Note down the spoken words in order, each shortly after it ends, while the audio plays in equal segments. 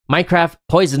Minecraft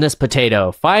poisonous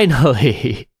potato.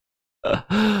 Finally.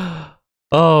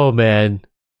 Oh man,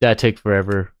 that took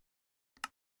forever.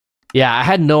 Yeah, I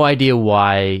had no idea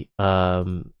why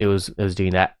it was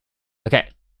doing that. Okay,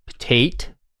 potato.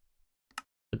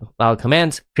 Allow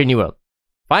commands. Create new world.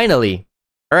 Finally.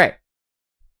 All right.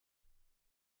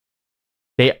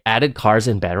 They added cars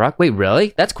in Bedrock. Wait,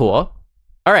 really? That's cool.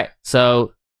 All right,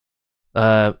 so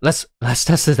let's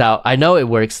test this out. I know it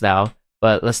works now,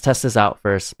 but let's test this out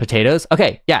first. Potatoes.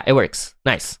 Okay, yeah, it works.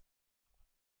 Nice.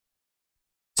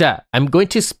 So I'm going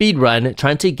to speed run,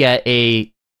 trying to get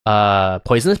a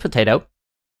poisonous potato,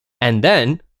 and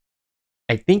then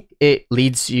I think it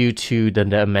leads you to the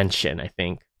dimension. I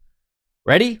think.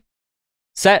 Ready,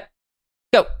 set,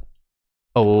 go.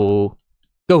 Oh,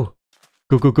 go,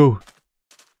 go, go, go.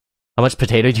 How much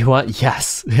potato do you want?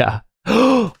 Yes. Yeah.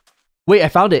 Wait, I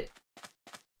found it.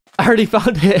 I already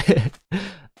found it.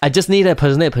 I just need a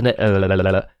poisonous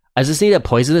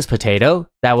potato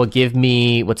that will give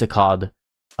me, what's it called?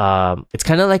 It's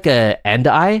kind of like a end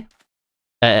eye.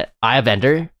 Eye of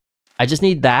Ender. I just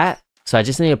need that. So I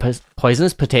just need a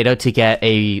poisonous potato to get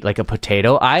a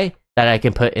potato eye that I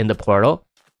can put in the portal.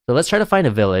 So let's try to find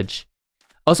a village.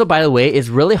 Also, by the way, it's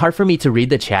really hard for me to read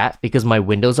the chat because my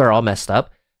windows are all messed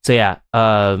up. So yeah,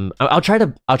 I'll try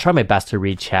my best to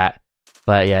read chat,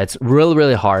 but yeah, it's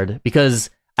really hard because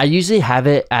I usually have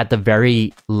it at the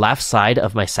very left side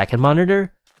of my second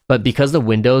monitor, but because the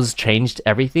Windows changed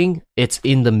everything, it's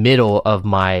in the middle of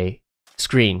my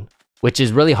screen, which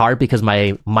is really hard because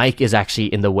my mic is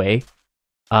actually in the way.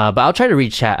 But I'll try to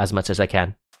read chat as much as I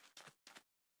can.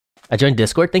 I joined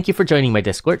Discord. Thank you for joining my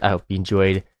Discord. I hope you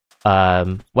enjoyed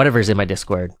whatever's in my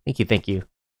Discord. Thank you.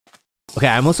 Okay,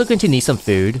 I'm also going to need some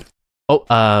food. Oh,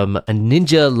 a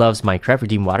ninja loves Minecraft.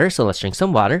 Redeem water, so let's drink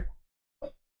some water.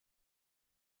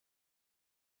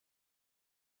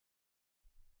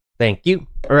 Thank you.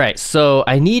 All right, so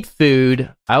I need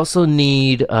food. I also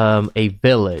need a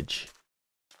village.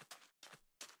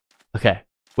 Okay,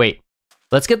 wait.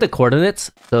 Let's get the coordinates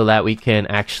so that we can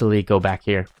actually go back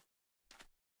here.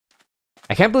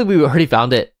 I can't believe we already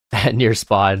found it at near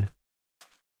spawn.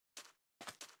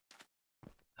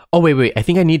 Oh, wait. I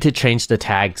think I need to change the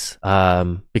tags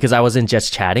because I wasn't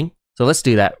just chatting. So let's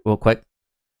do that real quick.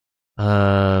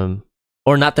 Or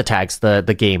not the tags,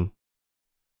 the game.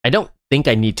 I don't think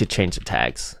I need to change the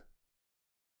tags.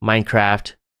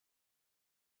 Minecraft.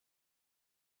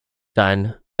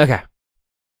 Done. Okay.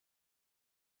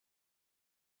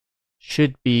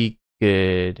 Should be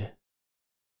good.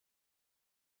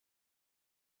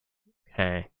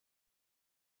 Okay.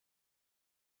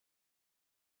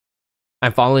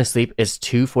 I'm falling asleep. It's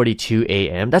 2:42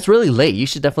 a.m. That's really late. You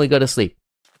should definitely go to sleep.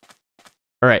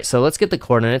 All right, so let's get the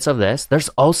coordinates of this. There's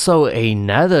also a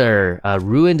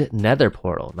ruined nether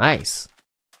portal. Nice.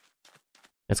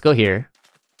 Let's go here.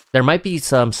 There might be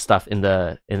some stuff in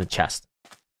the chest.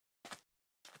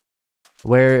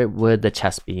 Where would the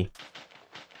chest be?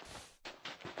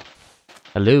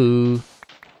 Hello?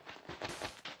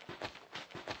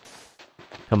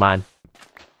 Come on.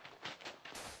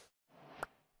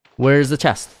 Where's the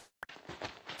chest?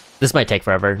 This might take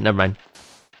forever. Never mind.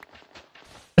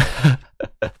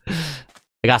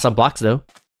 I got some blocks though.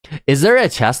 Is there a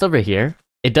chest over here?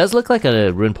 It does look like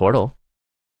a ruined portal.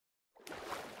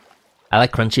 I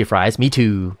like crunchy fries. Me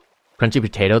too. Crunchy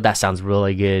potato. That sounds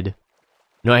really good.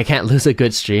 No, I can't lose a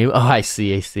good stream. Oh, I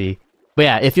see. But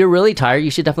yeah, if you're really tired,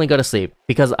 you should definitely go to sleep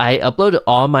because I upload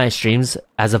all my streams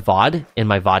as a VOD in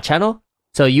my VOD channel.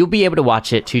 So you'll be able to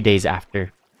watch it 2 days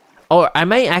after. Or I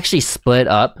might actually split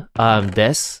up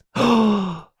this.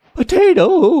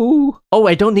 Potato! Oh,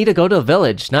 I don't need to go to a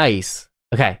village. Nice.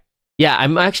 Okay. Yeah,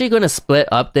 I'm actually going to split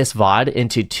up this VOD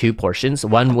into 2 portions.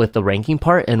 One with the ranking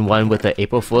part and one with the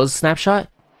April Fool's snapshot.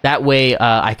 That way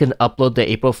I can upload the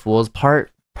April Fool's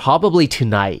part probably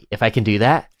tonight, if I can do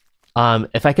that.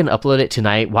 If I can upload it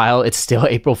tonight while it's still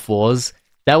April Fool's,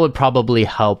 that would probably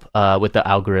help with the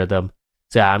algorithm.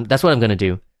 So yeah, that's what I'm going to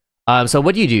do. So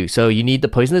what do? So you need the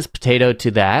poisonous potato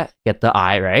to that, get the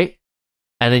eye, right?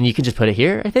 And then you can just put it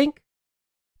here, I think.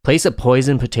 Place a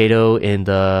poison potato in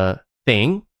the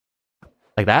thing.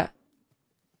 Like that.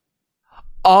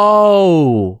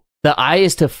 Oh, the eye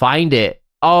is to find it.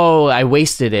 Oh, I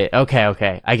wasted it.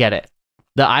 Okay, I get it.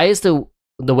 The eye is the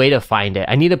way to find it.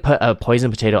 I need to put a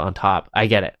poison potato on top. I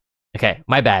get it. Okay,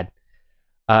 my bad.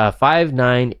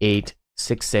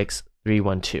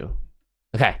 598663112.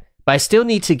 Okay. But I still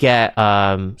need to get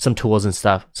some tools and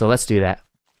stuff, so let's do that.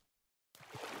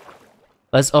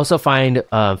 Let's also find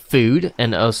food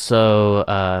and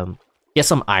also get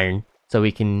some iron so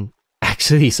we can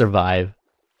actually survive.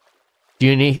 Do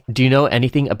you know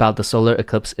anything about the solar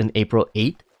eclipse in April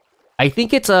 8th? I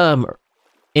think it's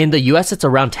in the US it's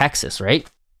around Texas, right?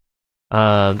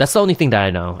 That's the only thing that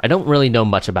I know. I don't really know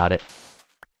much about it.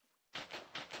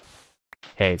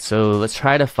 Okay, so let's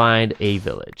try to find a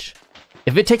village.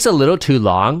 If it takes a little too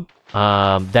long,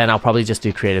 then I'll probably just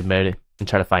do creative mode and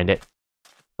try to find it.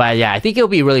 But yeah, I think it'll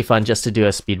be really fun just to do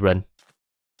a speed run.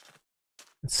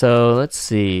 So let's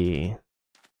see.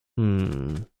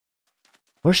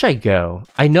 Where should I go?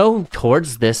 I know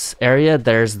towards this area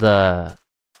there's the...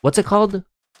 What's it called?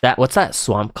 What's that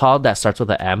swamp called that starts with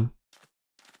an M?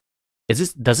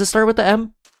 Does it start with the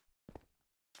M?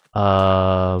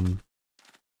 I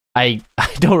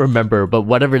don't remember, but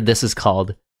whatever this is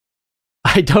called.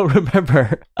 I don't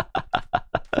remember.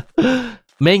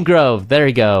 Mangrove, there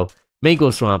you go.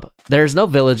 Mangrove swamp. There's no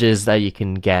villages that you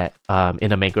can get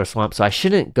in a mangrove swamp, so I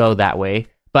shouldn't go that way.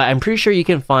 But I'm pretty sure you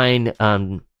can find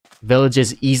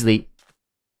villages easily.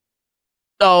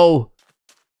 Oh!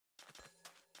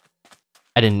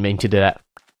 I didn't mean to do that.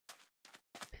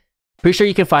 Pretty sure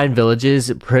you can find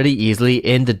villages pretty easily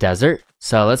in the desert.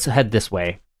 So let's head this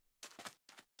way.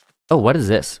 Oh, what is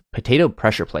this? Potato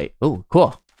pressure plate. Oh,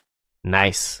 cool.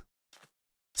 Nice.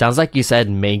 Sounds like you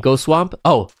said mango swamp.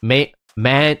 Oh,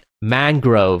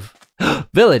 mangrove.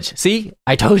 Village. See?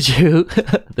 I told you.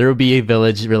 There will be a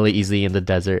village really easy in the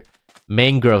desert.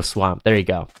 Mangrove swamp. There you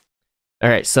go.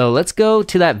 Alright, so let's go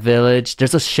to that village.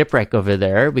 There's a shipwreck over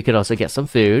there. We could also get some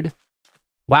food.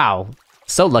 Wow.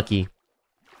 So lucky.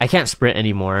 I can't sprint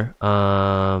anymore.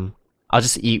 I'll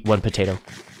just eat one potato.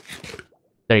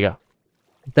 There you go.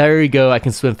 There you go. I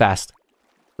can swim fast.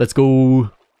 Let's go.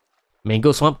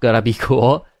 Mango swamp gotta be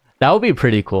cool. That would be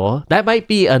pretty cool. That might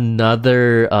be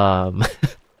another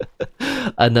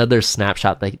another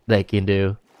snapshot that they can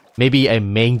do. Maybe a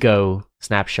mango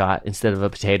snapshot instead of a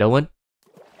potato one.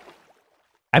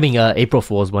 I mean, April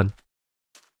Fool's one.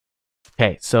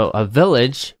 Okay, so a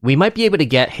village. We might be able to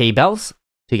get hay bales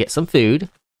to get some food.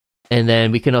 And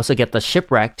then we can also get the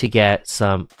shipwreck to get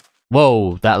some...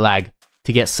 Whoa, that lag.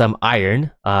 To get some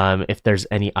iron, if there's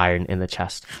any iron in the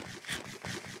chest.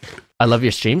 I love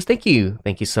your streams. Thank you.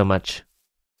 Thank you so much.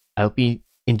 I hope you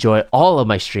enjoy all of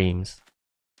my streams.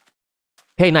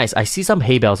 Okay, nice. I see some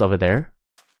hay bales over there.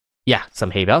 Yeah,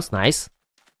 some hay bales. Nice.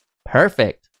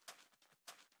 Perfect.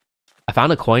 I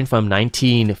found a coin from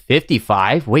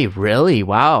 1955. Wait, really?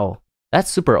 Wow. That's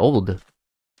super old.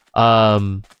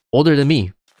 Older than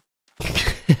me.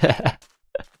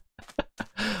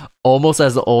 Almost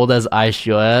as old as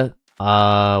iShoya.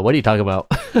 What are you talking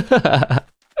about?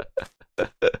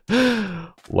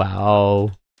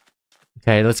 Wow.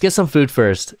 Okay, let's get some food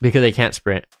first because I can't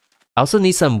sprint. I also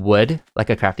need some wood, like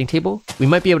a crafting table. We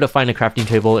might be able to find a crafting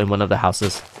table in one of the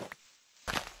houses.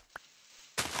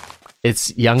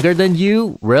 It's younger than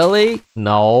you? Really?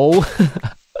 No.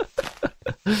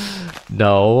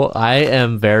 No, I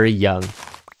am very young.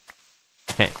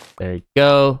 Okay, there you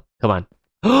go. Come on.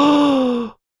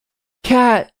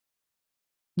 Cat!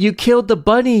 You killed the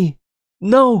bunny!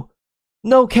 No!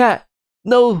 No, cat!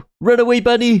 No! Run away,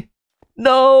 bunny!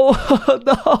 No!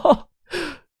 No!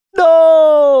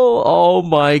 No! Oh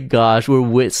my gosh,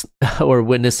 we're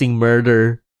witnessing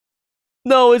murder.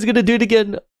 No, it's gonna do it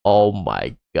again. Oh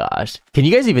my gosh. Can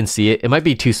you guys even see it? It might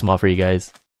be too small for you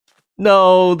guys.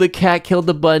 No, the cat killed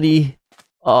the bunny.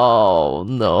 Oh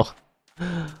no.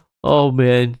 Oh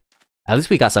man. At least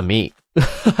we got some meat.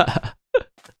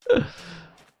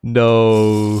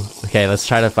 No. Okay, let's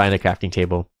try to find a crafting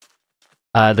table.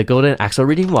 The golden axle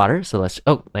reading water. So let's...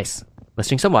 Oh, nice. Let's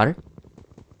drink some water.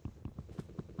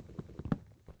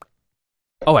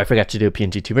 Oh, I forgot to do a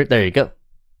PNG tuber. There you go.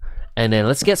 And then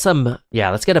let's get some...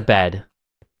 Yeah, let's get a bed.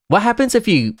 What happens if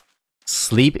you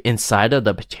sleep inside of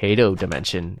the potato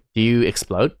dimension? Do you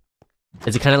explode?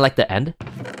 Is it kind of like the end?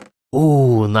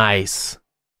 Ooh, nice.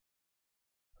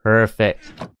 Perfect.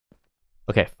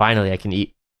 Okay, finally I can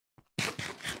eat.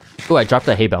 Oh, I dropped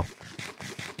the hay bale.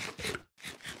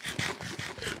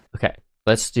 Okay,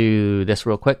 let's do this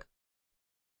real quick.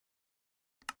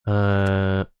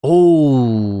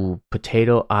 Oh,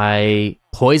 potato eye.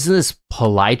 Poisonous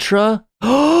polytra?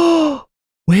 Oh,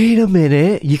 wait a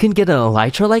minute. You can get an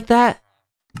elytra like that?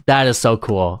 That is so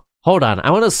cool. Hold on,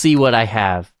 I want to see what I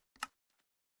have.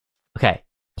 Okay,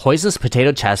 poisonous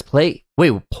potato chest plate.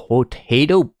 Wait,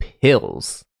 potato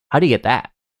pills. How do you get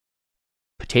that?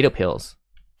 Potato pills.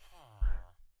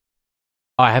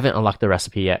 Oh, I haven't unlocked the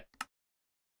recipe yet.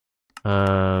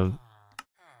 Oh,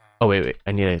 wait.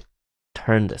 I need to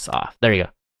turn this off. There you go.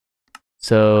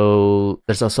 So,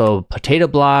 there's also potato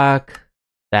block.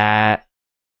 That.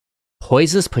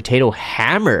 Poisonous potato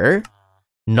hammer.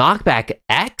 Knockback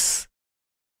X.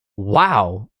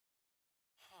 Wow.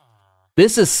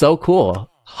 This is so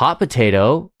cool. Hot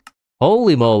potato.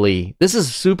 Holy moly. This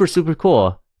is super, super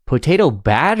cool. Potato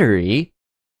battery.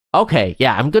 Okay,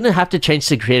 yeah, I'm gonna have to change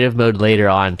to creative mode later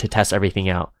on to test everything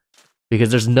out. Because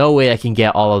there's no way I can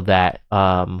get all of that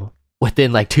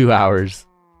within like 2 hours.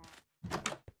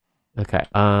 Okay,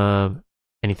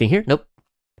 anything here? Nope.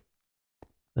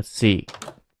 Let's see.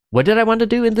 What did I want to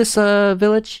do in this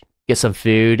village? Get some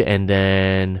food and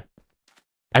then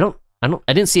I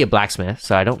didn't see a blacksmith,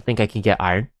 so I don't think I can get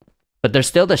iron. But there's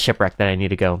still the shipwreck that I need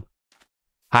to go.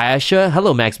 Hi iShoya,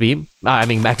 hello Max Beam.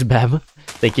 Max Bam.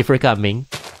 Thank you for coming.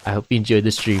 I hope you enjoyed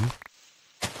the stream.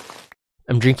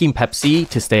 I'm drinking Pepsi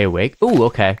to stay awake. Ooh,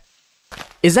 okay.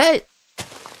 Is that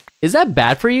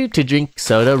bad for you to drink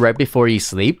soda right before you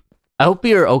sleep? I hope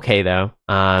you're okay though.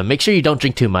 Make sure you don't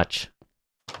drink too much.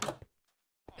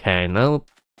 Okay, no.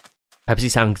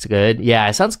 Pepsi sounds good. Yeah,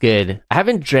 it sounds good. I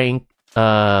haven't drank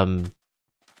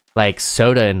like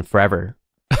soda in forever.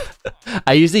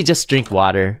 I usually just drink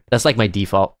water. That's like my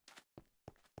default.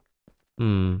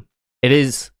 I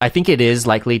think it is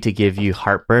likely to give you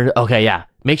heartburn. Okay, yeah.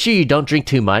 Make sure you don't drink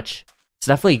too much. It's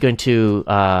definitely going to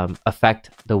affect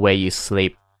the way you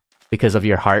sleep because of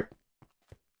your heart.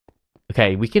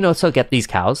 Okay, we can also get these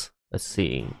cows. Let's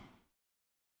see.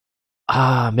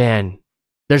 Ah, man.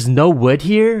 There's no wood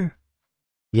here?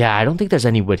 Yeah, I don't think there's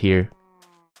any wood here.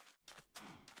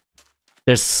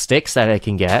 There's sticks that I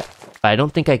can get, but I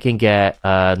don't think I can get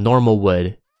normal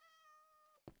wood.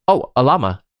 Oh, a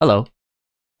llama. Hello.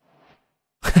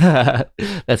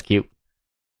 That's cute.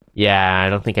 Yeah, I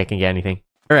don't think I can get anything.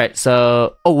 Alright,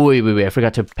 so... Oh, wait. I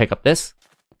forgot to pick up this.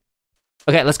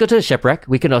 Okay, let's go to the shipwreck.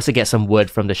 We can also get some wood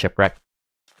from the shipwreck.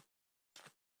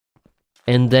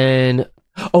 And then...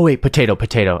 Oh, wait, potato.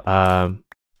 Potato...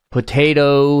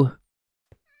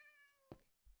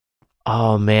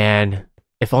 Oh, man.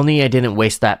 If only I didn't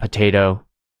waste that potato.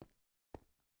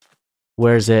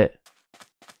 Where is it?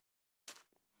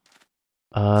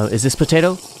 Is this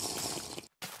potato?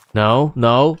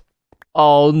 No.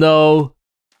 Oh, no.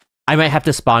 I might have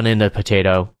to spawn in a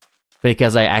potato.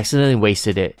 Because I accidentally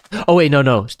wasted it. Oh, wait,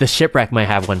 no. The shipwreck might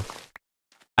have one.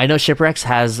 I know shipwrecks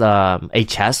has a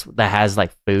chest that has,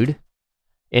 like, food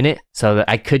in it. So that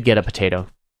I could get a potato.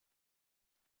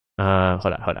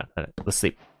 Hold on. Let's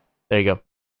sleep. There you go.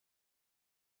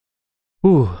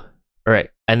 Whew.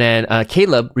 Alright. And then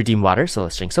Caleb redeemed water, so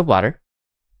let's drink some water.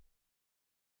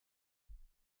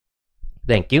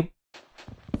 Thank you.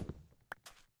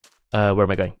 Where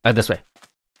am I going? This way.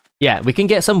 Yeah, we can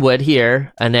get some wood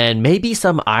here, and then maybe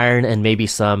some iron and maybe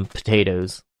some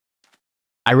potatoes.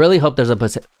 I really hope there's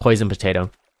a poison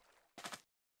potato.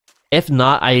 If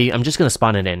not, I'm just gonna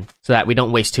spawn it in so that we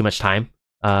don't waste too much time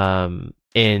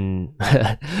in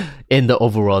in the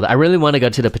overworld. I really want to go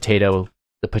to the potato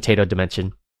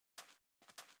dimension.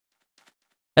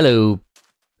 Hello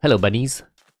bunnies.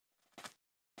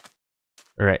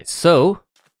 All right, so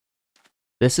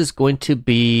this is going to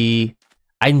be.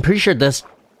 I'm pretty sure this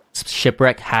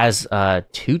shipwreck has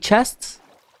 2 chests.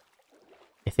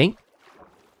 I think.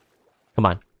 Come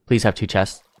on, please have 2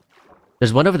 chests.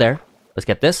 There's one over there. Let's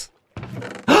get this.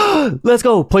 Let's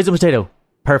go! Poison potato.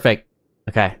 Perfect.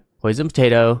 Okay, poison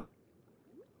potato.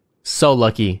 So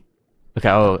lucky. Okay,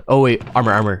 oh wait,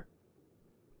 armor.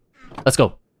 Let's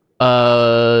go.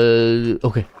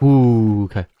 Okay. Ooh,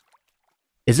 okay.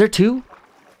 Is there 2?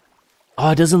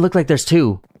 Oh, it doesn't look like there's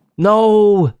 2.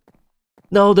 No,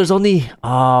 there's only...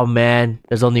 Oh, man.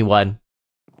 There's only 1.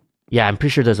 Yeah, I'm pretty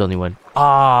sure there's only 1.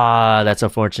 Ah, that's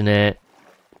unfortunate.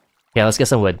 Okay, let's get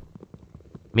some wood.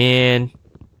 Man.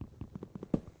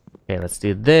 Okay, let's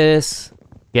do this.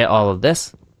 Get all of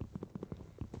this.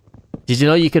 Did you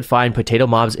know you could find potato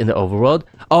mobs in the overworld?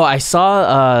 Oh, I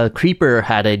saw Creeper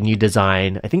had a new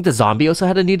design. I think the zombie also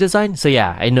had a new design. So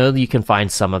yeah, I know that you can find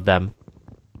some of them.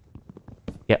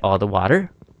 Get all the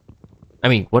water. I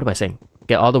mean, what am I saying?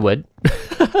 Get all the wood.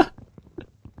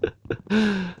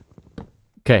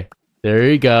 Okay, there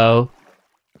you go.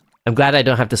 I'm glad I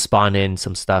don't have to spawn in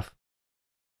some stuff.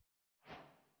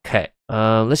 Okay,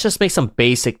 let's just make some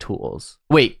basic tools.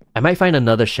 Wait, I might find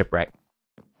another shipwreck.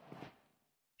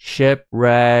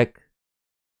 Shipwreck.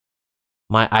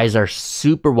 My eyes are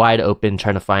super wide open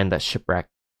trying to find that shipwreck.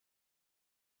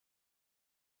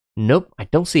 Nope, I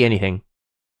don't see anything.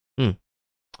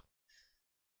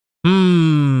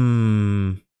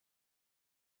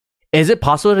 Is it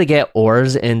possible to get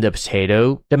ores in the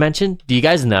potato dimension? Do you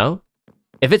guys know?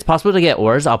 If it's possible to get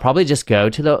ores, I'll probably just go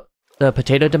to the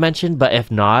potato dimension, but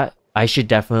if not, I should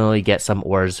definitely get some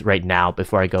ores right now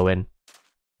before I go in.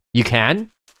 You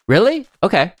can? Really?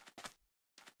 Okay.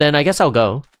 Then I guess I'll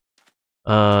go.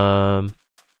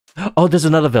 Oh, there's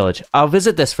another village. I'll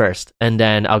visit this first, and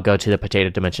then I'll go to the potato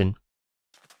dimension.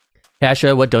 Hey,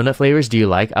 Asha, what donut flavors do you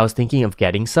like? I was thinking of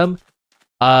getting some.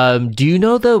 Do you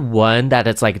know the one that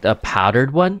it's like a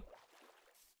powdered one?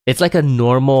 It's like a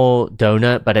normal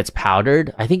donut, but it's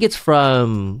powdered. I think it's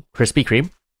from Krispy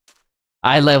Kreme.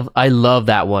 I love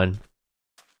that one.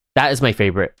 That is my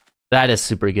favorite. That is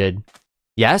super good.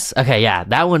 Yes? Okay, yeah,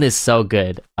 that one is so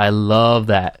good. I love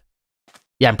that.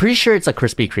 Yeah, I'm pretty sure it's a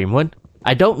Krispy Kreme one.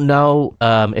 I don't know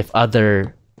if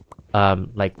other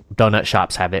like donut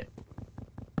shops have it.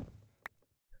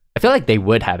 I feel like they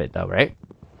would have it though, right?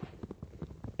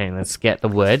 Okay, let's get the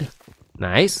wood.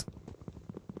 Nice.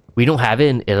 We don't have it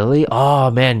in Italy.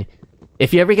 Oh man,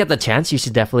 if you ever get the chance, you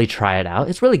should definitely try it out.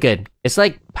 It's really good. It's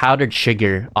like powdered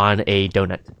sugar on a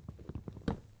donut.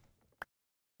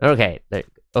 Okay.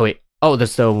 Oh wait. Oh,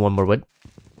 there's still one more wood.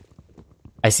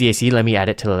 I see. Let me add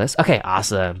it to the list. Okay,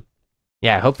 awesome.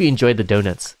 Yeah, I hope you enjoyed the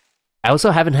donuts. I also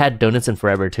haven't had donuts in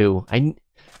forever too.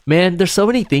 Man, there's so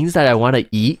many things that I want to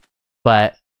eat,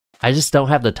 but I just don't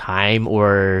have the time,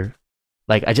 or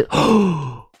like I just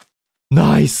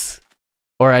nice.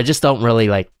 Or I just don't really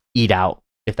like eat out,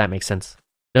 if that makes sense.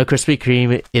 No Krispy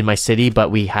Kreme in my city, but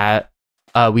we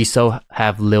so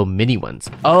have little mini ones.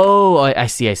 Oh, I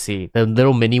see. The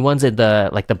little mini ones in the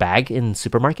like the bag in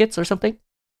supermarkets or something.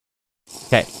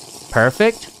 Okay,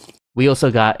 perfect. We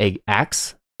also got a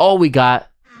axe. Oh, we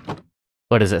got,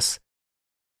 what is this?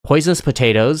 Poisonous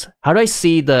potatoes. How do I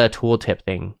see the tooltip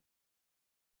thing?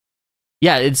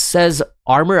 Yeah, it says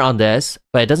armor on this,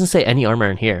 but it doesn't say any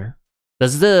armor in here.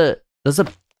 Does it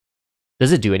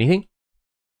do anything?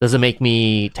 Does it make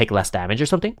me take less damage or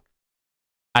something?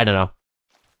 I don't know.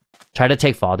 Try to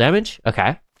take fall damage?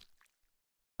 Okay.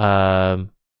 Oh,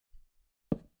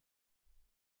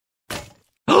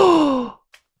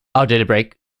 did it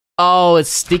break? Oh, it's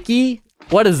sticky?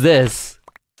 What is this?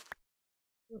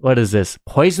 What is this?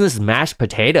 Poisonous mashed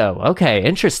potato. Okay,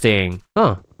 interesting.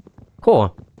 Huh.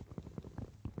 Cool.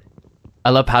 I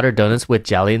love powdered donuts with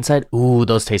jelly inside. Ooh,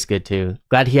 those taste good too.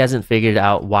 Glad he hasn't figured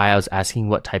out why I was asking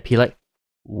what type he liked.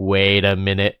 Wait a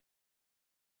minute.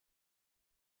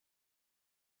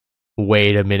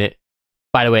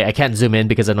 By the way, I can't zoom in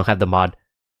because I don't have the mod.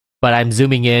 But I'm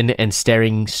zooming in and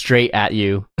staring straight at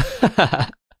you.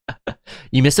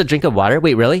 You missed a drink of water?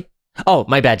 Wait, really? Oh,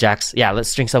 my bad, Jax. Yeah,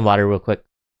 let's drink some water real quick.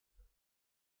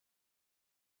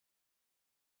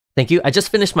 Thank you. I just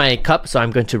finished my cup, so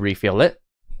I'm going to refill it.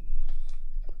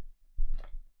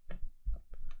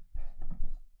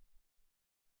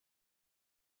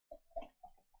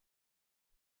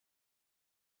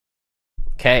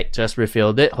 Okay, just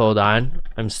refilled it. Hold on.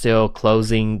 I'm still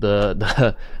closing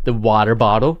the water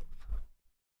bottle.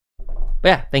 But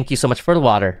yeah, thank you so much for the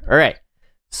water. All right.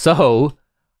 So,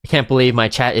 I can't believe my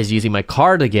chat is using my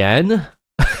card again.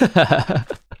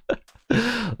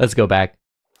 Let's go back.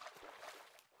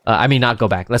 I mean, not go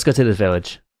back. Let's go to the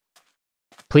village.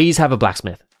 Please have a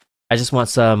blacksmith. I just want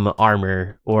some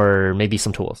armor or maybe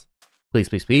some tools. Please,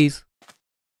 please, please.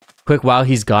 Quick, while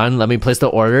he's gone, let me place the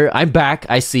order. I'm back.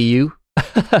 I see you.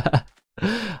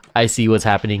 I see what's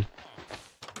happening.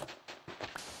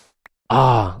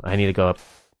 Ah, I need to go up.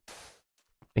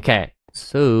 Okay,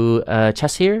 so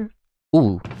chest here.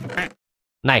 Ooh,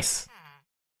 nice.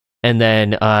 And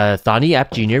then Thani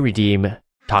App Jr. redeem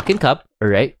Talking Cup. All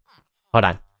right, hold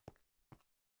on.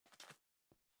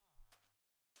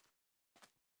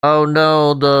 Oh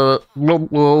no,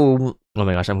 oh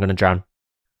my gosh, I'm gonna drown.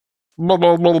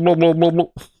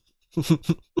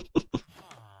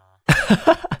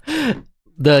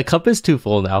 The cup is too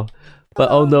full now.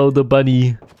 But oh no, the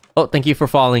bunny. Oh, thank you for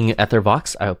following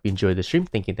Ethervox. I hope you enjoyed the stream.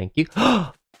 Thank you, thank you.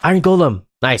 Iron Golem.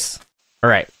 Nice.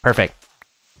 Alright, perfect.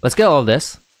 Let's get all of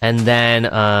this. And then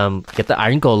get the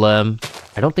Iron Golem.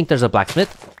 I don't think there's a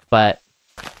blacksmith, but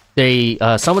they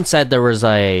someone said there was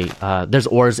a there's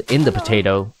ores in the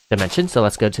potato dimension, so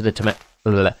let's go to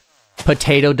the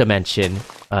potato dimension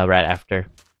right after.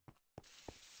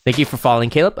 Thank you for following,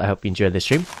 Caleb. I hope you enjoyed this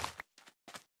stream.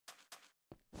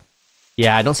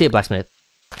 Yeah, I don't see a blacksmith.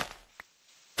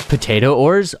 Potato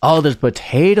ores? Oh, there's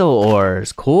potato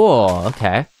ores. Cool.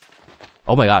 Okay.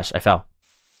 Oh my gosh, I fell.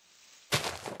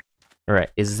 Alright,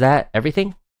 is that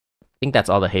everything? I think that's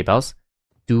all the hay bales.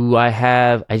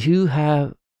 I do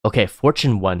have... Okay,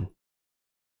 Fortune 1.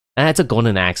 And it's a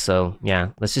golden axe, so yeah.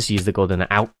 Let's just use the golden...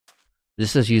 Ow.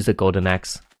 Let's just use the golden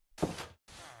axe.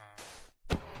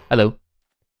 Hello.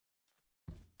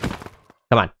 Come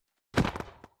on.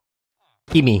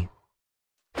 Gimme.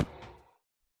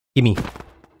 Gimme. Come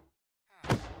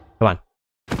on.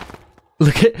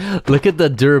 Look at the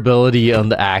durability on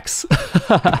the axe.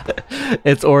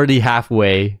 It's already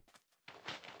halfway.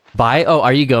 Bye. Oh,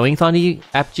 are you going, Thondy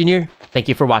App Junior? Thank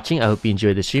you for watching. I hope you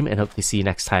enjoyed the stream and hope to see you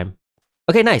next time.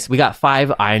 Okay, nice. We got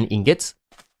 5 iron ingots.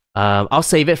 I'll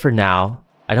save it for now.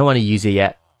 I don't want to use it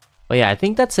yet. But yeah, I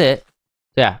think that's it.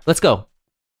 Yeah, let's go.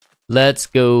 Let's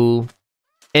go.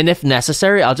 And if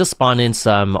necessary, I'll just spawn in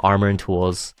some armor and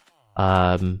tools.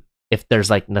 If there's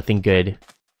like nothing good.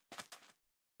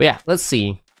 But yeah, let's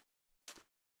see.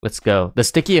 Let's go. The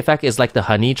sticky effect is like the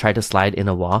honey try to slide in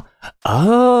a wall.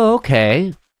 Oh,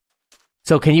 okay.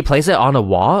 So can you place it on a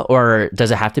wall or does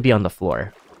it have to be on the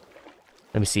floor?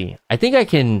 Let me see. I think I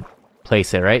can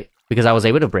place it, right? Because I was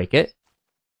able to break it.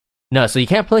 No, so you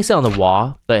can't place it on the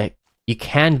wall, but you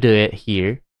can do it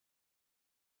here.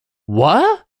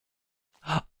 What?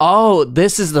 Oh,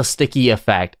 this is the sticky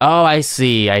effect. Oh, I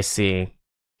see. I see.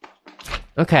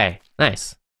 Okay,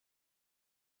 nice.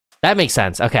 That makes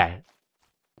sense. Okay.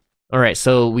 Alright,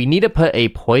 so we need to put a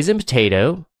poison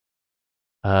potato.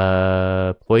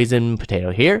 Poison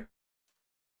potato here.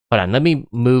 Hold on, let me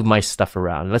move my stuff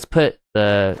around. Let's put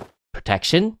the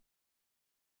protection.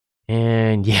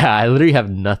 And yeah, I literally have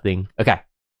nothing. Okay,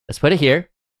 let's put it here.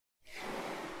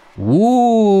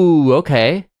 Ooh,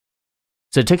 okay.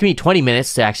 So it took me 20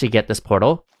 minutes to actually get this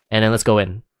portal. And then let's go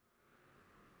in.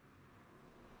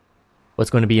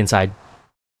 What's going to be inside?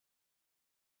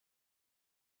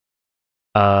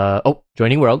 Oh,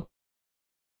 joining world.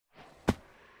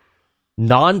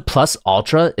 Non plus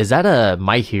ultra? Is that a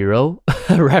My Hero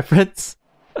reference?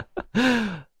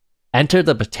 Enter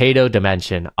the potato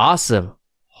dimension. Awesome.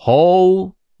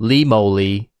 Holy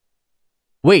moly.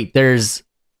 Wait, there's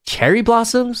cherry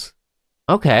blossoms?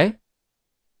 Okay.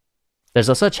 There's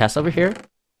also a chest over here.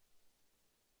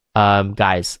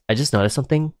 Guys, I just noticed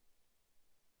something.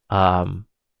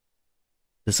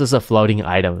 This is a floating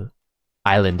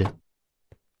island.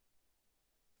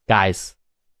 Guys.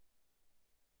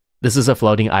 This is a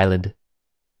floating island.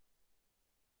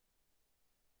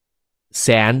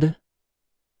 Sand.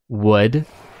 Wood.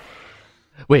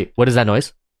 Wait, what is that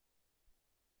noise?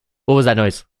 What was that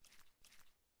noise?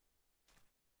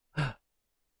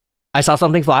 I saw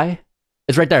something fly.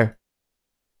 It's right there.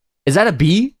 Is that a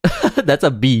bee? That's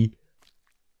a bee.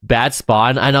 Bad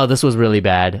spawn. I know this was really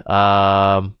bad.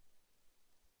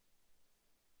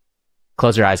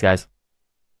 Close your eyes, guys.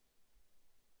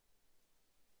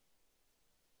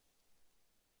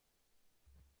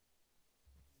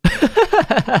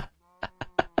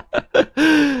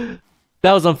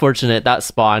 That was unfortunate. That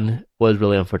spawn was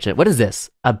really unfortunate. What is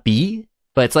this? A bee?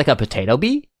 But it's like a potato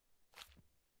bee?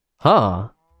 Huh.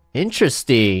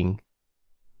 Interesting.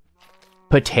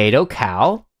 Potato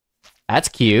cow? That's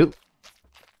cute.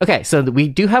 Okay, so we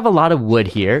do have a lot of wood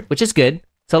here, which is good.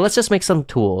 So let's just make some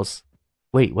tools.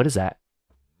 Wait, what is that?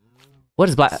 What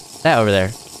is that over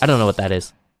there? I don't know what that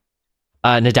is.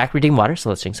 Nadak redeem water, so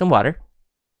let's drink some water.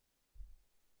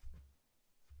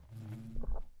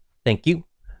 Thank you.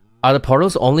 Are the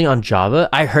portals only on Java?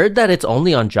 I heard that it's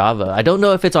only on Java. I don't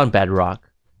know if it's on Bedrock.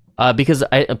 Because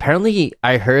apparently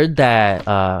I heard that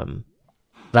the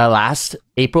last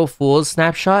April Fool's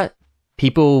snapshot,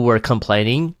 people were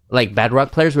complaining, like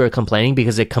Bedrock players were complaining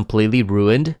because it completely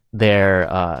ruined their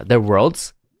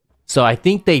worlds. So I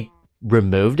think they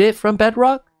removed it from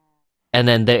Bedrock, and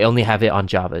then they only have it on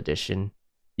Java Edition.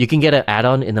 You can get an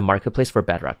add-on in the marketplace for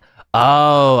Bedrock.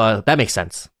 Oh, that makes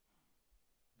sense.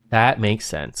 That makes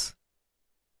sense.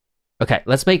 Okay,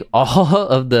 let's make all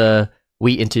of the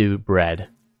wheat into bread.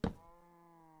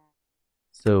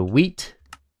 So wheat.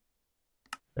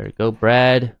 There we go,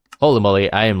 bread. Holy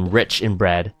moly, I am rich in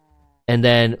bread. And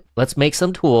then let's make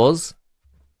some tools.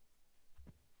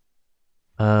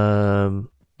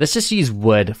 Let's just use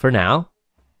wood for now.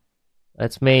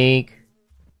 Let's make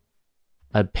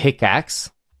a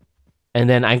pickaxe. And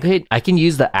then I can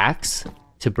use the axe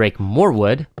to break more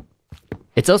wood.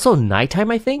 It's also nighttime,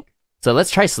 I think. So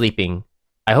let's try sleeping.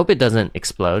 I hope it doesn't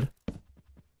explode.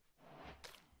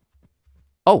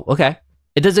 Oh, okay.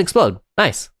 It doesn't explode.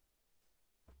 Nice.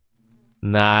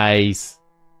 Nice.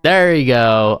 There you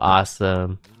go.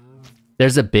 Awesome.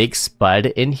 There's a big spud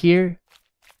in here.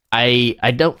 I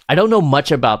don't know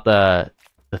much about the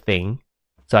thing.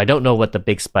 So I don't know what the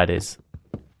big spud is.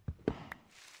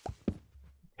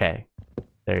 Okay.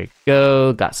 There you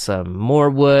go. Got some more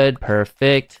wood.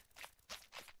 Perfect.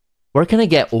 Where can I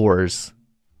get ores?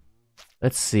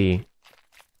 Let's see.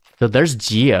 So there's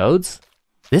geodes.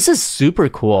 This is super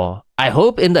cool. I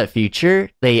hope in the future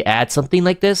they add something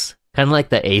like this, kind of like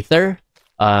the Aether,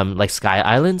 like Sky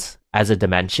Islands as a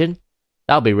dimension.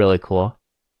 That'll be really cool.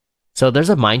 So there's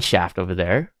a mine shaft over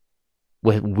there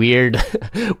with weird,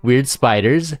 weird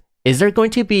spiders. Is there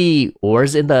going to be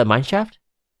ores in the mine shaft?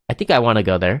 I think I want to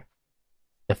go there.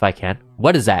 if I can.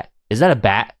 What is that? Is that a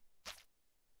bat?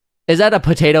 Is that a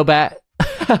potato bat?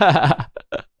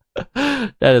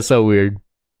 That is so weird.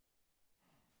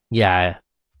 Yeah.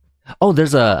 Oh,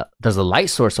 there's a light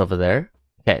source over there.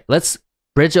 Okay, let's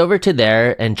bridge over to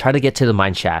there and try to get to the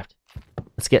mine shaft.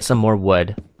 Let's get some more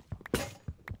wood.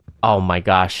 Oh my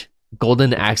gosh.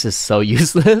 Golden axe is so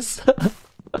useless.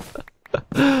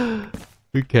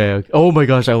 Okay. Oh my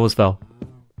gosh, I almost fell.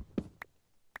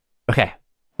 Okay.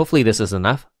 Hopefully this is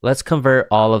enough. Let's convert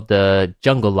all of the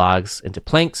jungle logs into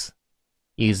planks.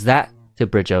 Use that to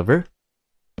bridge over.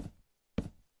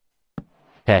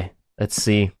 Okay, let's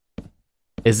see.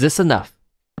 Is this enough?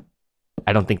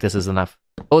 I don't think this is enough.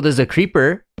 Oh, there's a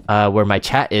creeper where my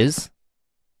chat is.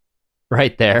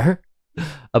 Right there.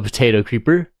 A potato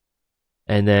creeper.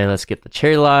 And then let's get the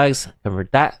cherry logs.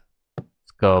 Convert that.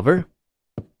 Let's go over.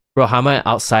 Bro, how am I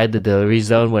outside the delivery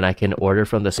zone when I can order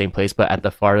from the same place but at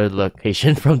the farther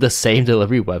location from the same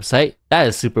delivery website? That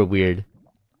is super weird.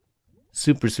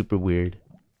 Super, super weird.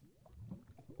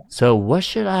 So what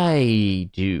should I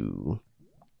do?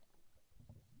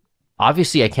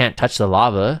 Obviously, I can't touch the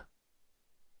lava.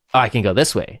 Oh, I can go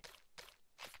this way.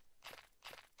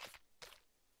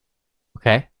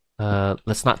 Okay.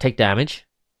 Let's not take damage.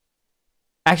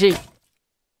 Actually,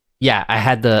 yeah, I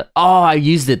had the... Oh, I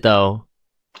used it though.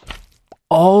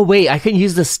 Oh, wait, I can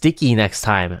use the sticky next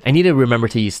time. I need to remember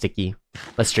to use sticky.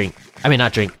 Let's drink. I mean,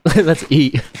 not drink. Let's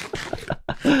eat.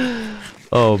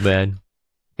 Oh, man.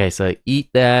 Okay, so eat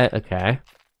that. Okay.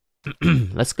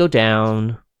 Let's go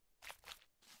down.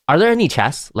 Are there any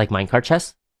chests? Like minecart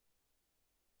chests?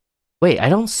 Wait, I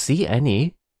don't see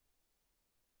any.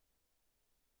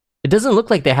 It doesn't look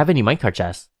like they have any minecart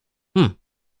chests.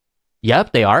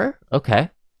 Yep, they are. Okay.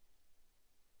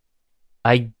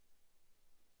 I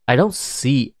don't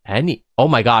see any. Oh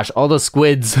my gosh, all those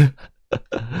squids.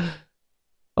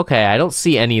 Okay, I don't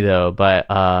see any though, but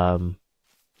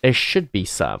there should be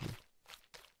some.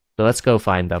 So let's go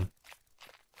find them.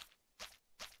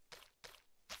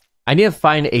 I need to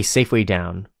find a safe way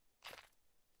down.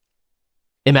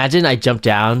 Imagine I jump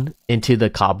down into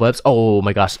the cobwebs. Oh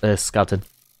my gosh, skeleton.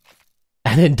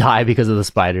 And then die because of the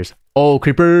spiders. Oh,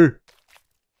 creeper.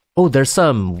 Oh, there's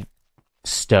some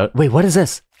stone. Wait, what is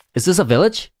this? Is this a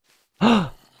village?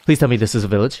 Please tell me this is a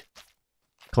village.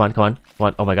 Come on, come on, come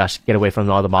on. Oh my gosh, get away from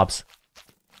all the mobs.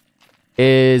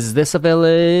 Is this a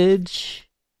village?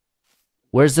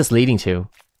 Where's this leading to?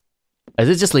 Is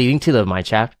it just leading to the mine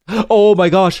shaft? Oh my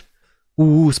gosh.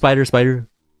 Ooh, spider, spider.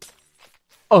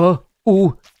 Ooh,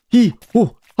 oh,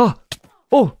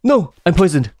 no, I'm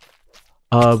poisoned.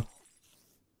 I'm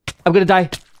gonna die.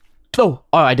 No,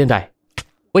 oh, I didn't die.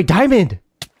 Wait, diamond!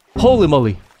 Holy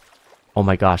moly. Oh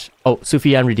my gosh. Oh,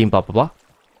 Sufyan redeemed blah, blah, blah.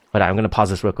 But I'm gonna pause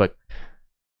this real quick.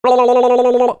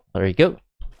 There you go.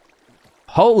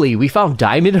 Holy, we found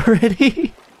diamond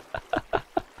already?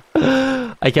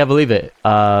 I can't believe it.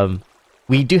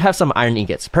 We do have some iron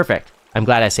ingots. Perfect. I'm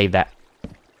glad I saved that.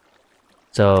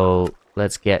 So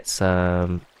let's get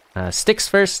some sticks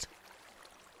first.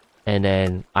 And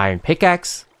then iron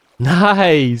pickaxe.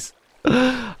 Nice!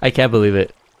 I can't believe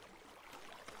it.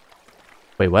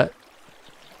 Wait, what?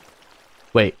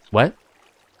 Wait, what?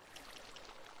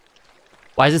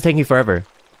 Why is this taking forever?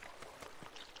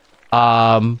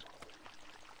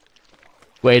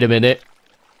 Wait a minute.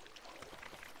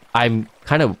 I'm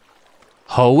kind of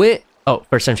hoe it. Oh,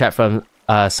 first time chat from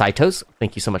Saitos.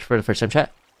 Thank you so much for the first time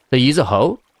chat. So you use a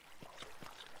hoe?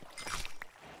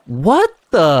 What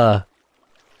the?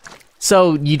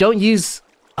 So you don't use...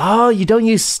 Oh, you don't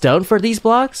use stone for these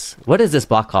blocks? What is this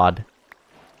block called?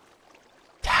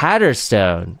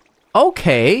 Tatterstone.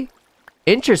 Okay.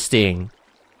 Interesting.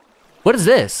 What is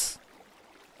this?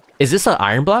 Is this an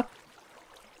iron block?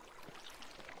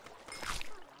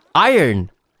 Iron.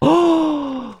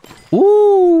 Oh.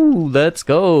 Ooh, let's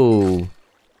go.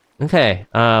 Okay.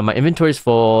 My inventory's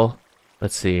full.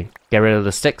 Let's see. Get rid of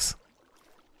the sticks.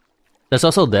 There's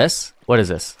also this. What is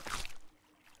this?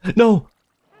 No.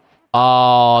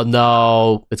 Oh,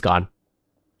 no. It's gone.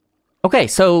 Okay,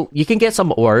 so you can get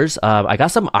some ores. I got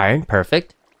some iron.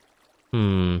 Perfect.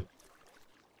 See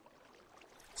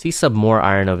some more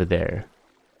iron over there.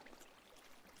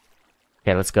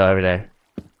 Okay, let's go over there.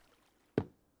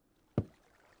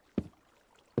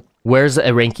 Where's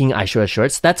a ranking iShoya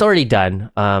shorts? That's already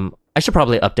done. I should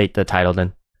probably update the title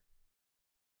then.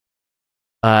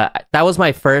 That was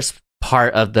my first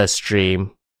part of the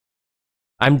stream.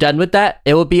 I'm done with that.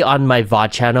 It will be on my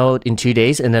VOD channel in 2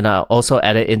 days, and then I'll also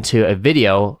edit into a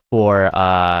video for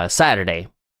Saturday.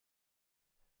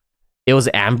 It was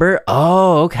Amber?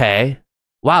 Oh, okay.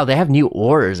 Wow, they have new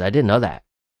ores. I didn't know that.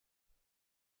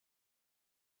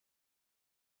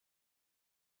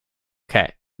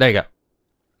 There you go.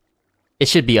 It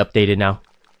should be updated now.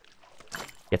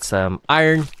 Get some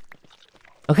iron.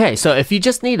 Okay, so if you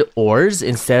just need ores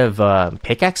instead of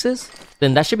pickaxes,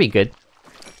 then that should be good.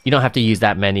 You don't have to use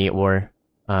that many ore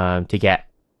to get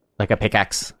like a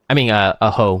pickaxe. I mean a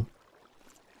hoe.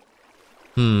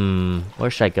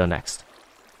 Where should I go next?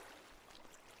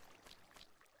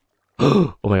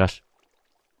 Oh my gosh.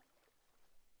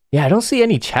 Yeah, I don't see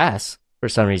any chests for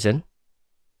some reason.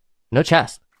 No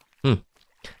chest.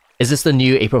 Is this the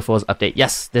new April Fool's update?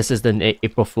 Yes, this is the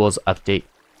April Fool's update.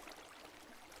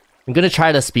 I'm gonna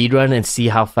try the speedrun and see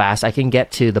how fast I can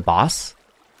get to the boss.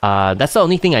 That's the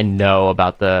only thing I know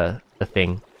about the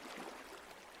thing.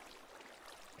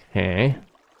 Okay.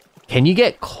 Can you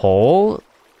get coal?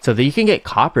 So that you can get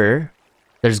copper.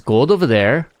 There's gold over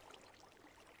there.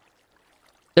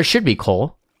 There should be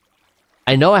coal.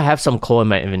 I know I have some coal in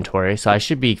my inventory, so I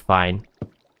should be fine.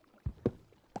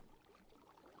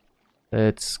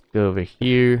 Let's go over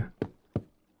here.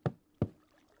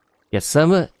 Get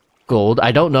some gold.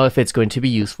 I don't know if it's going to be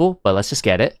useful, but let's just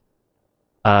get it.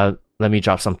 Let me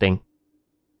drop something.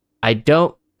 I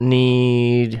don't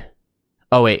need...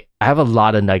 Oh wait, I have a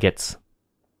lot of nuggets.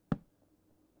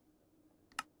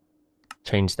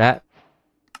 Change that.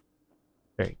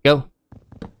 There you go.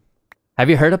 Have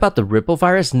you heard about the Ripple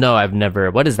virus? No, I've never.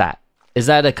 What is that? Is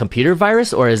that a computer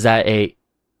virus or is that a...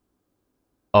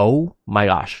 Oh my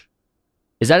gosh.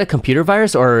 Is that a computer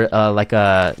virus or like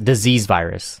a disease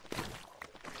virus?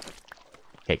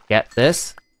 Okay, get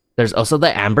this. There's also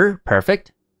the amber.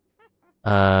 Perfect.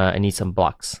 I need some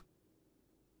blocks.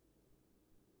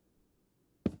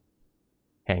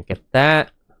 Okay, get that.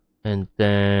 And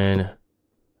then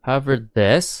cover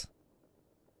this.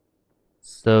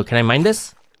 So can I mine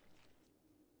this?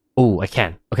 Oh, I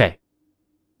can. Okay.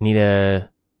 Need to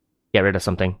get rid of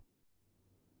something.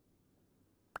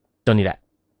 Don't need that.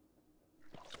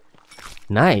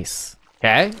 Nice.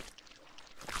 Okay.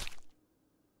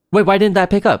 Wait, why didn't that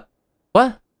pick up?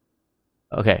 What?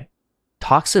 Okay.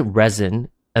 Toxic resin,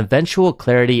 eventual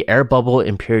clarity, air bubble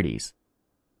impurities.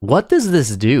 What does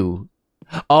this do?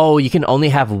 Oh, you can only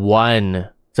have one.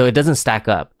 So it doesn't stack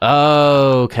up.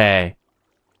 Okay.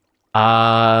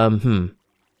 What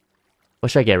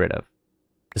should I get rid of?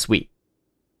 This wheat.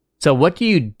 So what do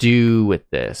you do with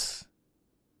this?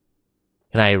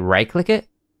 Can I right click it?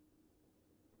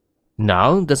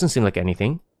 No, doesn't seem like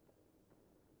anything.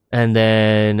 And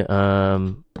then,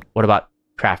 what about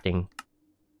crafting?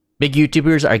 Big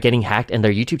YouTubers are getting hacked and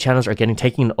their YouTube channels are getting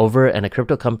taken over and a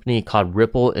crypto company called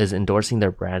Ripple is endorsing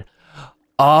their brand.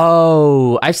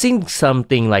 Oh, I've seen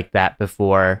something like that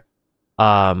before.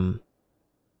 But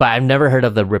I've never heard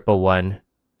of the Ripple one.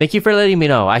 Thank you for letting me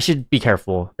know. I should be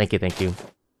careful. Thank you, thank you.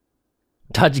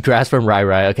 Touch grass from Rai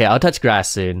Rai. Okay, I'll touch grass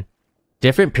soon.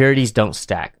 Different purities don't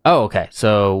stack. Oh, okay.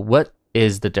 So what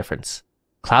is the difference?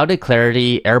 Clouded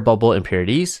clarity, air bubble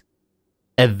impurities.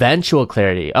 Eventual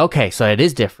clarity. Okay, so it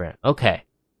is different. Okay.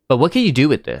 But what can you do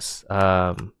with this?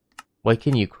 What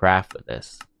can you craft with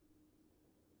this?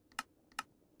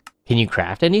 Can you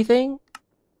craft anything?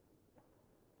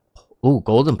 Ooh,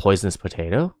 golden poisonous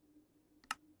potato.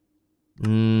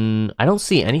 I don't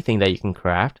see anything that you can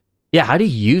craft. Yeah, how do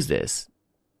you use this?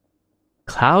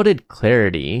 Clouded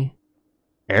clarity.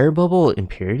 Air bubble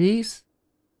impurities?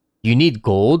 You need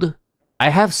gold? I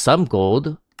have some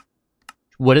gold.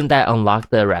 Wouldn't that unlock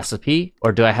the recipe?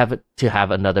 Or do I have to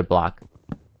have another block?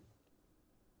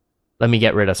 Let me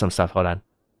get rid of some stuff. Hold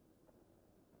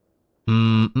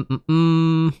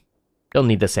on. Don't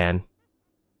need the sand.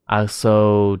 I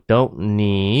also don't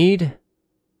need...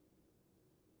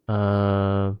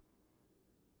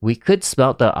 we could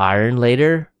smelt the iron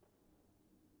later.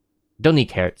 Don't need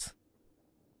carrots.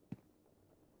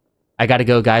 I gotta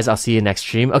go, guys. I'll see you next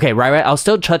stream. Okay, right. I'll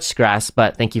still touch grass,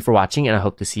 but thank you for watching, and I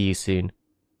hope to see you soon.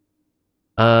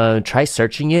 Try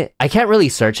searching it. I can't really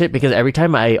search it because every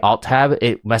time I alt tab,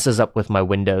 it messes up with my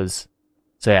windows.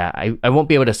 So yeah, I won't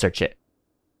be able to search it.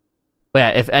 But yeah,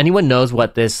 if anyone knows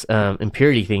what this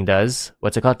impurity thing does,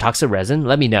 what's it called? Toxic resin?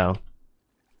 Let me know.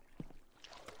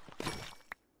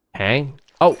 Okay.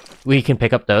 Oh, we can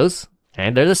pick up those. Okay,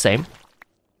 they're the same.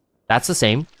 That's the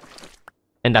same.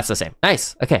 And that's the same.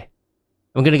 Nice. Okay.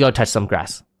 I'm gonna go touch some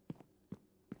grass.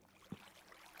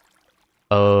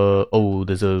 Oh,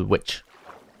 there's a witch.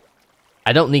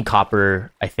 I don't need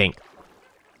copper, I think.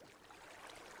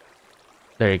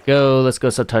 There you go. Let's go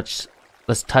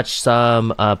let's touch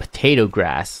some potato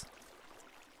grass.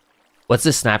 What's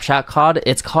this snapshot called?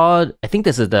 It's called, I think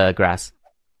this is the grass.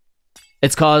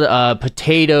 It's called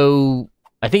potato,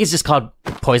 I think it's just called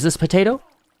poisonous potato.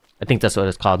 I think that's what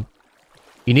it's called.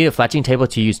 You need a fletching table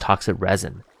to use toxic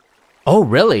resin. Oh,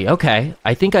 really? Okay.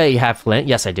 I think I have flint.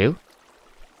 Yes, I do.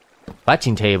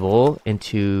 Fletching table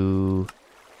into...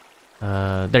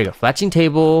 there you go. Fletching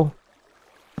table.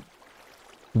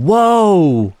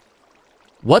 Whoa!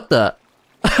 What the?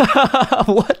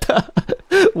 What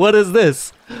the? What is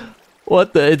this?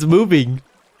 What the? It's moving.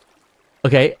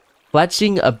 Okay.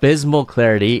 Fletching abysmal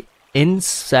clarity.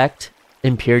 Insect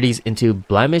impurities into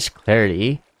blemish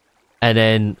clarity. And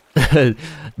then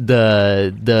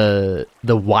the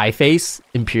Y face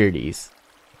impurities.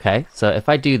 Okay, so if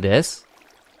I do this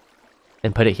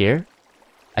and put it here,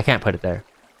 I can't put it there.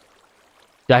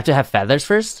 Do I have to have feathers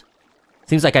first?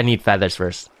 Seems like I need feathers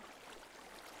first.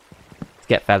 Let's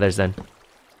get feathers then.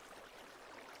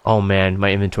 Oh man,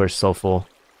 my inventory is so full.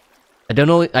 I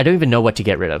don't even know what to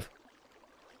get rid of.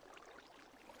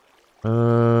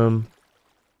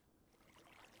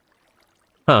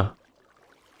 Huh.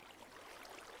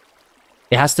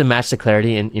 It has to match the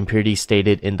clarity and impurity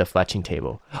stated in the fletching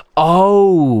table.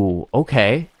 Oh,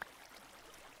 okay.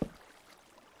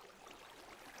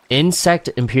 Insect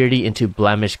impurity into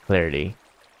blemish clarity.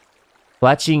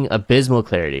 Fletching abysmal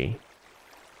clarity.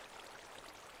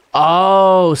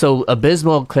 Oh, so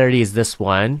abysmal clarity is this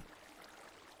one.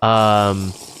 Huh.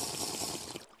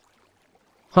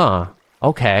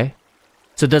 Okay.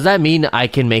 So does that mean I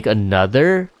can make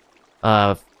another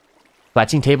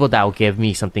fletching table that will give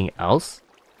me something else?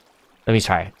 Let me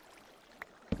try.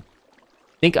 I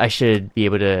think I should be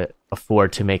able to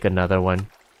afford to make another one.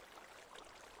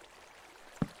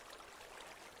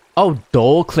 Oh,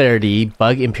 dull clarity,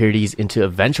 bug impurities into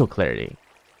eventual clarity.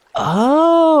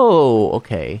 Oh,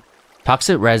 okay.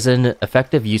 Toxic resin,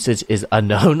 effective usage is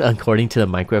unknown according to the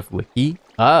Minecraft wiki.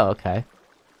 Oh, okay.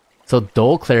 So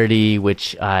dull clarity,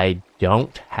 which I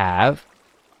don't have.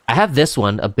 I have this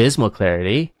one, abysmal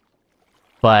clarity,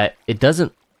 but it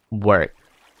doesn't work.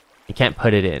 You can't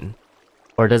put it in.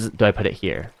 Or do I put it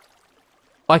here?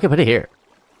 Oh, I can put it here.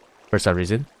 For some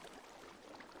reason.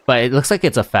 But it looks like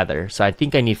it's a feather, so I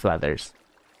think I need feathers.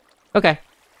 Okay.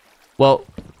 Well,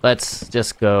 let's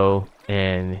just go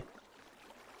and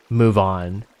move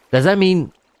on. Does that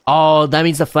mean... Oh, that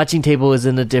means the fletching table is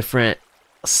in a different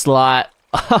slot.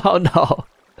 Oh, no.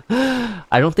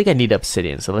 I don't think I need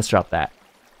obsidian, so let's drop that.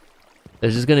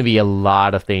 There's just going to be a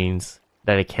lot of things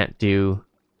that I can't do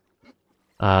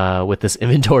with this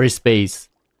inventory space.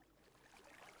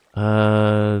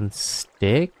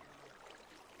 Stick?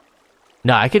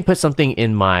 No, I can put something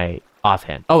in my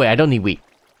offhand. Oh wait, I don't need wheat.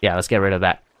 Yeah, let's get rid of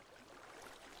that.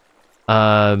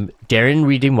 Darren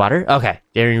reading water? Okay,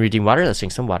 Darren reading water. Let's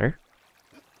drink some water.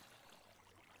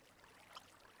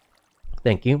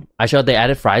 Thank you. I showed they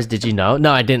added fries. Did you know?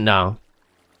 No, I didn't know.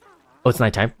 Oh, it's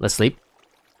nighttime. Let's sleep.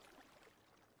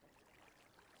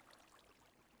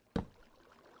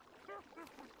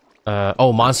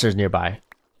 Oh, monsters nearby.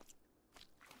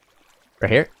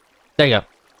 Right here? There you go.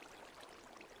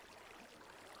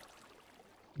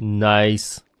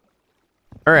 Nice.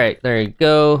 Alright, there you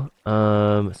go.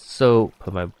 So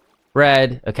put my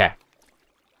bread. Okay.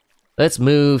 Let's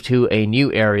move to a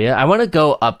new area. I want to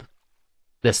go up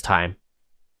this time.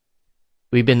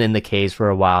 We've been in the caves for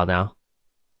a while now.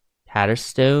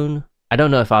 Tatterstone. I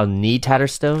don't know if I'll need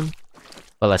Tatterstone,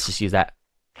 but let's just use that.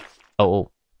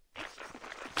 Oh.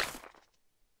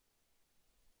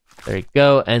 There you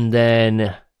go. And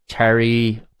then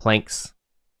cherry planks.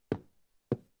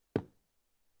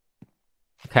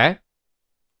 Okay.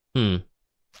 Let's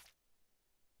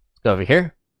go over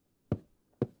here.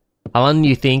 How long do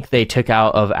you think they took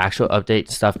out of actual update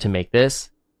stuff to make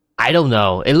this? I don't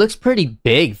know. It looks pretty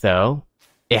big though.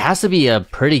 It has to be a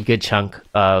pretty good chunk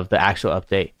of the actual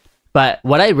update. But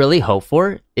what I really hope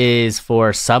for is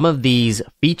for some of these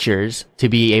features to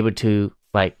be able to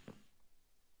like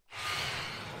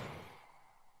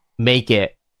make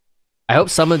it. I hope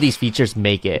some of these features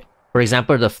make it. For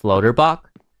example, the floater block.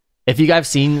 If you guys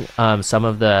seen some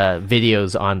of the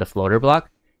videos on the floater block,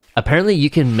 apparently you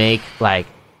can make like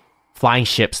flying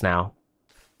ships now.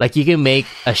 Like you can make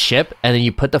a ship and then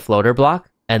you put the floater block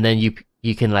and then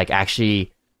you can like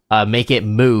actually make it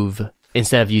move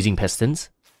instead of using pistons.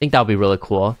 I think that would be really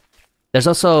cool. There's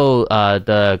also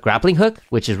the grappling hook,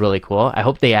 which is really cool. I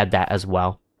hope they add that as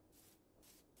well.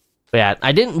 But yeah,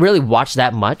 I didn't really watch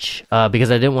that much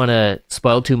because I didn't want to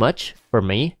spoil too much for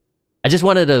me. I just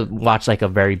wanted to watch like a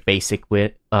very basic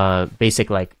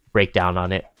like breakdown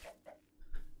on it.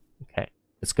 Okay,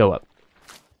 let's go up.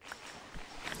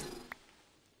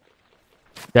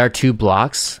 There are 2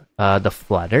 blocks. The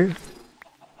flutter.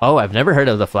 Oh, I've never heard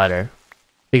of the flutter.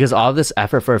 Because all of this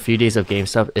effort for a few days of game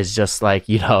stuff is just like,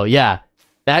 you know, yeah,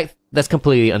 that's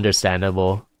completely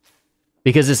understandable.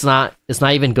 because it's not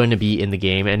even going to be in the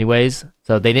game anyways.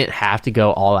 So they didn't have to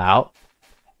go all out.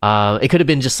 It could have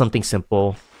been just something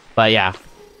simple, but yeah,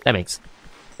 that makes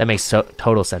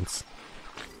total sense.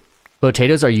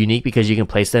 Potatoes are unique because you can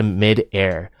place them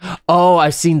mid-air. Oh,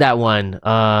 I've seen that one.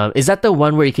 Is that the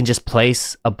one where you can just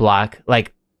place a block?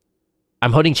 Like,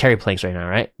 I'm holding cherry planks right now,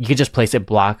 right? You could just place a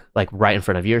block like right in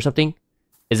front of you or something.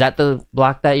 Is that the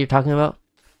block that you're talking about?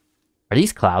 Are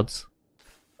these clouds?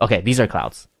 Okay, these are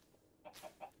clouds.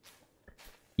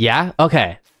 Yeah.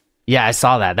 Okay. Yeah, I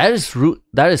saw that. That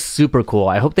is super cool.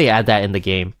 I hope they add that in the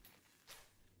game.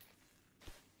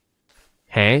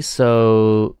 Okay,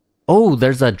 so oh,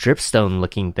 there's a dripstone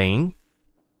looking thing.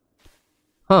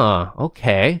 Huh,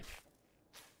 okay.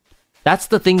 That's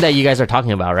the thing that you guys are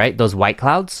talking about, right? Those white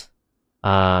clouds?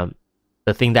 The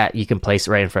thing that you can place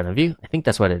right in front of you. I think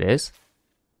that's what it is.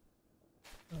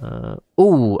 I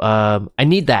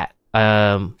need that.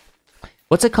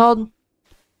 What's it called?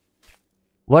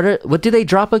 What do they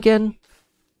drop again?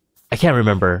 I can't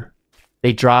remember.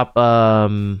 They drop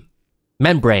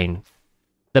membrane.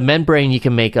 The membrane you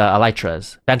can make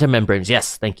elytras. Phantom membranes.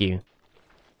 Yes, thank you.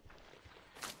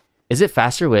 Is it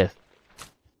faster with?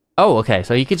 Oh, okay.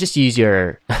 So you could just use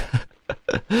your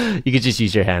you could just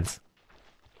use your hands.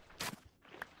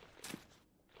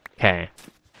 Okay.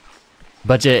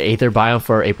 Budget Aether biome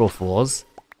for April Fools.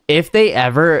 If they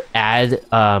ever add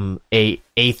a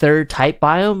Aether type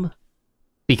biome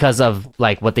because of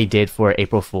like what they did for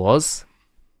April Fools,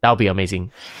 that would be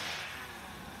amazing.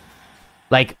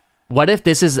 Like, what if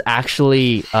this is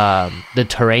actually the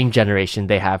terrain generation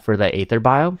they have for the Aether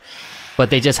biome, but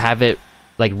they just have it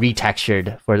like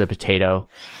retextured for the potato?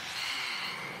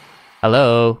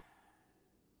 Hello?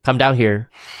 Come down here.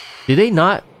 Do they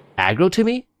not aggro to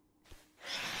me?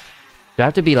 Do I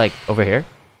have to be like over here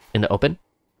in the open?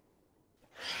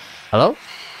 Hello?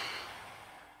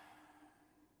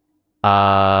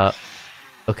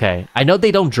 Okay. I know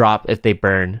they don't drop if they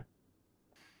burn.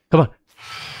 Come on.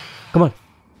 Come on.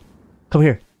 Come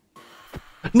here.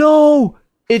 No!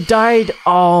 It died.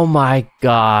 Oh my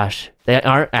gosh. They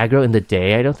aren't aggro in the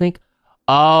day, I don't think.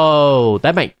 Oh,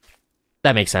 that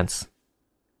makes sense.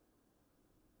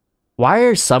 Why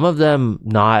are some of them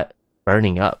not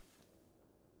burning up?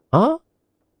 Huh?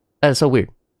 That is so weird.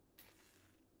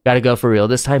 Gotta go for real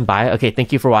this time. Bye. Okay,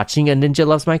 thank you for watching. And Ninja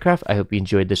Loves Minecraft. I hope you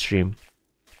enjoyed the stream.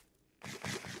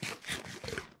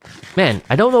 Man,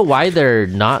 I don't know why they're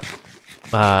not...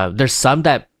 there's some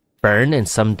that burn and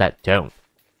some that don't.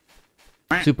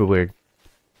 Super weird.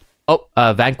 Oh,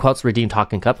 Van Quelt's redeemed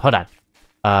Talking Cup. Hold on.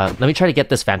 Let me try to get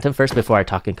this Phantom first before I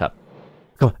Talking Cup.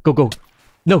 Come on, go, go.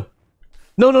 No.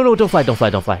 No, no, no, don't fly, don't fly,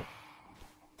 don't fly.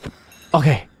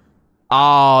 Okay.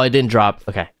 Oh, it didn't drop.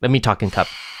 Okay, let me Talking Cup.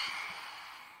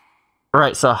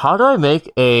 Alright, so how do I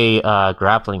make a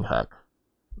grappling hook?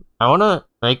 I want to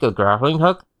make a grappling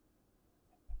hook.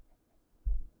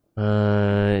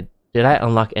 Did I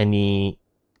unlock anything?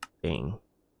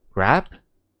 Grab?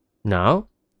 No?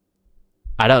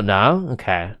 I don't know.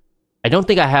 Okay. I don't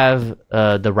think I have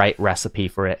the right recipe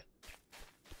for it.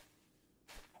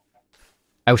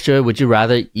 iShoya, would you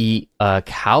rather eat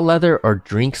cow leather or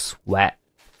drink sweat?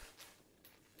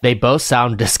 They both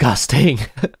sound disgusting.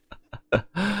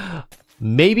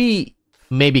 Maybe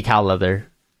cow leather.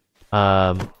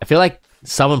 I feel like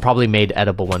someone probably made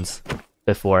edible ones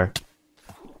before.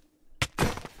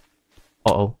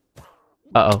 Uh-oh.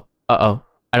 Uh-oh. Uh-oh.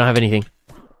 I don't have anything.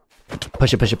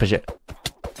 Push it, push it, push it.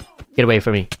 Get away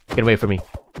from me. Get away from me.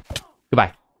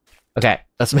 Goodbye. Okay,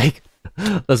 let's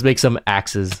make some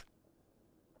axes.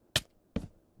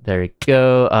 There we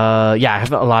go. Yeah, I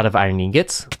have a lot of iron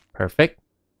ingots. Perfect.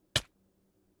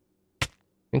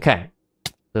 Okay.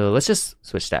 So let's just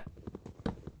switch that.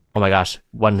 Oh my gosh,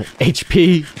 1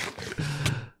 HP.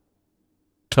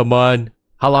 Come on.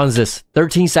 How long is this?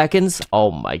 13 seconds?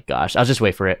 Oh my gosh. I'll just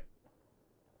wait for it.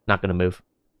 Not gonna move.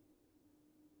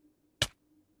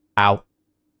 Ow.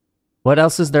 What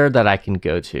else is there that I can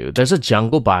go to? There's a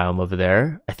jungle biome over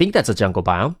there. I think that's a jungle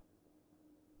biome.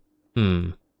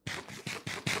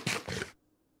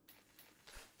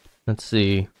 Let's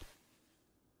see.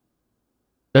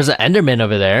 There's an Enderman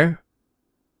over there.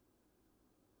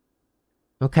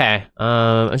 Okay.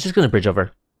 I'm just gonna bridge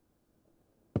over.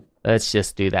 Let's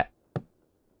just do that.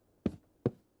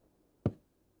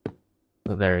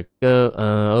 There we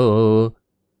go.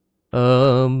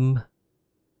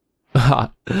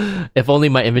 If only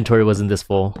my inventory wasn't this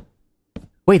full.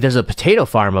 Wait, there's a potato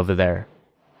farm over there.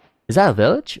 Is that a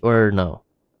village or no?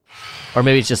 Or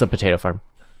maybe it's just a potato farm.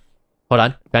 Hold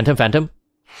on. Phantom, Phantom.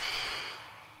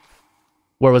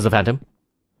 Where was the Phantom?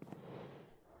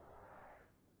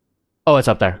 Oh, it's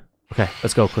up there. Okay,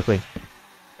 let's go quickly.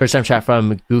 First time chat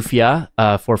from Goofia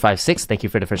 456. Thank you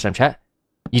for the first time chat.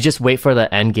 You just wait for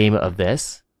the end game of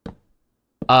this.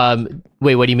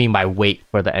 Wait, what do you mean by wait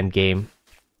for the end game?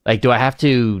 Like, do I have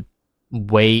to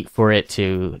wait for it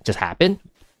to just happen?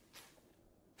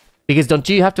 Because don't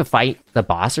you have to fight the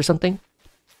boss or something?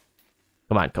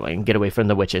 Come on, get away from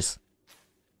the witches.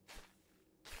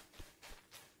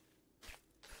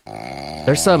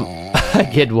 There's some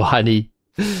Gidwani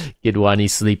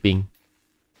sleeping.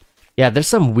 Yeah, there's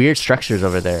some weird structures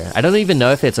over there. I don't even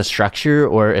know if it's a structure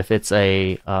or if it's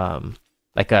a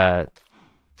like a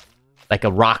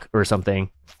rock or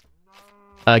something.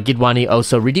 Gidwani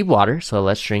also redeem water, so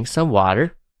let's drink some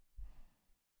water.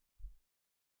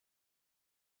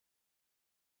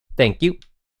 Thank you.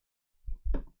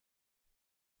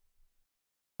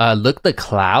 Look the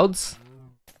clouds.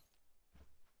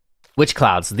 Which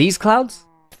clouds? These clouds?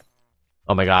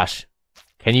 Oh my gosh.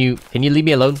 Can you leave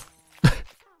me alone?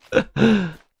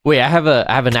 Wait, I have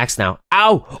an axe now.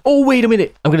 Ow! Oh, wait a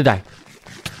minute. I'm gonna die.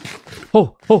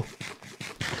 Oh.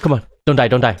 Come on. Don't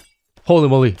die. Holy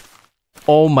moly.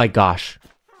 Oh my gosh.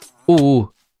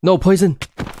 Ooh. No, poison.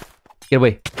 Get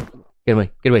away. There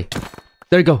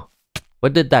you go.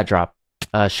 What did that drop?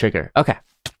 Sugar. Okay.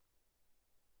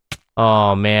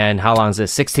 Oh man, how long is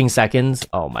this? 16 seconds?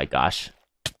 Oh my gosh.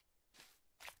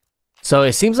 So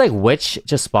it seems like witch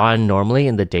just spawn normally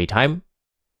in the daytime.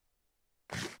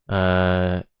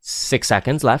 6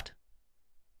 seconds left.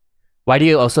 Why do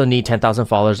you also need 10,000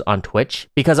 followers on Twitch?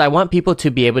 Because I want people to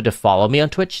be able to follow me on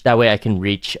Twitch. That way I can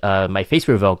reach my face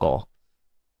reveal goal.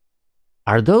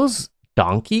 Are those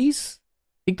donkeys?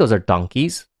 I think those are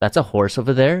donkeys. That's a horse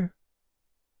over there.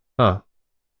 Huh.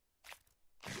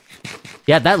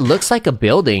 Yeah, that looks like a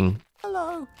building.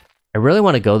 Hello. I really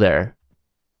want to go there.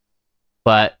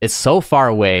 But it's so far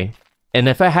away. And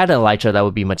if I had an elytra, that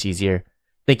would be much easier.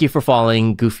 Thank you for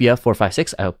following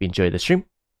Goofia456. I hope you enjoyed the stream.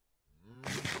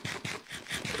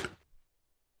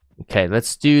 Okay,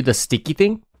 let's do the sticky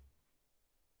thing.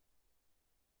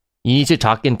 You need to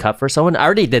talk in cup for someone. I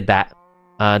already did that.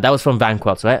 That was from Van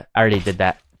Quelts, right? I already did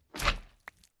that.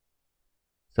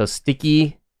 So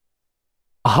sticky.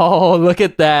 Oh, look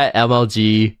at that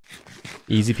MLG.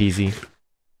 Easy peasy.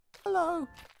 Hello.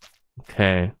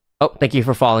 Okay. Oh, thank you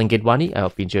for following Gidwani. I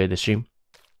hope you enjoyed the stream.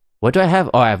 What do I have?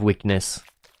 Oh, I have weakness.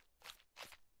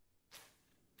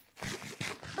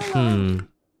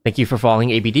 Thank you for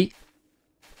following ABD.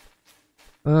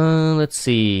 Let's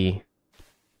see.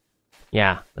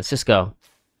 Yeah, let's just go.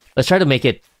 Let's try to make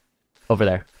it over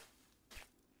there.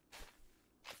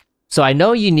 So I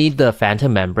know you need the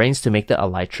phantom membranes to make the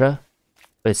elytra,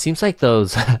 but it seems like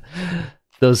those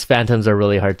those phantoms are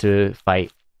really hard to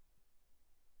fight.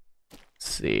 Let's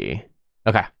see.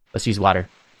 Okay, let's use water.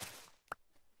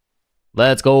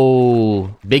 Let's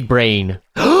go. Big brain.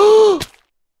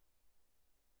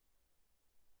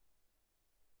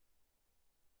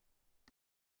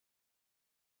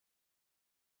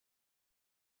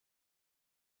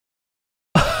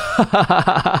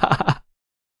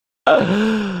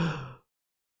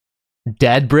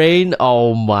 Dead brain?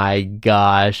 Oh my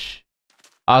gosh.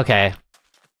 Okay.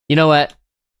 You know what?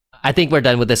 I think we're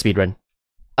done with the speedrun.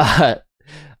 I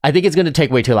think it's gonna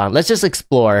take way too long. Let's just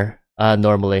explore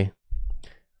normally.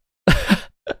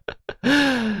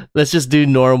 Let's just do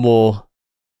normal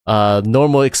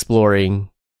exploring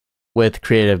with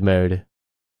creative mode.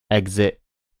 Exit.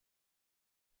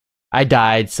 I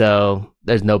died, so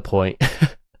there's no point.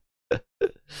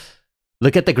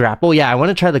 Look at the grapple. Yeah, I want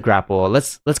to try the grapple.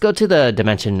 Let's go to the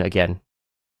dimension again.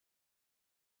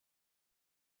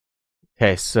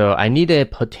 Okay, so I need a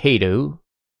potato.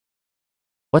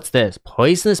 What's this?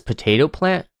 Poisonous potato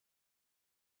plant?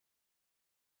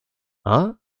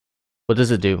 Huh? What does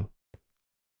it do?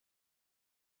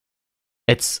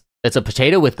 It's a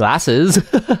potato with glasses.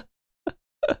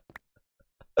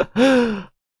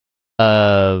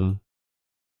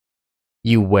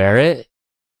 You wear it?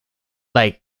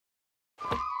 Like,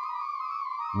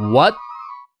 what?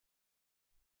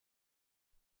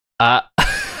 Let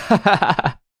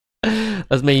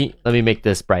me make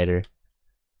this brighter.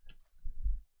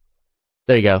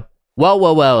 There you go.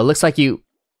 Well, it looks like you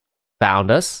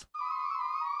found us.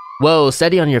 Whoa,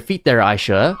 steady on your feet there,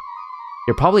 iShoya.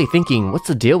 You're probably thinking, what's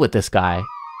the deal with this guy?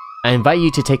 I invite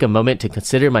you to take a moment to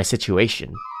consider my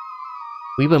situation.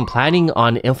 We've been planning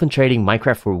on infiltrating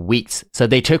Minecraft for weeks, so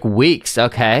they took weeks,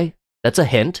 okay? That's a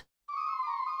hint.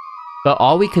 But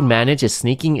all we could manage is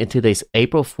sneaking into this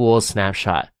April Fool's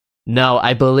snapshot. No,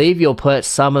 I believe you'll put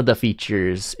some of the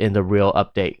features in the real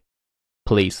update.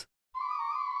 Please.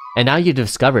 And now you've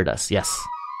discovered us, yes.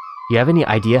 Do you have any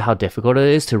idea how difficult it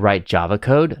is to write Java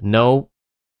code? No.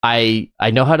 I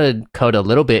know how to code a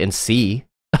little bit in C,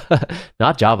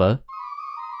 not Java.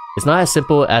 It's not as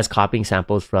simple as copying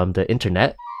samples from the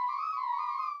internet.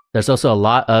 There's also a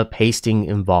lot of pasting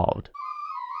involved.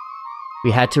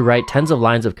 We had to write tens of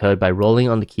lines of code by rolling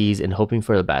on the keys and hoping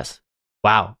for the best.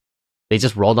 Wow, they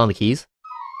just rolled on the keys?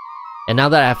 And now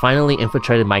that I have finally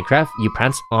infiltrated Minecraft, you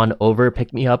prance on over,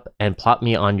 pick me up, and plop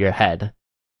me on your head.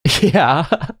 Yeah.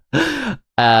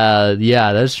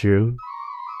 Yeah, that's true.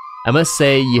 I must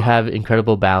say you have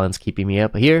incredible balance keeping me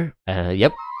up here.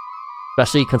 Yep.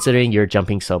 Especially considering you're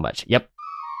jumping so much. Yep.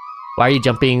 Why are you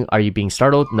jumping? Are you being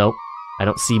startled? Nope. I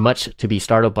don't see much to be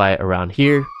startled by around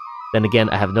here. Then again,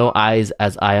 I have no eyes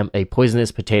as I am a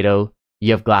poisonous potato.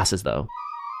 You have glasses though.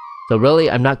 So really,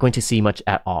 I'm not going to see much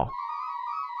at all.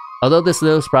 Although these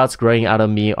little sprouts growing out of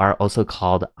me are also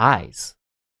called eyes.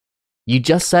 You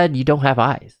just said you don't have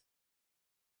eyes.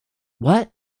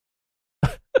 What?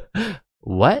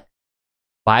 What?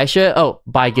 Bye, iShoya. Oh,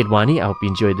 bye, Gidwani. I hope you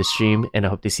enjoyed the stream, and I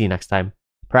hope to see you next time.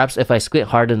 Perhaps if I squint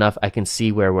hard enough, I can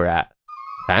see where we're at.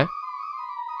 Okay?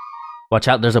 Watch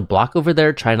out, there's a block over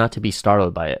there. Try not to be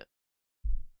startled by it.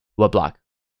 What block?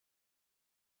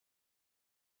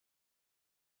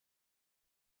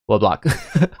 What block?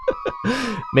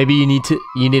 Maybe you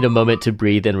need a moment to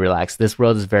breathe and relax. This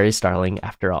world is very startling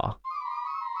after all.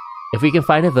 If we can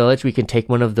find a village, we can take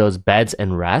one of those beds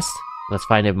and rest. Let's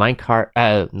find a minecart.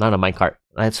 Not a minecart.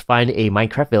 Let's find a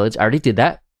Minecraft village. I already did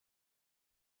that.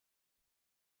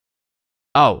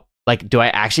 Oh, like, do I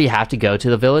actually have to go to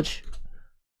the village?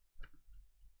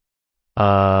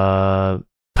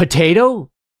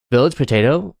 Potato? Village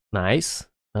potato? Nice.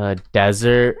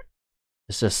 Desert.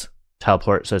 Let's just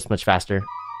teleport so it's much faster.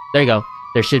 There you go.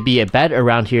 There should be a bed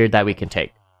around here that we can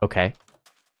take. Okay.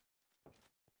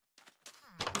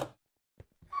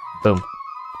 Boom.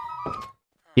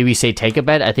 Did we say take a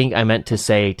bed? I think I meant to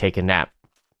say take a nap.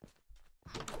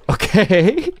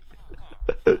 Okay.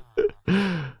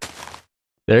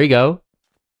 There you go.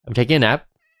 I'm taking a nap.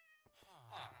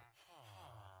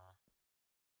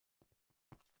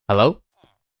 Hello?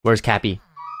 Where's Cappy?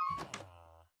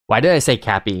 Why did I say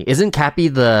Cappy? Isn't Cappy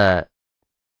the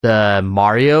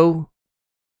Mario?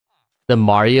 The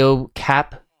Mario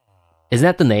Cap? Isn't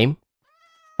that the name?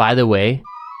 By the way,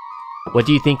 what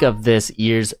do you think of this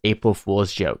year's April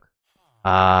Fool's joke?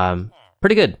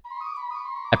 Pretty good.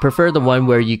 I prefer the one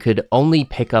where you could only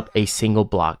pick up a single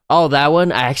block. Oh, that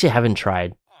one? I actually haven't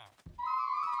tried.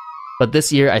 But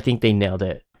this year, I think they nailed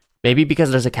it. Maybe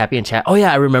because there's a Cappy in chat. Oh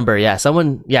yeah, I remember. Yeah,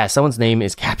 someone's name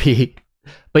is Cappy.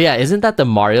 But yeah, isn't that the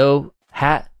Mario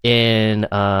hat in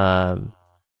what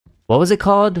was it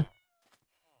called?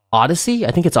 Odyssey?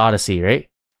 I think it's Odyssey, right?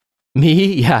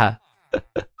 Me? Yeah.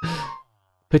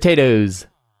 Potatoes.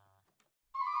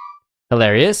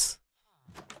 Hilarious.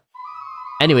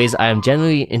 Anyways, I am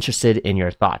genuinely interested in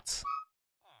your thoughts.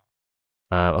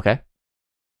 Okay.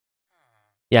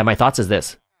 Yeah, my thoughts is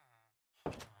this.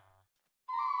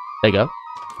 There you go.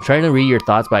 I'm trying to read your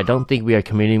thoughts, but I don't think we are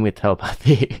communicating with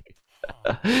telepathy.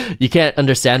 You can't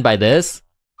understand by this?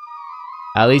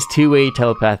 At least two-way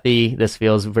telepathy. This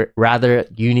feels rather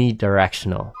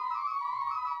unidirectional.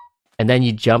 And then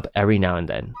you jump every now and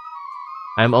then.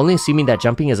 I'm only assuming that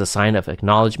jumping is a sign of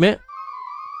acknowledgement.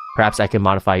 Perhaps I can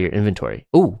modify your inventory.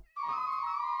 Ooh.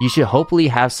 You should hopefully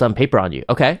have some paper on you.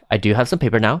 Okay, I do have some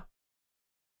paper now.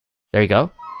 There you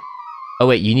go. Oh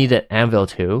wait, you need an anvil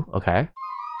too. Okay.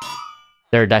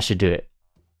 There, that should do it.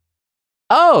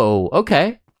 Oh,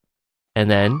 okay.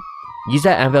 And then use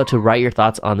that anvil to write your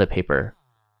thoughts on the paper.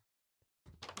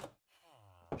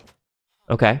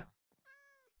 Okay.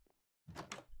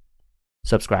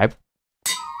 Subscribe.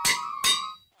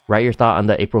 Write your thought on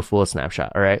the April Fool's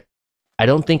snapshot, alright? I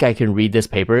don't think I can read this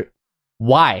paper.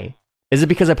 Why? Is it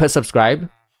because I put subscribe?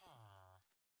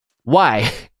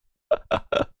 Why?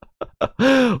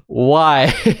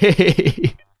 Why?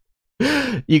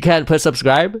 You can't put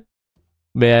subscribe?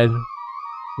 Man.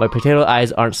 My potato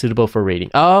eyes aren't suitable for reading.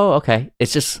 Oh, okay.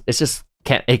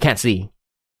 It can't see.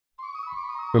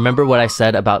 Remember what I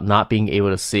said about not being able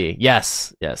to see?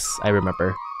 Yes, I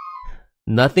remember.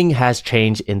 Nothing has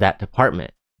changed in that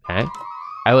department. Okay.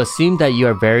 I will assume that you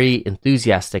are very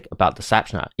enthusiastic about the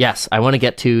snapshot. Yes, I want to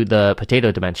get to the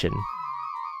potato dimension.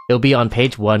 It'll be on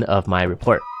page 1 of my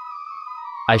report.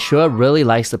 iShoya really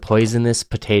likes the poisonous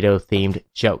potato themed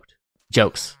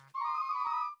jokes.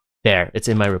 There, it's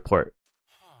in my report.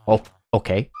 Oh,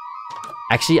 okay.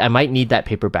 Actually, I might need that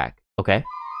paper back, okay?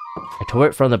 I tore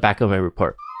it from the back of my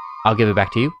report. I'll give it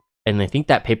back to you. And I think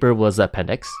that paper was the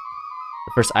appendix.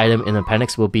 The first item in the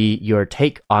appendix will be your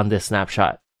take on this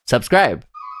snapshot. Subscribe!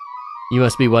 You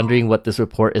must be wondering what this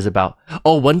report is about.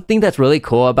 Oh, one thing that's really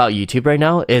cool about YouTube right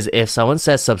now is if someone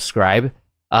says subscribe,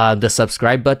 the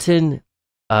subscribe button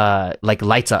like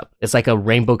lights up. It's like a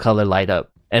rainbow color light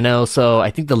up. And also,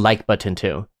 I think the like button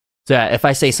too. So yeah, if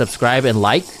I say subscribe and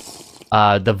like,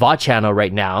 the VOD channel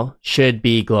right now should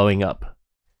be glowing up.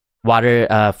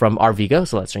 Water from our Vigo,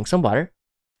 so let's drink some water.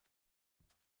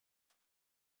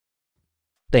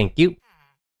 Thank you.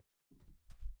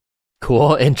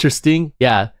 Cool, interesting.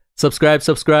 Yeah,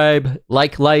 subscribe,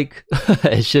 like.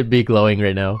 It should be glowing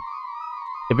right now.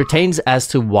 It pertains as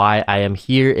to why I am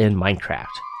here in Minecraft.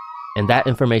 And that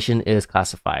information is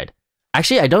classified.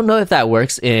 Actually, I don't know if that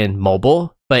works in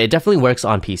mobile, but it definitely works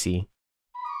on PC.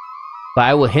 But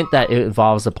I will hint that it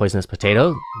involves the poisonous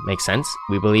potato. Makes sense.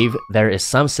 We believe there is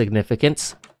some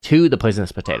significance to the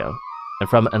poisonous potato. And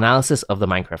from analysis of the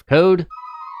Minecraft code,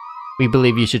 we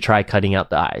believe you should try cutting out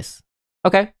the eyes.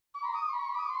 Okay.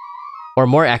 Or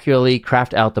more accurately,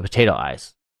 craft out the potato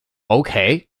eyes.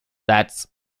 Okay. That's...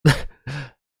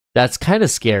 that's kind of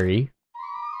scary.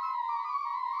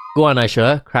 Go on,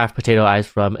 iShoya. Craft potato eyes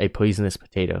from a poisonous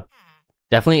potato.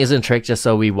 Definitely isn't a trick just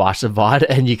so we watch the VOD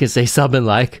and you can say sub and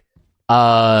like.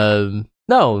 No,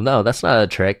 that's not a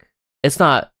trick. It's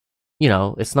not, you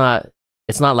know, it's not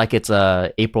like it's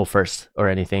April 1st or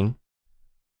anything.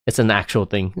 It's an actual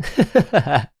thing.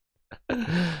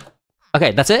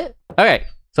 Okay, that's it? Okay,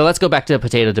 so let's go back to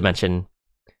potato dimension.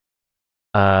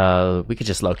 We could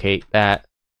just locate that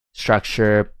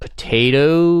structure.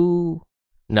 Potato?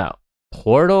 No.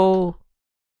 Portal?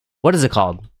 What is it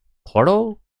called?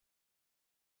 Portal?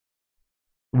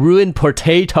 Ruined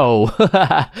potato.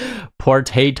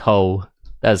 Potato.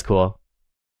 That's cool.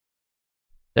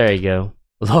 There you go.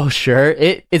 Oh, sure.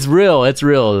 It's real. It's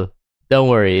real. Don't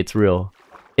worry. It's real.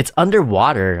 It's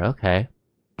underwater. Okay.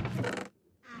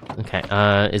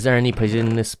 Okay. Is there any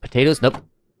poisonous potatoes? Nope.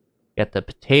 Get the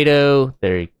potato.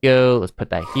 There you go. Let's put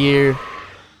that here.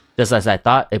 Just as I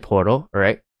thought. A portal. All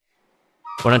right.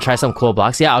 Want to try some cool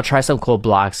blocks? Yeah, I'll try some cool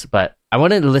blocks, but I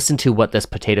want to listen to what this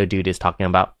potato dude is talking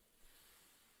about.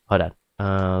 Hold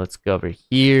on. Let's go over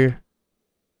here.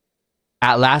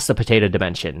 At last, the potato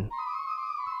dimension.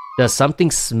 Does something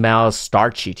smell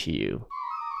starchy to you?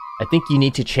 I think you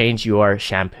need to change your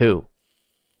shampoo.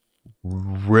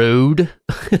 Rude.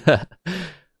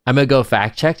 I'm gonna go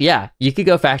fact check. Yeah, you could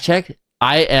go fact check.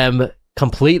 I am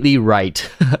completely right.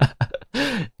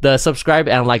 The subscribe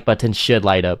and like button should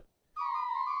light up.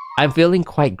 I'm feeling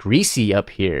quite greasy up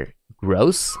here.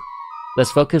 Gross.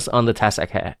 Let's focus on the task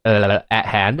at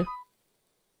hand.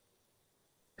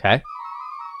 Okay.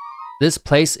 This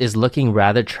place is looking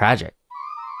rather tragic.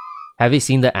 Have you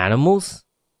seen the animals?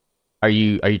 Are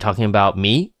you talking about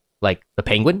me? Like the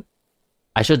penguin?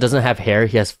 iShoya doesn't have hair,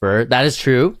 he has fur. That is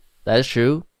true. That is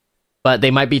true. But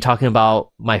they might be talking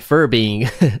about my fur being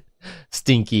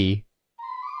stinky.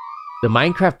 The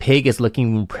Minecraft pig is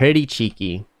looking pretty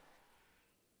cheeky.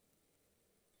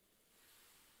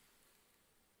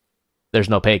 There's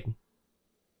no pig.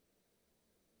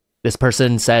 This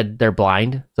person said they're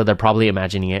blind, so they're probably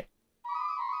imagining it.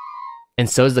 And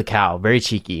so is the cow, very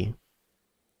cheeky.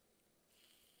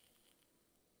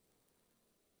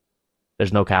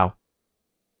 There's no cow.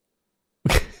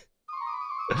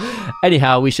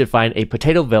 Anyhow, we should find a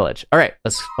potato village. Alright,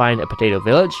 let's find a potato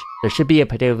village. There should be a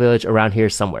potato village around here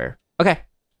somewhere. Okay.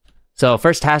 So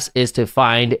first task is to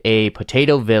find a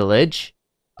potato village.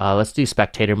 Let's do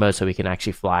spectator mode so we can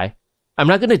actually fly. I'm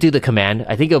not going to do the command.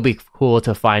 I think it'll be cool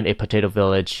to find a potato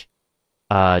village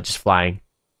just flying.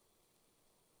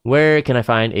 Where can I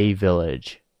find a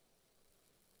village?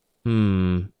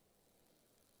 Am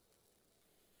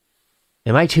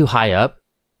I too high up?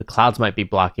 The clouds might be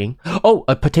blocking. Oh,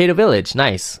 a potato village.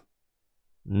 Nice.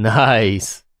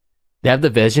 Nice. They have the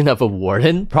vision of a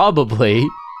warden? Probably.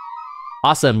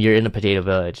 Awesome, you're in a potato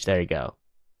village. There you go.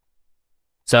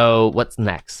 So, what's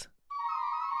next?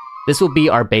 This will be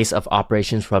our base of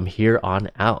operations from here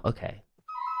on out. Okay.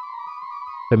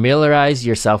 Familiarize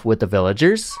yourself with the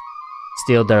villagers.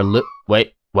 Steal their loot.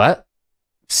 Wait, what?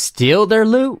 Steal their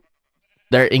loot?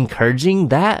 They're encouraging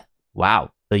that?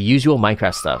 Wow, the usual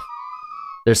Minecraft stuff.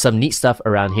 There's some neat stuff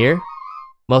around here.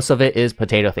 Most of it is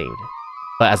potato themed.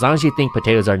 But as long as you think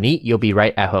potatoes are neat, you'll be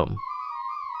right at home.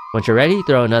 Once you're ready,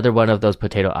 throw another one of those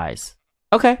potato eyes.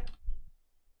 Okay.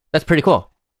 That's pretty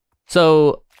cool.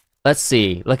 So, let's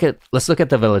see. Let's look at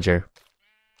the villager.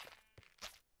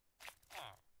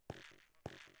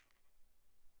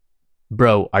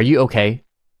 Bro, are you okay?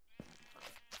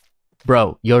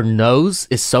 Bro, your nose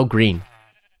is so green.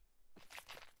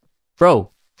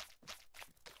 Bro,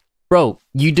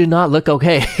 you do not look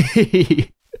okay.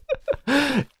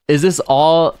 Is this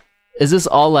all Is this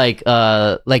all like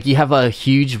you have a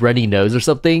huge runny nose or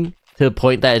something to the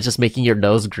point that it's just making your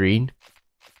nose green?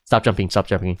 Stop jumping, stop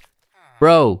jumping.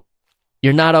 Bro,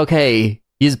 you're not okay.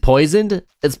 He's poisoned?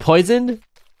 It's poisoned?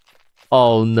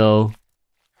 Oh no.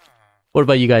 What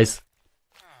about you guys?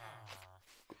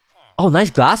 Oh,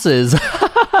 nice glasses.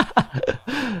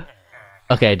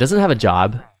 Okay, it doesn't have a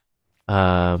job.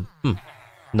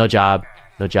 No job.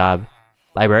 No job.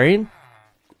 Librarian?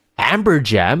 Amber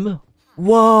gem?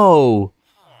 Whoa!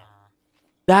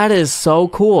 That is so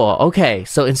cool. Okay,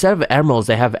 so instead of emeralds,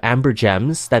 they have amber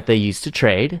gems that they use to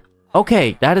trade.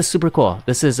 Okay, that is super cool.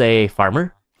 This is a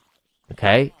farmer.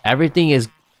 Okay, everything is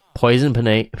poison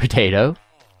potato.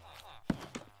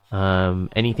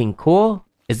 Anything cool?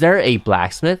 Is there a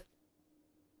blacksmith?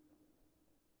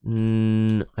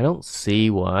 I don't see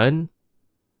one.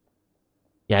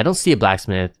 Yeah, I don't see a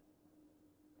blacksmith.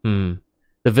 The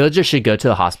villager should go to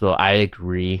the hospital. I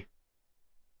agree.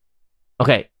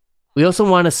 Okay, we also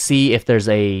want to see if there's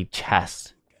a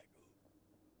chest.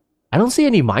 I don't see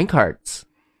any minecarts.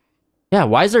 Yeah,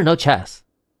 why is there no chest?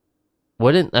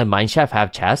 Wouldn't a mineshaft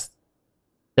have chests?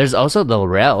 There's also the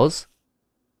rails.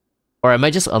 Or am I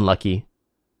just unlucky?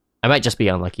 I might just be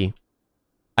unlucky.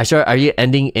 iShoya, are you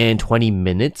ending in 20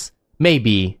 minutes?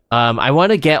 Maybe. I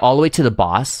want to get all the way to the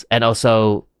boss and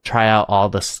also try out all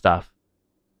the stuff.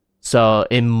 So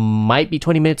it might be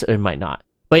 20 minutes or it might not.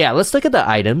 But yeah, let's look at the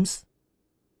items.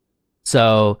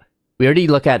 So we already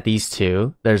look at these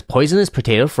two. There's poisonous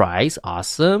potato fries.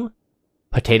 Awesome.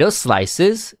 Potato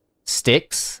slices,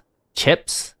 sticks,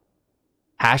 chips,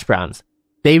 hash browns.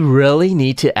 They really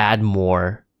need to add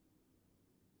more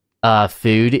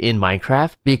food in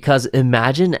Minecraft, because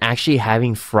imagine actually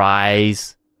having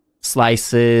fries,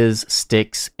 slices,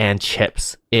 sticks, and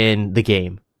chips in the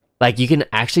game. Like, you can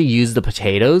actually use the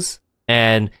potatoes,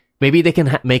 and maybe they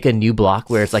can make a new block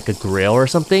where it's like a grill or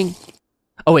something.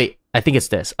 Oh wait, I think it's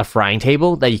this, a frying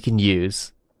table that you can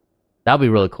use. That would be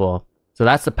really cool. So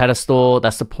that's the pedestal,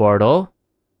 that's the portal.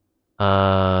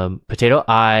 Potato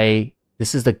eye.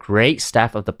 This is the great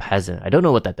staff of the peasant. I don't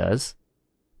know what that does.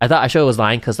 I thought iShoya was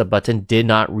lying because the button did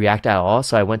not react at all,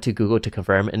 so I went to Google to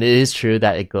confirm, and it is true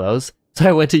that it glows. So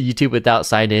I went to YouTube without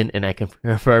sign in, and I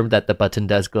confirmed that the button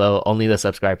does glow, only the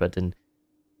subscribe button.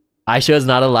 iShoya is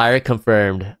not a liar,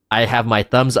 confirmed. I have my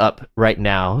thumbs up right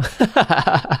now.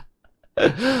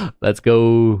 Let's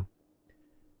go.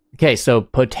 Okay, so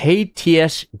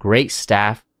Potatius Great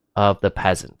Staff of the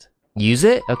Peasant. Use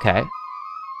it? Okay.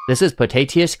 This is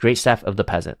Potatius Great Staff of the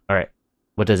Peasant. Alright.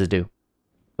 What does it do?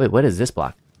 Wait, what is this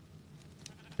block?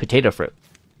 Potato fruit.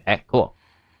 Okay, cool.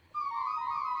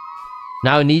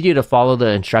 Now I need you to follow the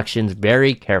instructions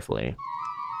very carefully.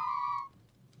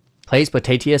 Place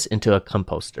Potatius into a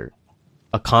composter.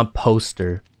 A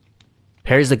composter.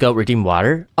 Parries the goat, redeem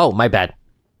water. Oh, my bad.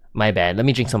 My bad. Let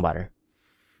me drink some water.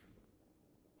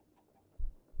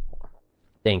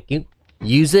 Thank you.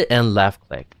 Use it and left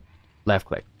click. Left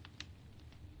click.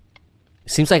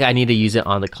 Seems like I need to use it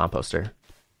on the composter.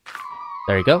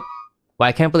 There you go. Well,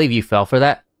 I can't believe you fell for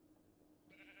that.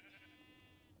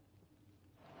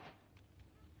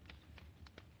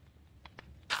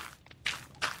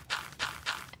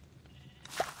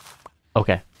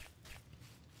 Okay.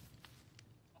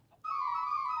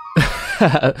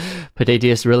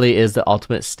 Potatius really is the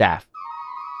ultimate staff.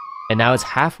 And now it's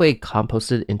halfway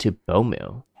composted into bone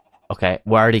meal. Okay,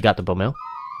 we already got the bone meal.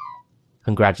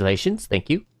 Congratulations, thank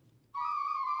you.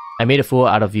 I made a fool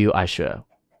out of you, iShoya.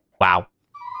 Wow.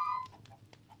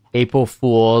 April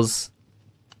Fools.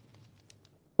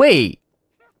 Wait.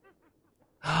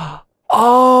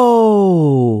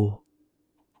 Oh.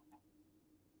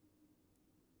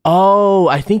 Oh,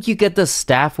 I think you get the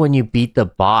staff when you beat the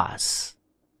boss.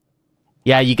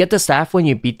 Yeah, you get the staff when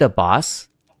you beat the boss.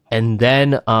 And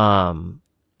then,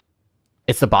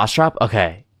 it's the boss drop?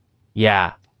 Okay.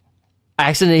 Yeah. I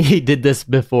accidentally did this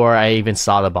before I even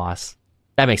saw the boss.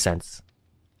 That makes sense.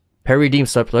 Redeem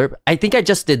Slurp. I think I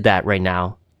just did that right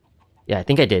now. Yeah, I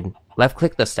think I did. Left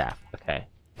click the staff. Okay.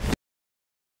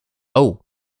 Oh.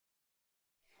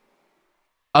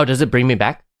 Oh, does it bring me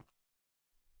back?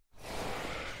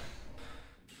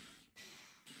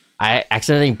 I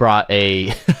accidentally brought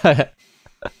a...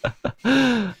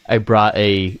 I brought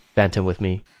a phantom with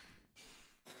me.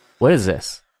 What is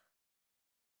this?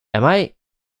 Am I...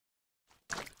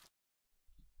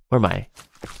 Where am I?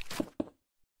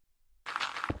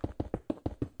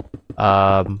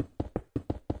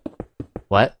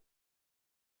 What?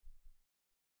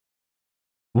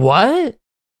 What?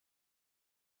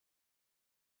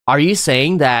 Are you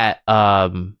saying that,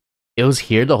 it was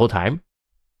here the whole time?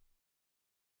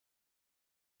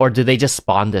 Or did they just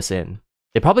spawn this in?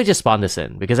 They probably just spawned this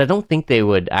in because I don't think they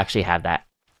would actually have that.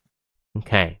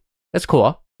 Okay, that's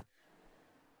cool.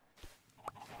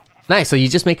 Nice, so you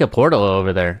just make a portal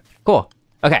over there. Cool.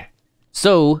 Okay,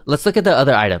 so let's look at the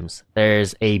other items.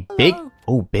 There's a big...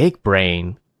 Oh, big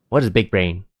brain. What is big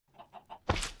brain?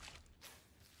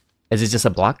 Is it just a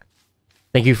block?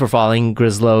 Thank you for following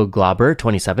Grislow Globber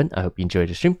 27. I hope you enjoyed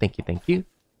the stream. Thank you, thank you.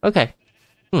 Okay.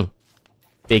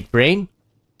 Big brain.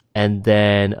 And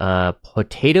then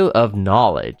potato of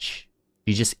knowledge.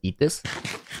 Do you just eat this?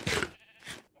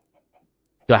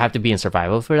 Do I have to be in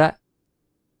survival for that?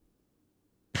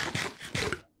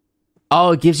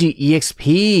 Oh, it gives you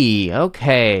EXP.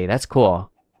 Okay, that's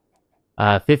cool.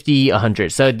 50,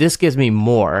 100. So this gives me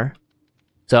more.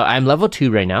 So I'm level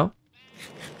 2 right now.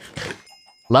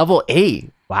 Level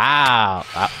 8. Wow.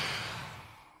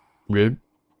 Rude.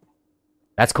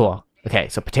 That's cool. Okay,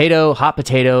 so potato, hot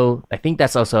potato. I think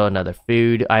that's also another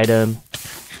food item.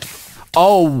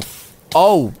 Oh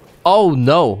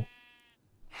no.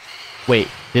 Wait,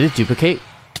 did it duplicate?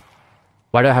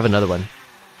 Why do I have another one?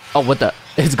 Oh, what the?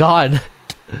 It's gone.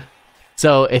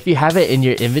 So if you have it in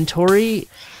your inventory,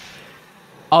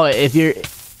 if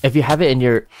you have it in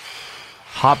your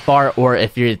hotbar, or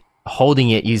if you're holding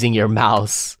it using your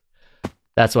mouse,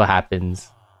 that's what happens.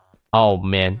 Oh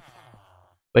man.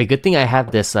 Wait, good thing I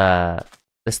have this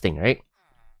this thing, right?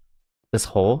 This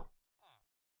hole.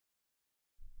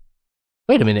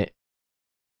 Wait a minute.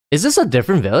 Is this a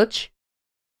different village?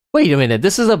 Wait a minute.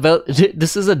 This is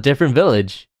a different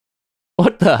village.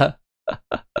 What the?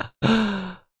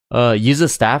 Use a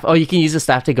staff. Oh, you can use a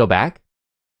staff to go back?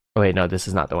 Oh wait, no, this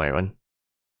is not the right one.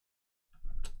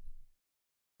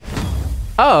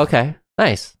 Oh, okay.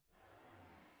 Nice.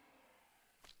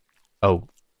 Oh,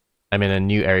 I'm in a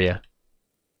new area.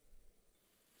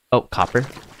 Oh, copper.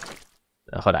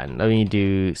 Hold on, let me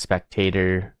do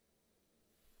spectator.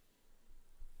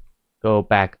 Go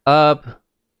back up.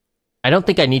 I don't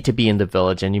think I need to be in the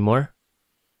village anymore.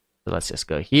 So let's just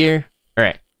go here.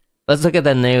 Alright, let's look at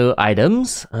the new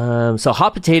items. So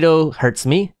hot potato hurts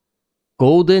me.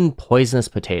 Golden poisonous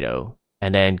potato.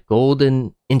 And then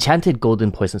golden, enchanted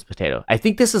golden poisonous potato. I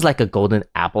think this is like a golden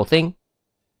apple thing.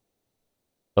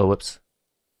 Oh, whoops.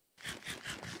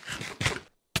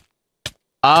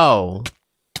 Oh,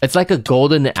 it's like a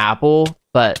golden apple,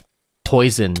 but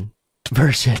poison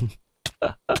version.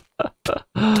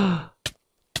 Hello,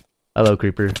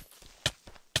 creeper.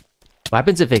 What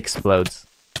happens if it explodes?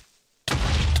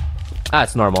 Ah,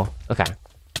 it's normal. Okay.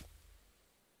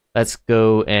 Let's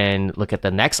go and look at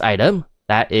the next item.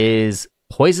 That is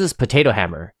poisonous potato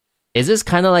hammer. Is this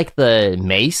kind of like the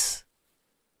mace?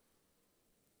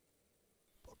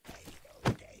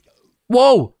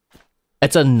 Whoa!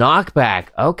 It's a knockback.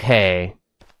 Okay.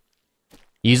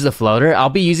 Use the floater. I'll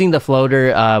be using the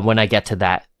floater when I get to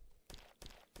that.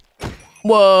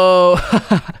 Whoa!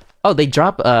 Oh, they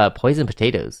drop poison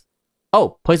potatoes.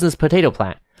 Oh, poisonous potato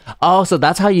plant. Oh, so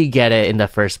that's how you get it in the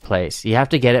first place. You have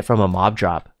to get it from a mob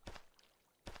drop.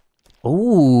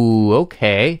 Ooh,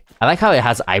 okay. I like how it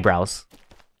has eyebrows.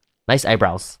 Nice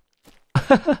eyebrows.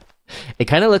 It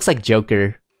kind of looks like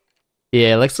Joker.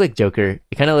 Yeah, it looks like Joker.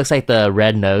 It kind of looks like the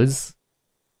red nose.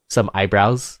 Some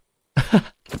eyebrows.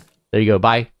 There you go,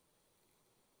 bye.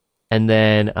 And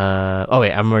then, oh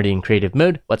wait, I'm already in creative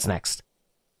mode. What's next?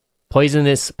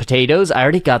 Poisonous potatoes. I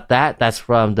already got that. That's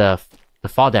from the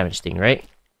fall damage thing, right?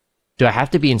 Do I have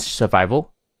to be in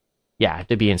survival? Yeah, I have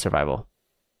to be in survival.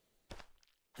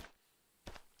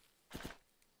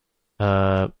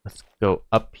 Let's go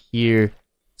up here.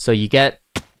 So you get...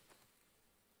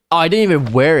 Oh, I didn't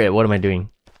even wear it. What am I doing?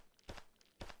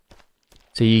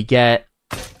 So you get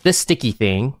this sticky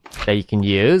thing that you can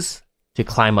use to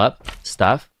climb up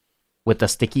stuff with the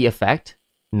sticky effect.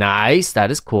 Nice,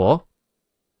 that is cool.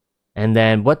 And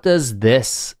then what does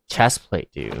this chest plate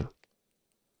do?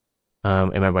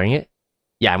 Am I wearing it?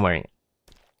 Yeah, I'm wearing it.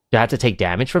 Do I have to take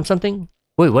damage from something?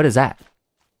 Wait, what is that?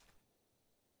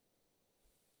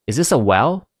 Is this a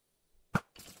well?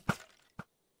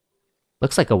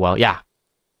 Looks like a well, yeah.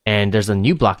 And there's a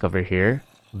new block over here.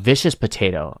 Vicious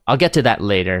potato. I'll get to that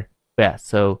later. Yeah,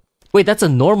 so... Wait, that's a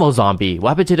normal zombie. What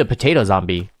happened to the potato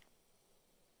zombie?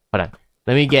 Hold on.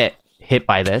 Let me get hit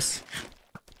by this.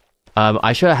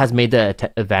 iShoya has made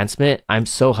the advancement. I'm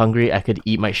so hungry I could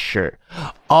eat my shirt.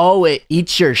 Oh, it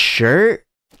eats your shirt?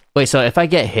 Wait, so if I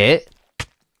get hit...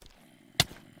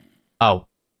 Oh.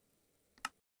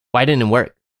 Why didn't it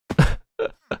work?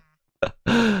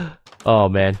 Oh,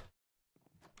 man.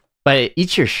 But it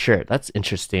eats your shirt. That's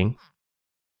interesting.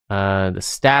 The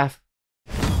staff.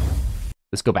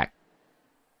 Let's go back.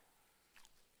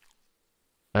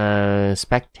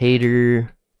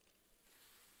 Spectator.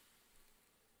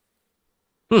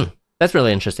 That's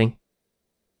really interesting.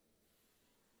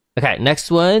 Okay, next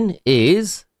one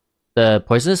is the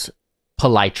poisonous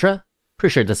Pelytra.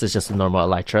 Pretty sure this is just a normal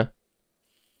Elytra.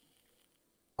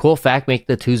 Cool fact, make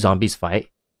the two zombies fight.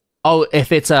 Oh,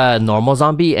 if it's a normal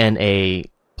zombie and a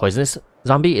poisonous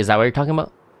zombie, is that what you're talking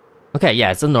about? Okay,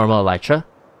 yeah, it's a normal Elytra.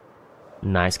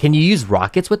 Nice. Can you use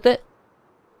rockets with it?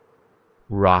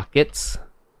 Rockets.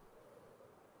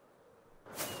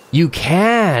 You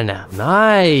can!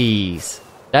 Nice!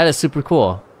 That is super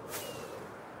cool.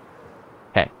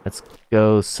 Okay, let's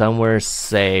go somewhere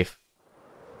safe.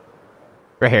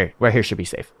 Right here. Right here should be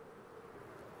safe.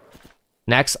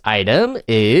 Next item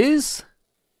is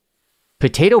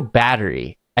potato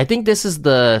battery. I think this is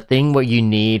the thing what you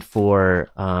need for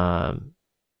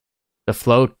the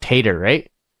flotator, right?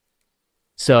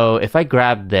 So if I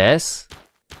grab this,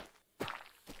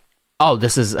 oh,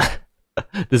 this is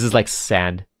this is like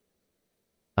sand.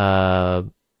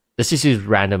 Let's just use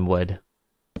random wood.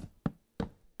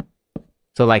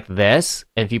 So like this,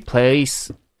 and if you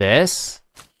place this,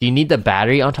 do you need the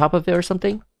battery on top of it or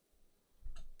something?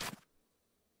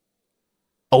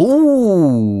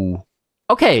 Oh,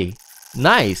 okay,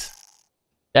 nice.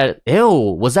 Ew,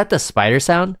 was that the spider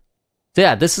sound? So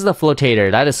yeah, this is the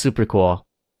flotator. That is super cool.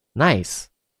 Nice.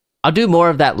 I'll do more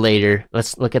of that later.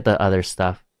 Let's look at the other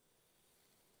stuff.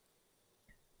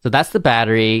 So that's the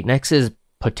battery. Next is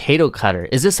potato cutter.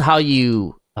 Is this how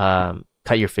you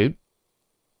cut your food?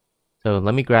 So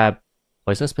let me grab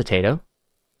poisonous potato.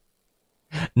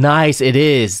 Nice, it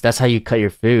is. That's how you cut your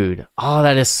food. Oh,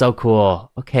 that is so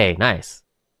cool. Okay, nice.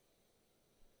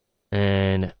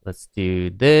 And let's do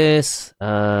this.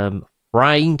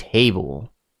 Frying table.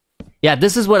 Yeah,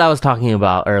 this is what I was talking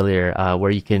about earlier,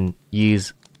 where you can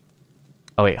use...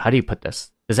 Oh wait, how do you put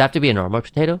this? Does it have to be a normal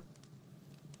potato?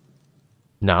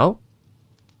 No?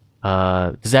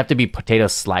 Does it have to be potato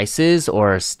slices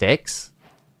or sticks?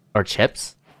 Or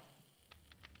chips?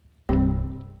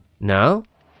 No?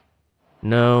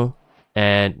 No?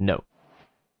 And no.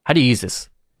 How do you use this?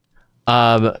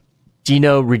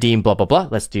 Geno redeem blah blah blah.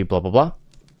 Let's do blah blah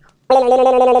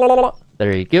blah.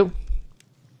 There you go.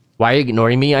 Why are you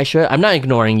ignoring me, iShoya? I'm not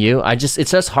ignoring you. It's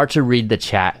just hard to read the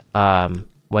chat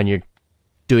when you're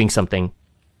doing something.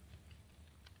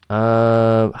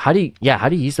 How do you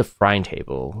use the frying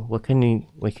table? What can you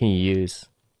use?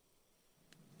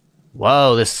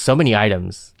 Whoa, there's so many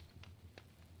items.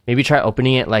 Maybe try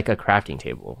opening it like a crafting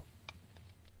table.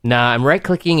 Nah, I'm right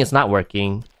clicking, it's not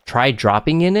working. Try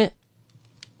dropping in it.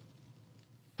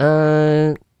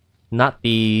 Not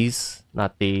these.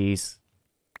 Not these.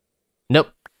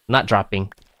 Nope, not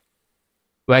dropping.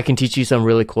 Well, I can teach you some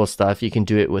really cool stuff. You can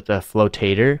do it with a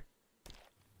flotator.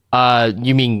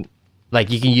 You mean like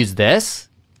you can use this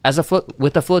as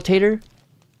with a flotator?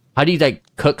 How do you like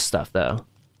cook stuff though?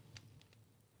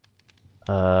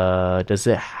 Does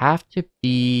it have to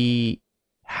be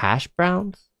hash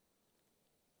browns?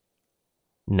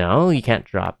 No, you can't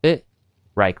drop it.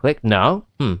 Right click. No.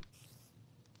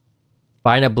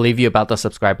 Fine, I believe you about the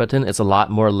subscribe button. It's a lot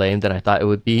more lame than I thought it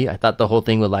would be. I thought the whole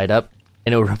thing would light up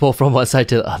and it would ripple from one side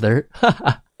to the other.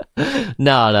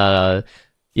 No.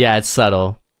 Yeah, it's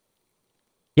subtle.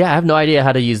 Yeah, I have no idea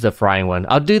how to use the frying one.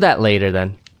 I'll do that later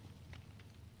then.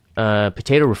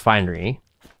 Potato refinery.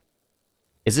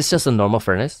 Is this just a normal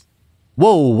furnace?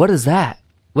 Whoa, what is that?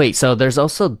 Wait, so there's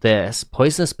also this.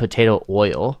 Poisonous potato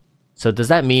oil. So does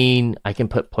that mean I can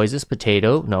put poisonous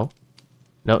potato? No.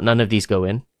 No, none of these go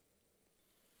in.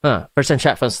 Huh. First time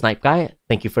chat from Snipe Guy.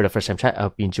 Thank you for the first time chat. I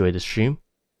hope you enjoyed the stream.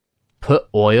 Put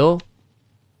oil.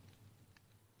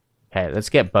 Okay, let's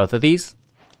get both of these.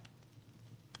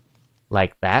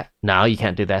 Like that. No, you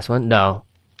can't do this one. No.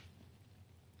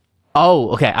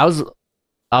 Oh, okay. I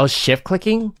was shift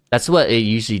clicking. That's what it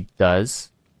usually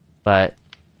does. But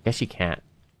I guess you can't.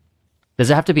 Does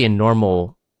it have to be a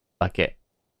normal bucket?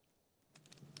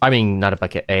 I mean, not a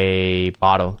bucket, a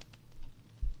bottle.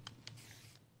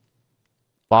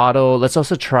 Bottle. Let's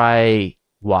also try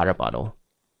water bottle.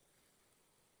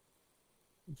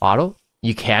 Bottle?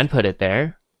 You can put it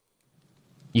there.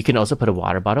 You can also put a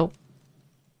water bottle.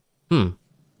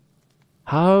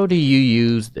 How do you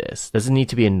use this? Does it need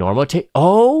to be a normal take?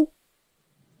 Oh!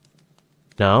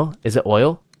 No? Is it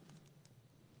oil?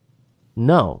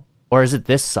 No. Or is it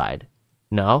this side?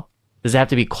 No? Does it have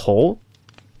to be coal?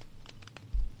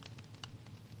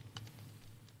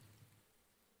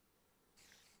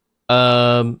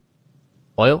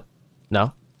 Oil?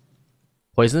 No.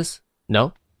 Poisonous?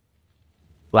 No.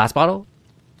 Glass bottle?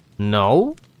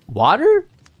 No. Water?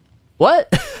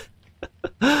 What?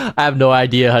 I have no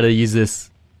idea how to use this.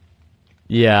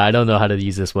 Yeah, I don't know how to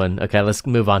use this one. Okay, let's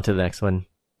move on to the next one.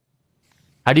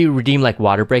 How do you redeem like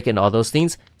water break and all those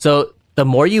things? So the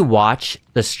more you watch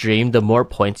the stream, the more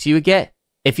points you get.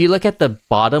 If you look at the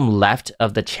bottom left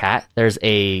of the chat, there's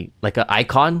an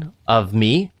icon of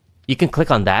me. You can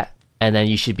click on that, and then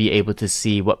you should be able to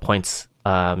see what points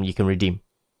you can redeem.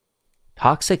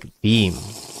 Toxic Beam.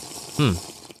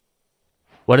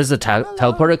 What is the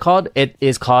teleporter called? It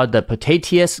is called the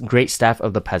Potatius Great Staff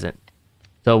of the Peasant.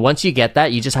 So once you get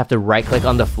that, you just have to right-click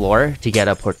on the floor to get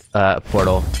a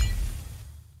portal.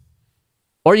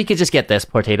 Or you could just get this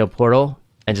potato portal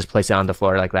and just place it on the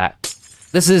floor like that.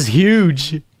 This is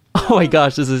huge! Oh my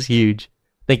gosh, this is huge.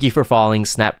 Thank you for following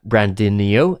Snap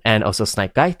Brandinio and also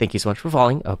Snipe Guy. Thank you so much for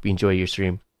following. I hope you enjoy your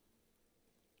stream.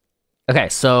 Okay,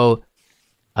 so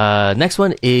next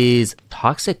one is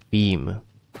Toxic Beam.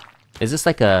 Is this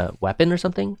like a weapon or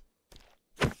something?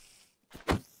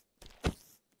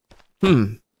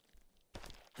 It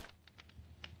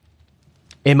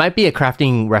might be a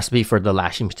crafting recipe for the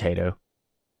lashing potato.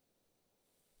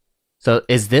 So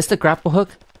is this the grapple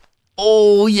hook?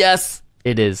 Oh, yes,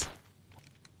 it is.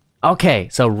 Okay,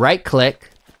 so right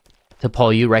click to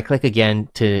pull you, right click again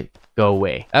to go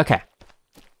away. Okay.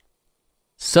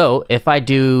 So if I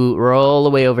do roll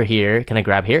away over here, can I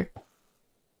grab here?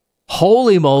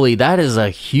 Holy moly, that is a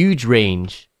huge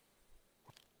range.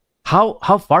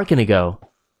 How far can it go?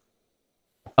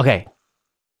 Okay.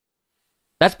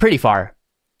 That's pretty far.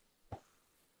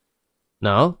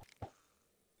 No?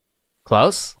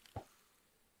 Close?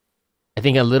 I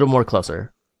think a little more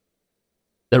closer.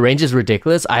 The range is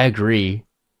ridiculous. I agree.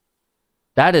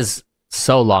 That is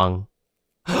so long.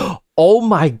 Oh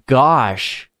my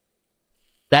gosh.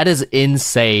 That is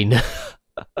insane.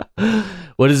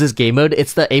 What is this game mode?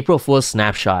 It's the April Fool's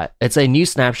snapshot. It's a new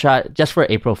snapshot just for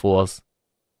April Fools.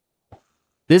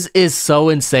 This is so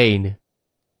insane.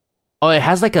 Oh, it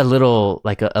has like a little,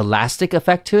 like a elastic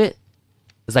effect to it.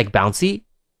 It's like bouncy.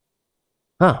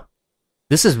 Huh.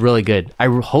 This is really good. I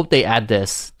hope they add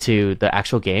this to the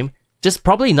actual game. Just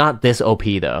probably not this OP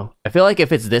though. I feel like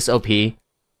if it's this OP, you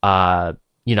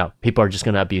know, people are just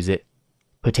gonna abuse it.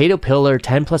 Potato Pillar,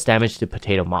 10 plus damage to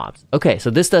potato mobs. Okay, so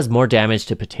this does more damage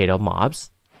to potato mobs.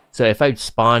 So if I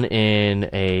spawn in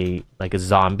a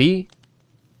zombie,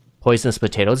 poisonous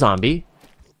potato zombie.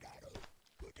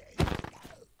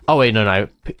 Oh wait, no, I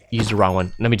used the wrong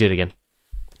one. Let me do it again.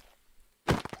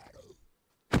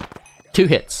 2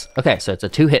 hits. Okay, so it's a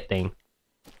 2-hit thing.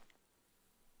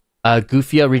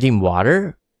 Goofia redeem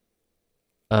water.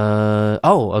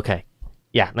 Oh, okay.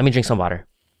 Yeah, let me drink some water.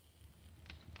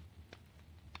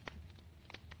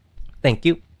 Thank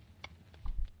you.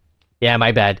 Yeah,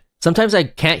 my bad. Sometimes I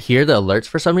can't hear the alerts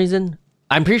for some reason.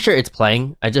 I'm pretty sure it's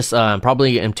playing. I just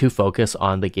probably am too focused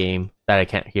on the game that I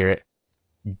can't hear it.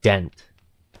 Dent.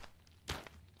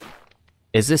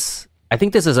 Is this... I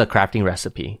think this is a crafting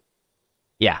recipe.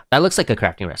 Yeah, that looks like a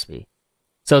crafting recipe.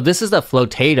 So this is the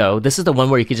flotato. This is the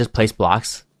one where you can just place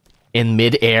blocks in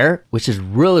mid-air, which is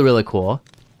really, really cool.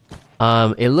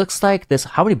 It looks like this...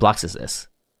 How many blocks is this?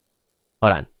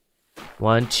 Hold on.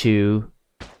 1, 2,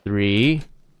 3,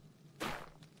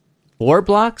 4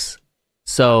 blocks.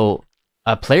 So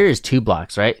a player is 2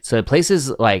 blocks, right? So it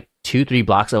places like 2, 3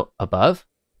 blocks above.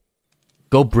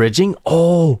 Go bridging.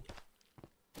 Oh,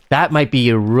 that might be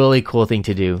a really cool thing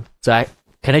to do. So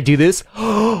can I do this?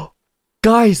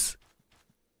 Guys.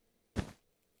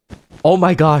 Oh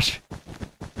my gosh.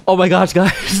 Oh my gosh,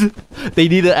 guys. They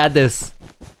need to add this.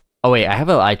 Oh wait, I have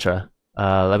an elytra.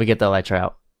 Let me get the elytra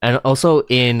out. And also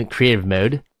in creative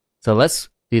mode. So let's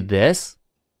do this.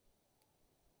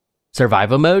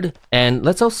 Survival mode. And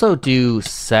let's also do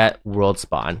set world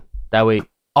spawn. That way...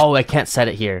 Oh, I can't set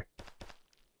it here.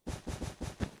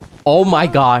 Oh my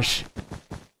gosh.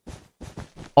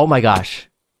 Oh my gosh.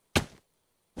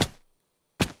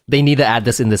 They need to add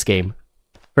this in this game.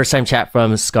 First time chat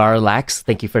from Scarlax.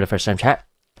 Thank you for the first time chat.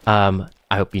 I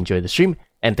hope you enjoyed the stream.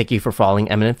 And thank you for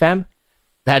following Eminent Fam.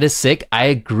 That is sick. I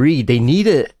agree. They need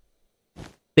to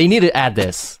add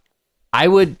this. I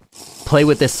would play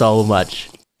with this so much.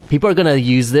 People are gonna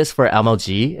use this for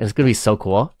MLG. It's gonna be so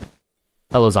cool.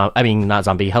 Hello, I mean, not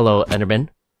zombie. Hello, Enderman.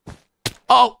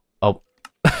 Oh! Oh.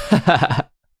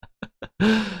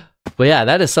 But yeah,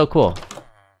 that is so cool.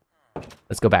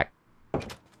 Let's go back.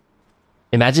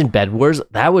 Imagine Bed Wars.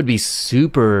 That would be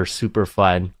super, super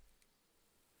fun.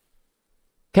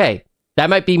 Okay. That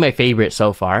might be my favorite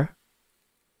so far.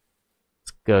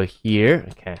 Let's go here.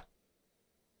 Okay.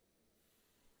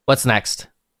 What's next?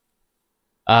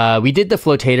 We did the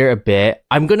flotator a bit.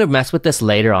 I'm gonna mess with this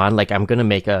later on. Like, I'm gonna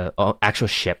make a actual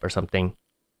ship or something.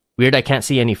 Weird, I can't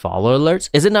see any follow alerts.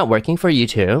 Is it not working for you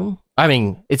too? I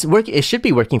mean, it should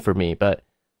be working for me, but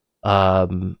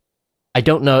I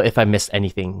don't know if I missed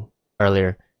anything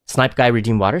earlier. Snipe guy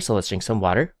redeem water, so let's drink some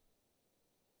water.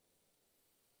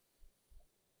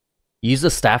 Use the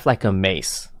staff like a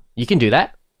mace. You can do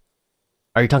that?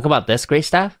 Are you talking about this gray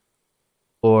staff?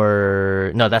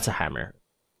 Or... no, that's a hammer.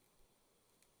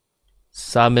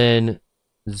 Summon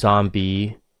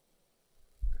zombie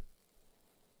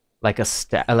like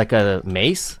a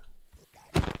mace?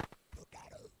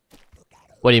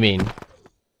 What do you mean?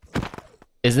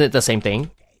 Isn't it the same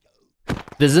thing?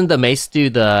 Doesn't the mace do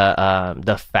the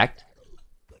effect?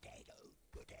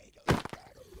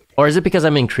 Or is it because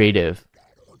I'm in creative?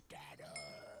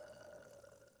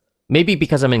 Maybe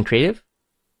because I'm in creative?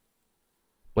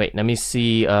 Wait, let me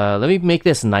see. Let me make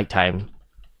this nighttime.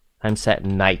 Time set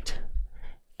night.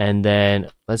 And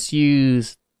then let's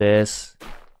use this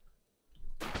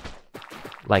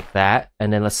like that.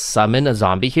 And then let's summon a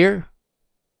zombie here.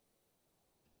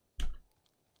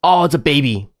 Oh, it's a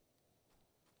baby.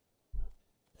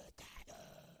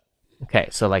 Okay,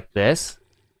 so like this.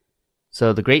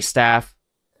 So the great staff.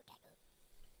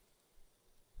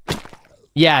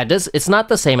 Yeah, it's not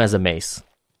the same as a mace.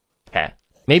 Okay.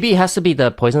 Maybe it has to be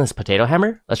the poisonous potato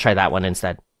hammer. Let's try that one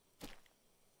instead.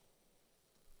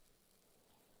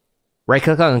 Right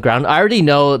click on the ground. I already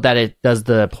know that it does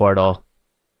the portal.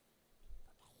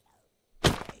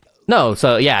 No,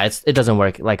 so yeah, it doesn't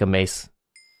work like a mace.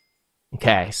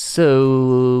 Okay,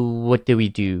 so what do we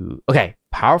do? Okay,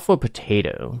 powerful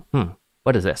potato.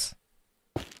 What is this?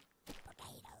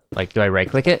 Like, do I right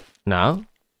click it? No.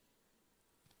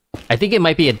 I think it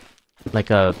might be like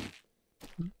a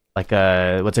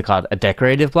what's it called? A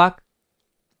decorative block?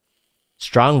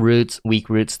 Strong roots, weak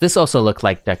roots. This also looks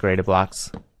like decorative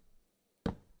blocks.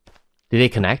 Do they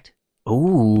connect?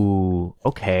 Ooh,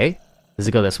 okay. Does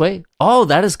it go this way? Oh,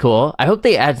 that is cool. I hope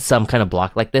they add some kind of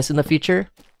block like this in the future.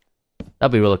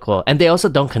 That'd be really cool. And they also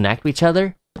don't connect with each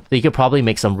other. So you could probably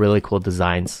make some really cool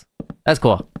designs. That's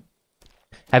cool.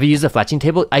 Have you used the fletching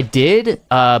table? I did,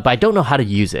 but I don't know how to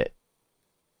use it.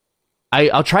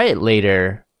 I'll try it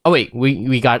later. Oh wait,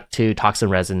 we got to toxin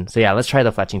resin. So yeah, let's try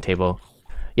the fletching table.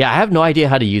 Yeah, I have no idea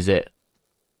how to use it.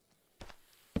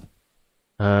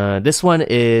 This one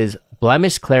is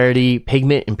blemish clarity,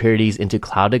 pigment impurities into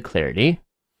clouded clarity.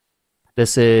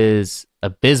 This is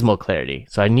abysmal clarity.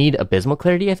 So I need abysmal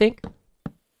clarity, I think.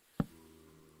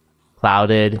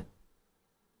 Clouded,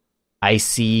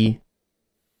 icy,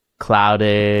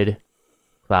 clouded,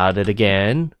 clouded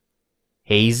again,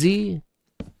 hazy.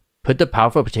 Put the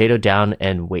powerful potato down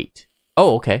and wait.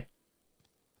 Oh, okay.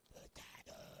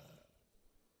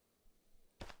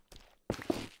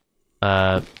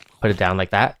 Put it down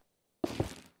like that.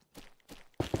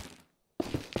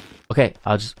 Okay,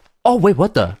 I'll just... oh, wait,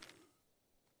 what the?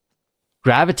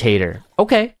 Gravitator.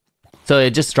 Okay. So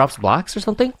it just drops blocks or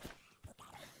something?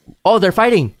 Oh, they're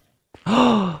fighting!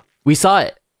 We saw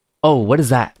it! Oh, what is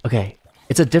that? Okay.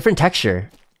 It's a different texture.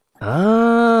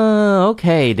 Ah,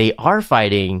 okay. They are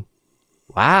fighting.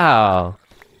 Wow.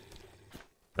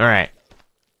 Alright.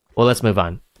 Well, let's move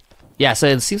on. Yeah, so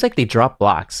it seems like they drop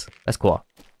blocks. That's cool.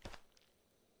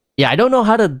 Yeah, I don't know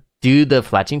how to do the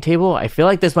fletching table. I feel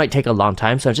like this might take a long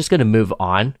time, so I'm just gonna move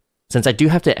on, since I do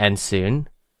have to end soon.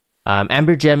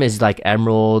 Amber gem is like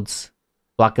emeralds,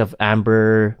 block of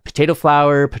amber, potato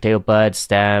flower, potato bud,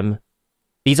 stem.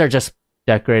 These are just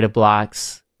decorative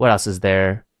blocks. What else is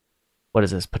there? What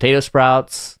is this? Potato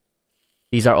sprouts.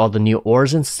 These are all the new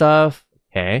ores and stuff.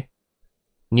 Okay.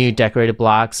 New decorated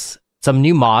blocks. Some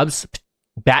new mobs.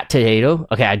 Bat potato.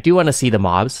 Okay, I do want to see the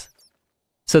mobs.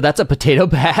 So that's a potato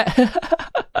bat.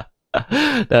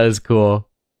 That is cool.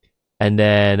 And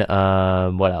then,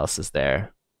 what else is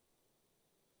there?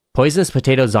 Poisonous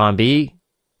potato zombie.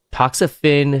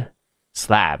 Toxifin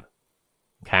slab.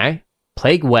 Okay.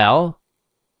 Plague well.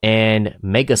 And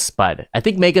Mega Spud. I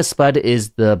think Mega Spud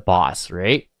is the boss,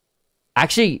 right?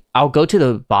 Actually, I'll go to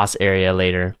the boss area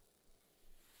later.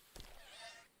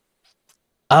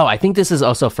 Oh, I think this is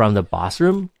also from the boss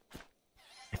room.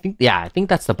 I think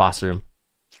that's the boss room.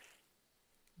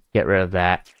 Get rid of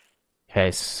that.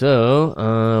 Okay,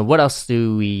 so what else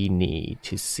do we need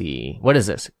to see? What is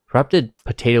this? Corrupted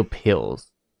potato pills.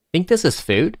 I think this is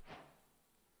food?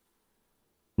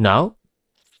 No?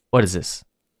 What is this?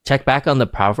 Check back on the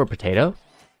powerful potato.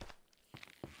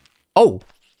 Oh!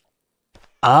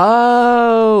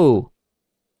 Oh!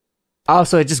 Oh,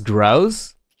 so it just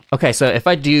grows? Okay, so if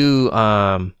I do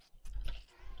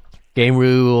game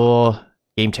rule,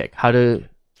 game tick, how to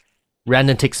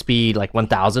random tick speed like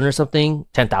 1000 or something?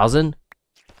 10,000?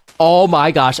 Oh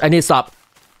my gosh, I need to stop.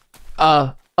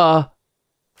 No.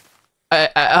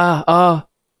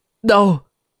 No.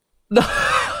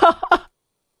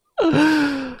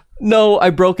 No, I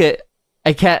broke it.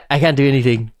 I can't do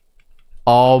anything.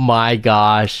 Oh my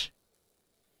gosh.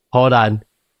 Hold on.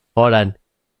 Hold on.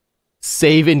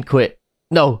 Save and quit.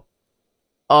 No.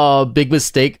 Oh, big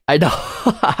mistake. I know.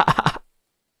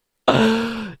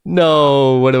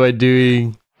 No, what am I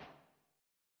doing?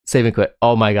 Save and quit.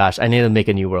 Oh my gosh, I need to make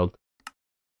a new world.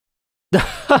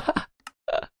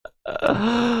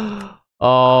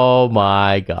 Oh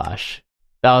my gosh.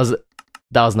 That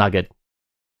was not good.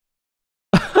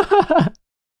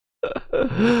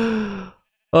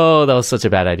 Oh, that was such a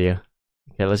bad idea.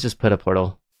 Okay, let's just put a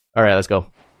portal. Alright, let's go.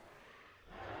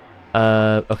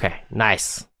 Okay,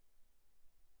 nice.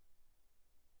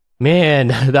 Man,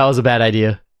 that was a bad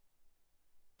idea.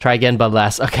 Try again, but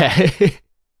less. Okay.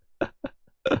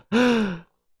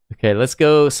 Okay, let's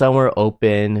go somewhere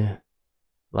open.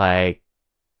 Like,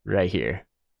 right here.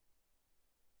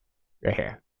 Right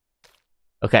here.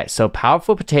 Okay, so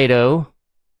powerful potato.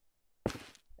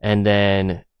 And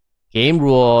then game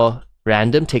rule,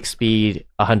 random tick speed,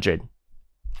 100.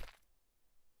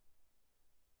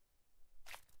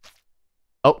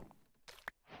 Oh.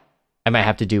 I might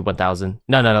have to do 1000.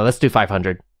 No, let's do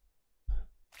 500.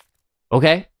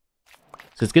 Okay.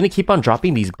 So it's gonna keep on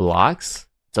dropping these blocks.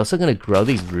 It's also gonna grow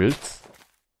these roots.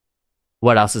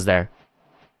 What else is there?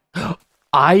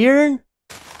 Iron?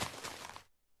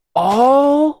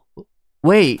 Oh!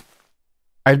 Wait.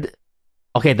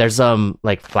 Okay, there's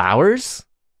like flowers.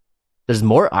 There's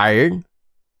more iron.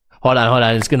 Hold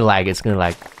on. It's gonna lag.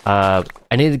 I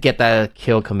need to get that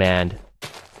kill command.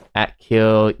 At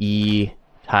kill E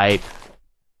type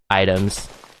items.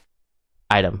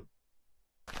 Item.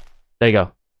 There you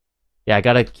go. Yeah, I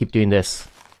gotta keep doing this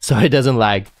so it doesn't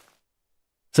lag.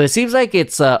 So it seems like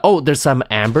it's oh, there's some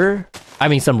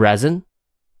some resin.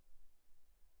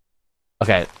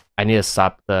 Okay, I need to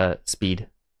stop the speed.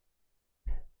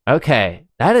 Okay,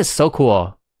 that is so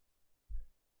cool.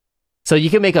 So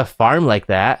you can make a farm like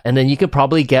that, and then you could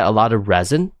probably get a lot of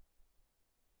resin.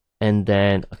 And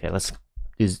then, okay, let's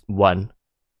do 1.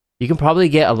 You can probably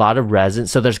get a lot of resin.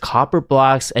 So there's copper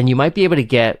blocks, and you might be able to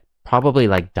get probably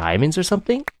like diamonds or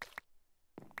something.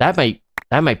 That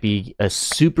might be a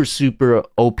super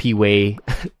OP way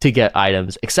to get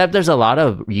items. Except there's a lot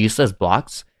of useless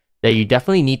blocks that you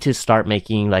definitely need to start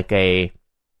making like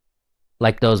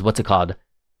those, what's it called?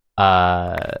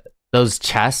 Those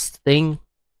chest thing.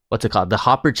 What's it called? The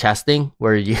hopper chest thing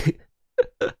where you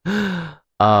I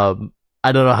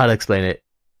don't know how to explain it.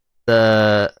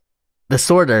 The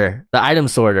sorter, the item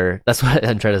sorter. That's what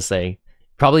I'm trying to say.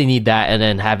 Probably need that and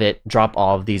then have it drop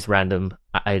all of these random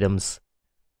items.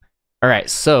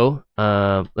 Alright, so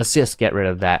let's just get rid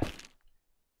of that.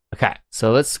 Okay,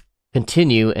 so let's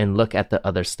continue and look at the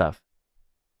other stuff.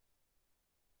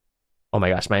 Oh my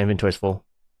gosh, my inventory's full.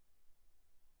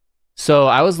 So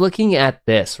I was looking at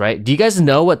this, right? Do you guys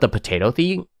know what the potato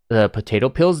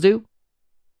pills do?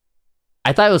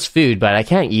 I thought it was food, but I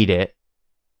can't eat it.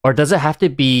 Or does it have to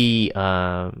be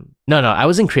no, I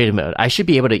was in creative mode. I should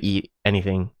be able to eat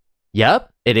anything.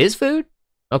 Yep, it is food?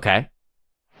 Okay.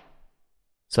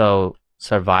 So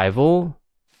survival.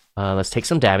 Let's take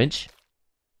some damage.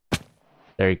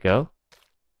 There you go.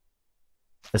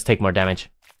 Let's take more damage.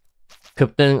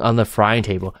 Cook them on the frying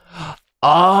table.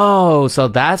 Oh, so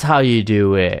that's how you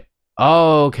do it.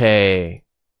 Okay.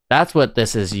 That's what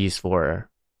this is used for.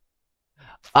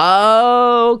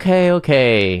 Okay.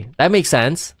 That makes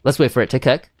sense. Let's wait for it to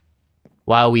cook.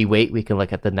 While we wait, we can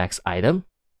look at the next item.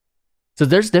 So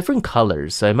there's different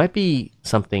colors, so it might be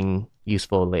something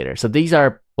useful later. So these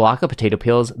are block of potato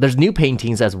peels. There's new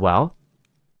paintings as well.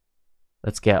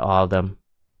 Let's get all of them.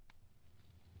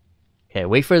 Okay,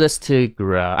 wait for this to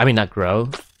grow. I mean, not grow.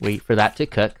 Wait for that to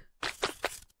cook.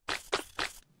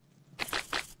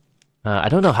 I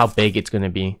don't know how big it's going to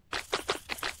be.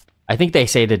 I think they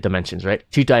say the dimensions, right?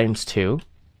 2 times 2.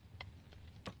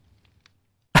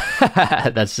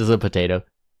 That's just a potato.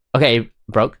 Okay,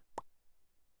 broke.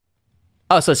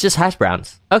 Oh, so it's just hash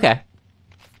browns. Okay.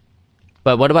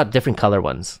 But what about different color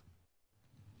ones?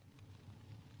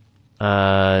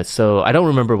 So I don't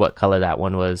remember what color that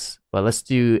one was, but let's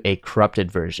do a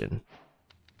corrupted version.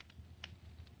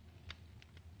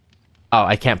 Oh,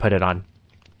 I can't put it on.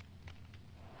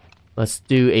 Let's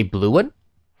do a blue one.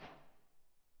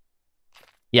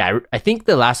 Yeah, I think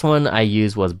the last one I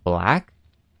used was black.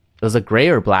 It was a gray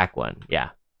or black one. Yeah.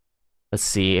 Let's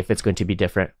see if it's going to be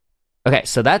different. Okay,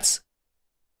 so that's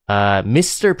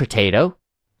Mr. Potato.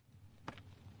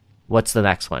 What's the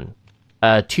next one?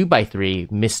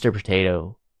 2x3 Mr.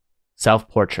 Potato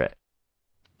self-portrait.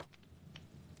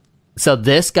 So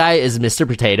this guy is Mr.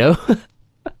 Potato.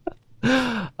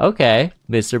 Okay,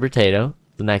 Mr. Potato.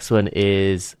 The next one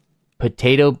is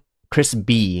Potato Chris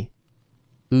B.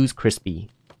 Who's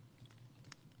crispy?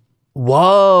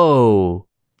 Whoa!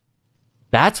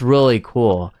 That's really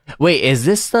cool. Wait, is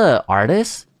this the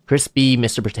artist? Crispy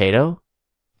Mr. Potato?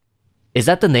 Is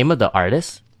that the name of the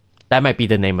artist? That might be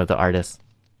the name of the artist.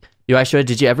 Yo, iShoya,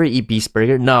 did you ever eat Beast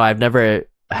Burger? No, I've never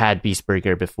had Beast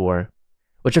Burger before.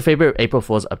 What's your favorite April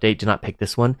Fool's update? Do not pick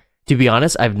this one. To be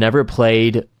honest, I've never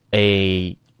played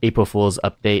a April Fool's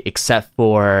update except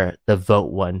for the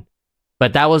vote one.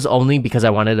 But that was only because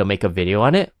I wanted to make a video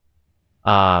on it.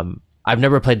 I've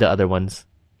never played the other ones.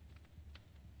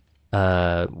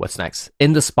 What's next?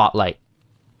 In the Spotlight.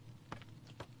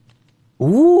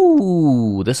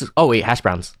 Ooh, this is... Oh, wait, hash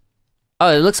browns. Oh,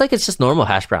 it looks like it's just normal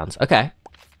hash browns. Okay.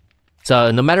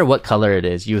 So no matter what color it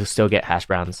is, you still get hash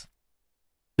browns.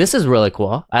 This is really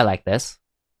cool. I like this.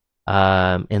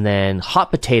 And then hot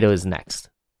potato is next.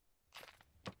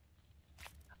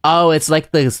 Oh, it's like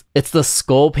it's the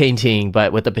skull painting,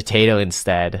 but with a potato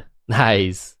instead.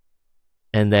 Nice.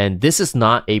 And then this is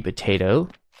not a potato.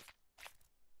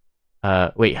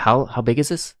 Wait, how big is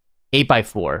this?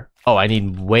 8x4. Oh, I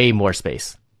need way more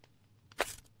space.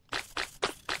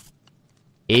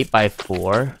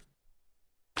 8x4.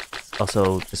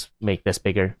 Also, just make this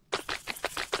bigger.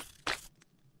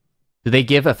 Do they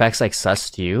give effects like sus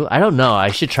to you? I don't know. I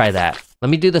should try that. Let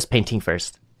me do this painting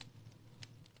first.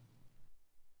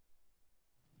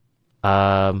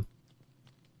 How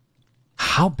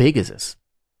big is this?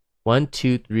 1,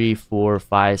 2, 3, 4,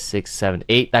 5, 6, 7,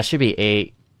 8. That should be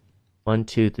 8. 1,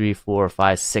 2, 3, 4,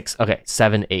 5, 6. Okay,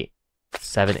 7, 8.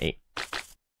 7, 8.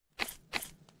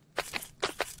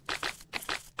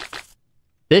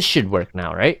 This should work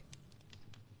now, right?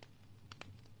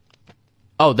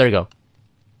 Oh, there you go.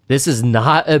 This is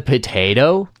not a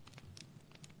potato.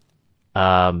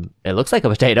 It looks like a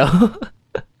potato.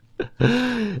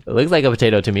 It looks like a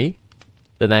potato to me.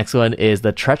 The next one is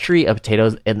the treachery of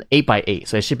potatoes in 8x8.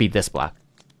 So it should be this block.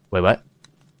 Wait, what?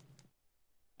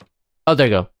 Oh, there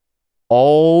you go.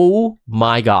 Oh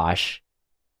my gosh.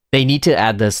 They need to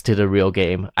add this to the real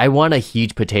game. I want a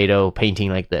huge potato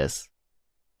painting like this.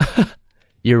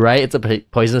 You're right, it's a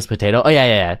poisonous potato. Oh,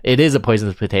 yeah. It is a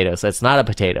poisonous potato, so it's not a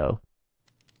potato.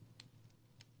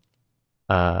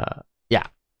 Yeah.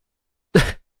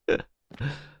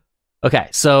 Okay,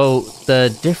 so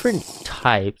the different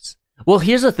types... Well,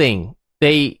 here's the thing.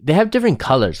 They have different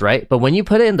colors, right? But when you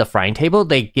put it in the frying table,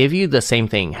 they give you the same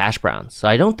thing, hash browns. So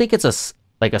I don't think it's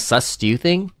a sus stew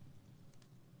thing.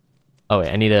 Oh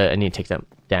wait, I need to take some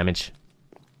damage.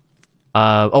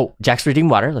 Oh, Jack's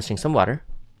redeemed water. Let's drink some water.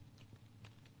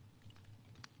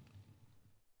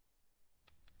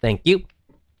 Thank you.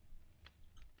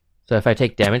 So if I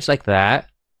take damage like that,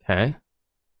 okay.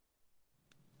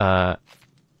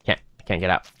 Can't get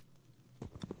out.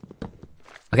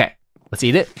 Okay, let's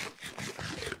eat it.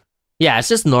 Yeah, it's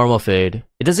just normal food.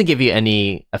 It doesn't give you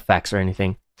any effects or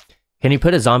anything. Can you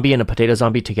put a zombie and a potato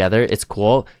zombie together? It's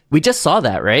cool. We just saw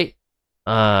that, right?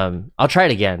 I'll try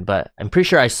it again, but I'm pretty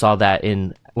sure I saw that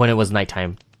when it was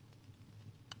nighttime.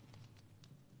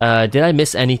 Did I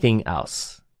miss anything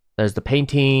else? There's the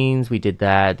paintings, we did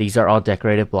that. These are all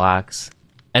decorative blocks.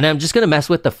 And I'm just gonna mess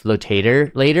with the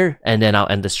flotator later, and then I'll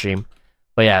end the stream.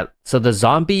 But yeah, so the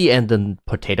zombie and the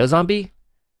potato zombie.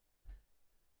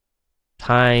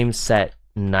 Time set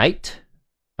night.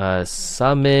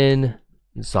 Summon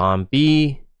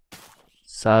zombie.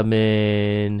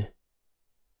 Summon.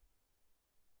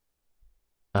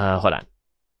 Hold on.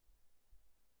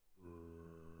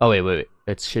 Oh wait.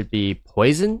 It should be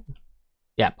poison.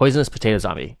 Yeah, poisonous potato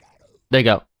zombie. There you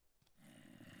go.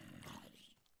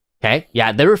 Okay,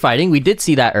 yeah, they were fighting. We did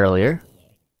see that earlier.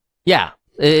 Yeah,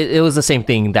 it was the same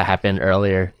thing that happened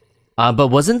earlier. But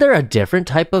wasn't there a different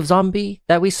type of zombie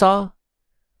that we saw?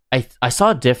 I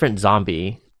saw a different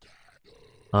zombie.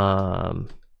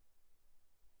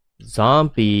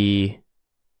 Zombie.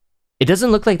 It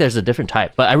doesn't look like there's a different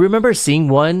type, but I remember seeing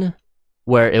one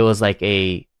where it was like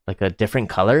a different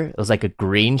color. It was like a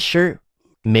green shirt.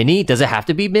 Mini? Does it have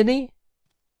to be mini?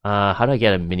 How do I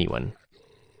get a mini one?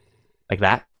 Like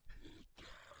that?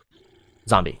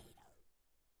 Zombie.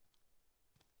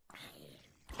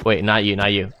 Wait, not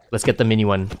you. Let's get the mini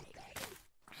one.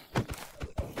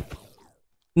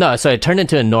 No, so it turned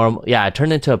into a normal... Yeah, it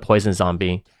turned into a poison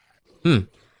zombie. Do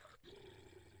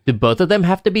both of them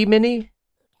have to be mini?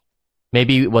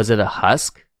 Maybe, was it a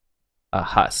husk? A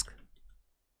husk.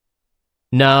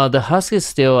 No, the husk is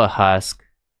still a husk.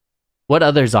 What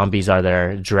other zombies are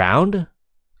there? Drowned?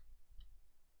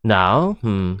 No?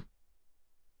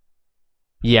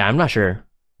 Yeah, I'm not sure.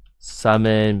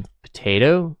 Summon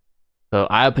potato? So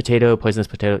I have potato, poisonous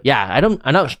potato. Yeah,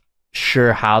 I'm not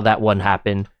sure how that one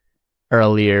happened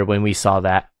earlier when we saw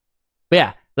that. But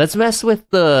yeah, let's mess with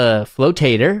the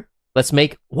flotator. Let's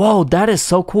make... Whoa, that is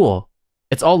so cool.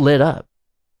 It's all lit up.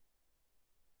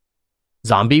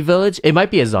 Zombie village? It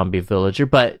might be a zombie villager,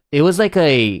 but it was like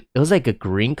a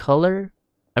green color.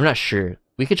 I'm not sure.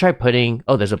 We could try putting...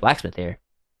 Oh, there's a blacksmith here.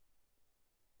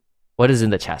 What is in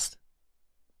the chest?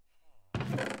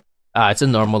 Ah, it's a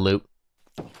normal loot.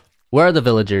 Where are the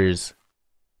villagers?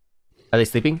 Are they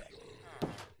sleeping?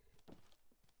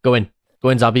 Go in. Go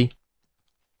in, zombie.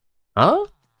 Huh?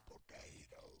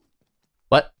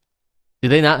 What? Do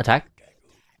they not attack?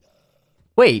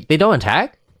 Wait, they don't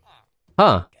attack?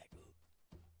 Huh.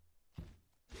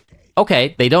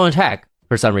 Okay, they don't attack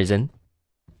for some reason.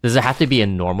 Does it have to be a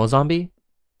normal zombie?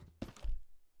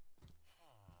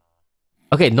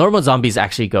 Okay, normal zombies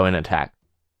actually go and attack.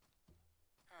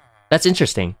 That's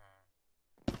interesting.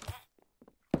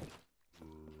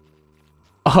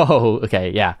 Oh,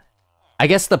 okay, yeah. I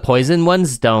guess the poison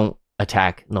ones don't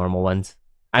attack normal ones.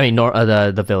 I mean,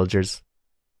 the villagers.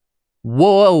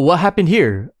 Whoa, what happened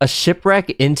here? A shipwreck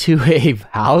into a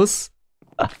house?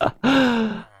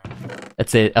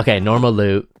 That's it. Okay, normal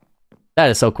loot. That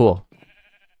is so cool.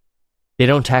 They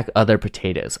don't attack other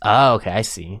potatoes. Oh, okay, I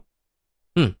see.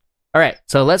 Alright,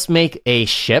 so let's make a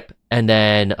ship, and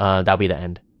then that'll be the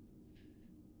end.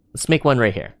 Let's make one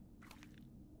right here.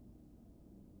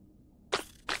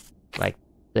 Like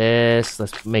this.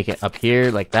 Let's make it up here,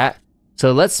 like that.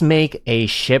 So let's make a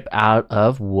ship out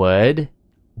of wood.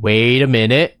 Wait a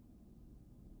minute.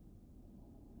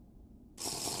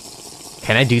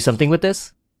 Can I do something with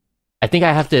this? I think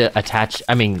I have to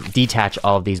detach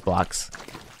all of these blocks.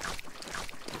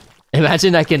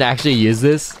 Imagine I can actually use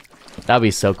this. That'd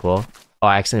be so cool. Oh,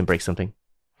 I accidentally break something.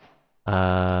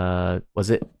 Was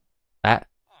it that?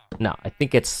 No, I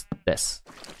think it's this.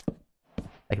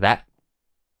 Like that?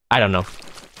 I don't know.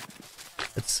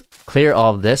 Let's clear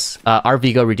all of this.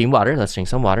 RVgo redeem water. Let's drink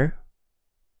some water.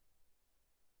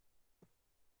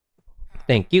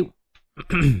 Thank you.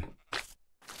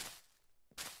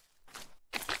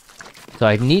 So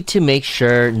I need to make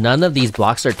sure none of these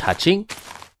blocks are touching,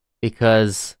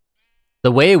 because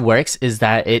the way it works is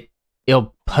that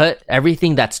it'll put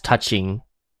everything that's touching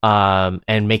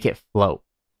and make it float.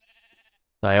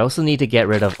 So I also need to get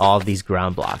rid of all of these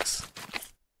ground blocks.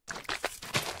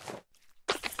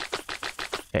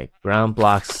 Okay, ground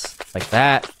blocks like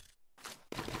that.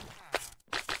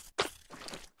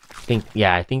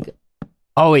 I think...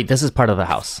 Oh wait, this is part of the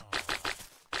house.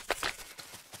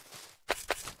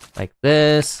 Like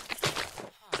this.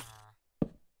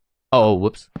 Oh,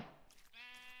 whoops.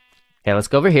 Okay, let's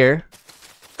go over here.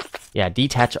 Yeah,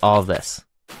 detach all of this.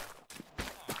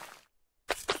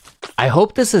 I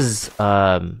hope this is,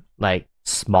 like,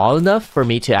 small enough for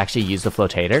me to actually use the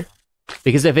flotator.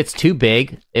 Because if it's too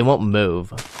big, it won't move.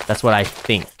 That's what I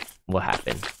think will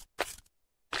happen.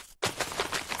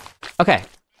 Okay.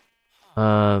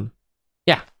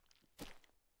 Yeah.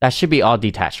 That should be all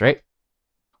detached, right?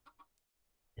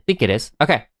 I think it is.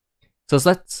 Okay. So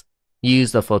let's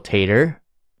use the flotator.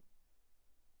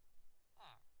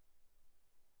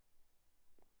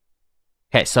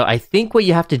 Okay, so I think what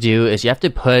you have to do is you have to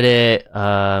put it...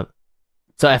 so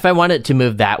if I want it to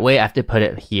move that way, I have to put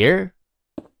it here.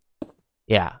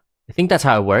 Yeah, I think that's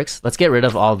how it works. Let's get rid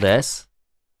of all this.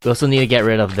 We also need to get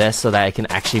rid of this so that it can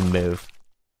actually move.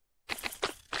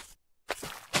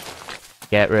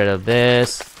 Get rid of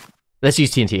this. Let's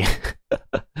use TNT.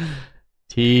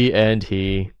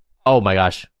 TNT. Oh my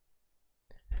gosh.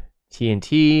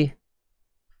 TNT.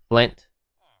 Flint.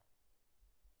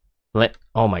 Flint.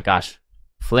 Oh my gosh.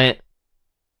 Flint.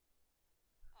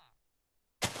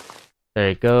 There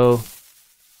you go.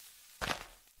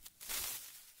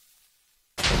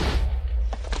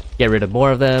 Get rid of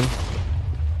more of them.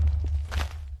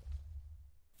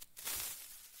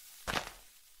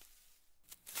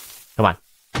 Come on.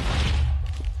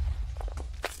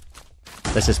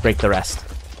 Let's just break the rest.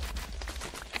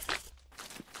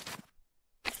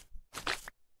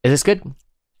 Is this good?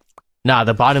 Nah,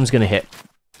 the bottom's gonna hit.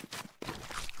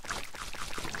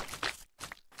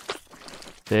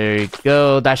 There you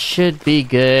go. That should be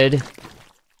good.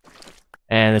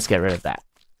 And let's get rid of that.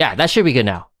 Yeah, that should be good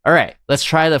now. Alright, let's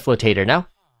try the flotator now.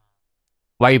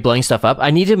 Why are you blowing stuff up? I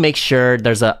need to make sure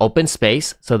there's an open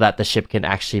space so that the ship can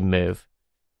actually move.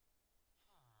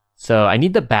 So I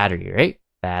need the battery, right?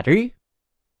 Battery.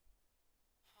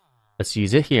 Let's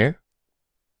use it here.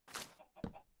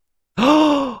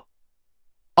 Oh,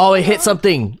 it hit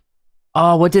something.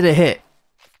 Oh, what did it hit?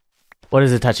 What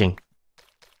is it touching?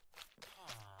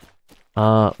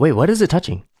 Wait, what is it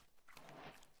touching?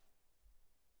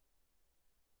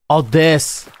 Oh,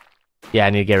 this. Yeah, I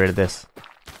need to get rid of this.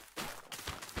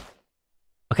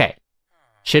 Okay.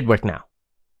 Should work now.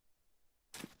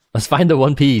 Let's find the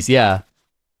one piece, yeah.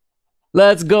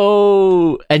 Let's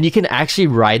go! And you can actually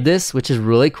ride this, which is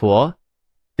really cool.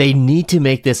 They need to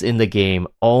make this in the game.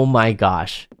 Oh my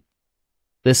gosh.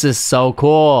 This is so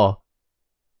cool.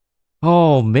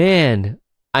 Oh man.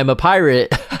 I'm a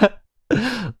pirate.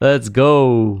 Let's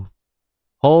go.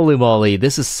 Holy moly,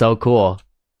 this is so cool.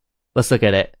 Let's look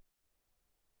at it.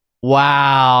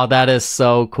 Wow, that is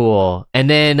so cool. And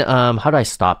then, how do I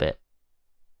stop it?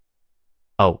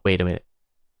 Oh, wait a minute.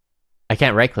 I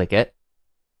can't right-click it.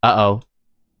 Uh-oh.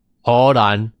 Hold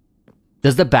on.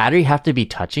 Does the battery have to be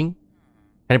touching?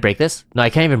 Can I break this? No, I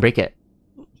can't even break it.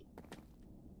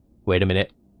 Wait a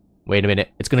minute. Wait a minute.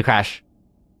 It's gonna crash.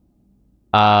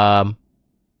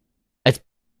 It's...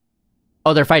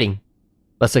 Oh, they're fighting.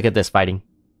 Let's look at this fighting.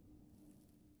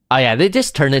 Oh yeah, they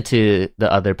just turned into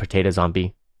the other potato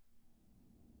zombie.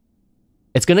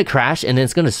 It's gonna crash and then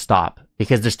it's gonna stop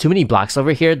because there's too many blocks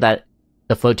over here that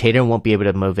the flotator won't be able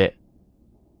to move it.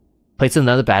 Place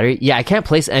another battery. Yeah, I can't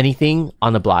place anything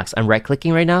on the blocks. I'm right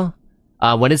clicking right now.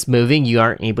 When it's moving, you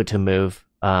aren't able to move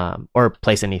or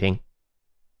place anything.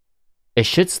 It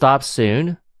should stop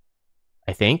soon,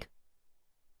 I think.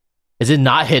 Is it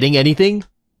not hitting anything?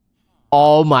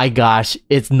 Oh my gosh,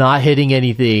 it's not hitting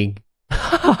anything.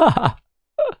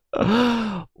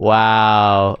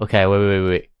 Wow. Okay,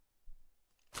 wait.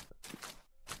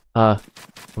 Come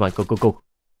on, go.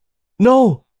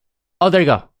 No! Oh, there you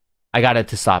go. I got it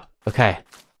to stop. Okay.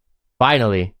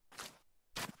 Finally.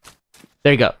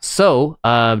 There you go. So,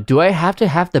 do I have to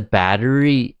have the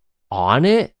battery on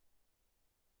it?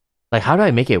 Like, how do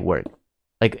I make it work?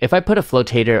 Like, if I put a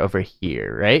flotator over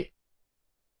here, right?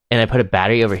 And I put a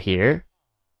battery over here.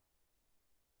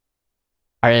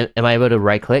 Am I able to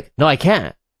right click? No, I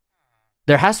can't.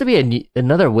 There has to be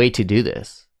another way to do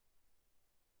this.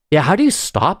 Yeah, how do you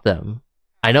stop them?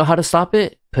 I know how to stop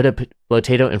it. Put a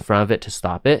flotato in front of it to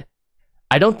stop it.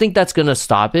 I don't think that's going to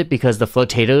stop it because the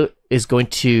flotato is going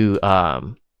to...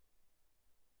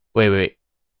 Wait.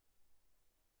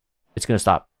 It's going to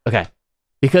stop. Okay.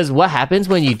 Because what happens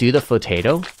when you do the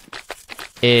flotato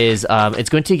is it's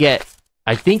going to get...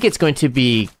 I think it's going to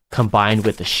be combined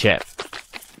with the ship.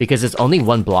 Because it's only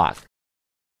one block.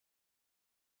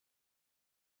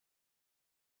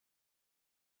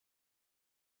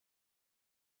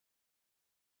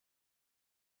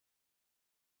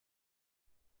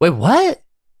 Wait, what?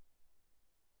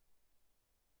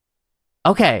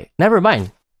 Okay, never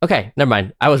mind. Okay, never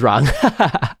mind. I was wrong.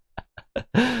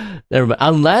 Never mind.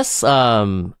 Unless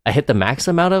I hit the max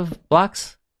amount of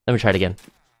blocks. Let me try it again.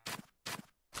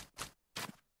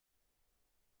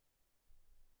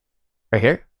 Right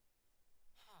here?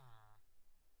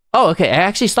 Oh, okay, it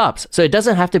actually stops. So it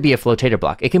doesn't have to be a flotator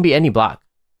block. It can be any block.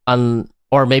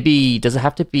 Or maybe, does it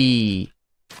have to be...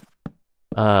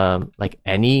 like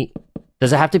any...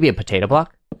 Does it have to be a potato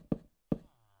block?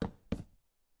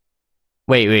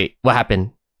 Wait, what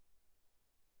happened?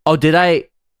 Oh, did I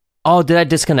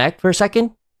disconnect for a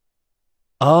second?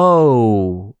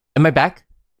 Oh, am I back?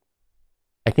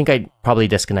 I think I probably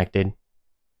disconnected.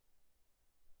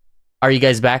 Are you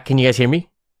guys back? Can you guys hear me?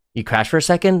 You crashed for a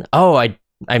second? Oh, I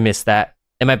missed that.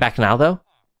 Am I back now though?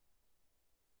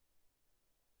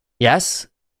 Yes?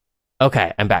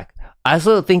 Okay, I'm back. I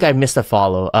also think I missed a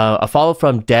follow. A follow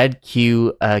from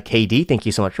DeadQKD. Thank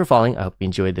you so much for following. I hope you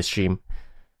enjoyed the stream.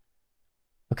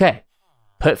 Okay.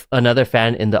 Put another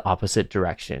fan in the opposite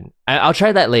direction. I'll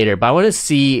try that later, but I want to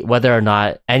see whether or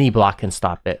not any block can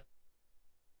stop it.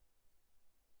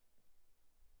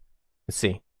 Let's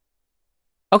see.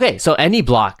 Okay, so any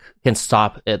block can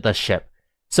stop the ship.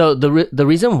 So the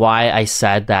reason why I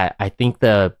said that I think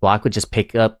the block would just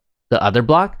pick up the other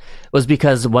block was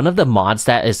because one of the mods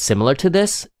that is similar to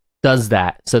this does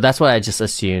that. So that's what I just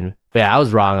assumed. But yeah, I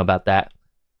was wrong about that.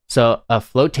 So a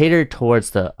flotator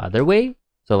towards the other way.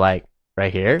 So like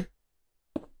right here.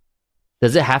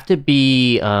 Does it have to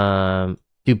be,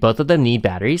 do both of them need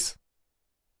batteries?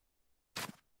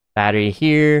 Battery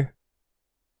here.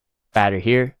 Battery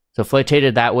here. So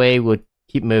flotator that way would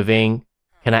keep moving.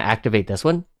 Can I activate this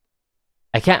one?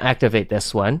 I can't activate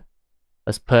this one.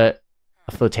 Let's put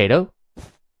a flotato.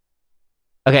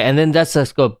 Okay, and then that's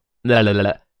just go... Blah, blah,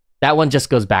 blah. That one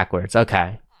just goes backwards.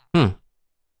 Okay.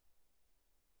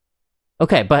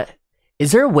 Okay, but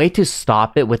is there a way to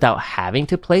stop it without having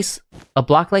to place a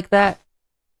block like that?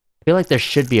 I feel like there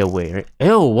should be a way. Right?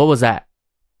 Ew, what was that?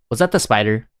 Was that the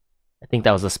spider? I think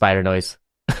that was the spider noise.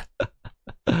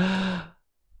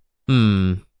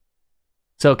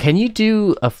 So can you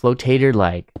do a flotator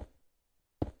like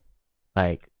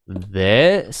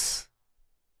this,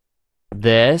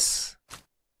 this,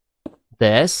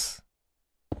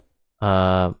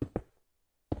 And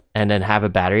then have a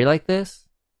battery like this.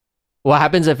 What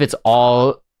happens if it's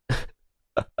all...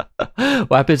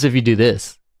 What happens if you do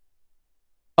this?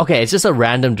 Okay, it's just a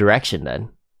random direction then.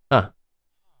 Huh.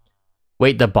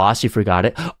 Wait, the boss, you forgot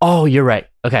it? Oh, you're right.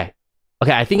 Okay.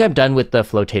 Okay, I think I'm done with the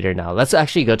flotator now. Let's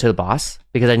actually go to the boss,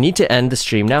 because I need to end the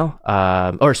stream now.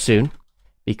 Or soon.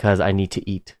 Because I need to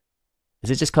eat.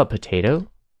 Is it just called potato?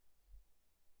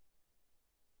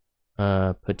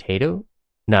 Potato?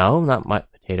 No, not my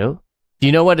potato. Do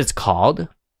you know what it's called?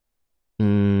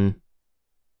 The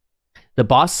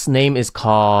boss name is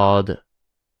called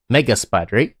Mega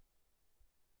Spud, right?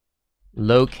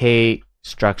 Locate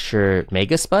structure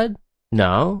Mega Spud?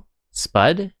 No.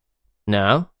 Spud?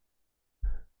 No.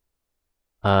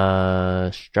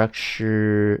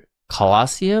 Structure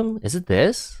Colosseum? Is it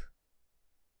this?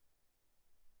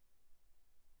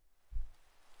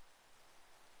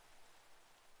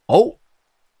 Oh,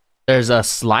 there's a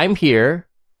slime here.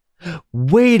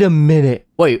 Wait a minute.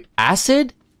 Wait,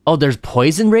 acid? Oh, there's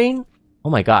poison rain? Oh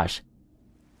my gosh.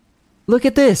 Look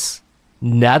at this.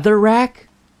 Netherrack?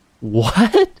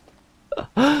 What?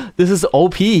 This is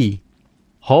OP.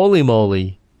 Holy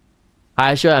moly.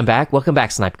 Hi, iShoya, I'm back. Welcome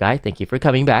back, Snipe Guy. Thank you for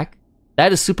coming back.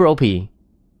 That is super OP.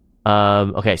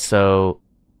 Okay, so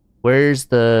where's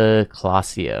the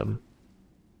Colosseum?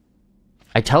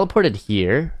 I teleported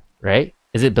here, right?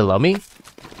 Is it below me?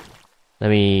 Let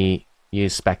me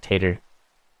use spectator.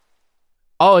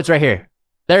 Oh, it's right here.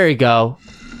 There you go.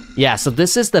 Yeah, so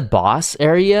this is the boss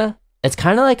area. It's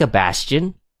kind of like a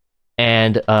bastion.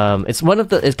 And it's one of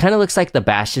the, it kind of looks like the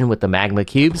bastion with the magma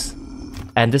cubes.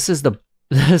 And this is the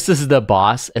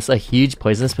boss. It's a huge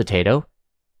poisonous potato.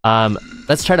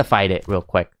 Let's try to fight it real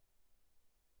quick.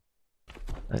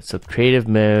 So creative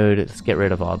mode, let's get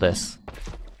rid of all this.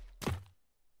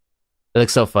 It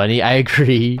looks so funny, I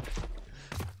agree.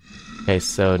 Okay,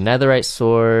 so netherite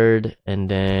sword, and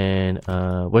then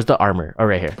where's the armor? Oh,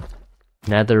 right here.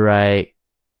 Netherite.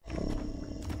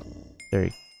 There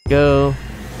you go.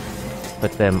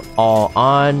 Put them all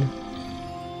on.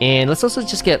 And let's also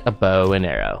just get a bow and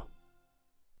arrow.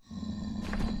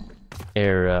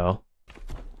 Arrow.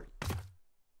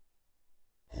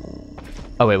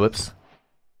 Oh wait, whoops.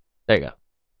 There you go.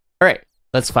 Alright,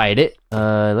 let's fight it.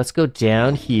 Let's go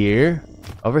down here.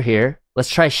 Over here. Let's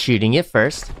try shooting it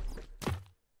first.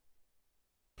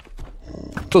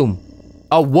 Boom.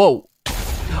 Oh, whoa.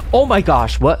 Oh my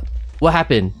gosh, what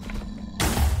happened?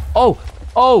 Oh,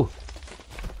 oh.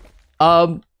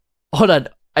 Hold on.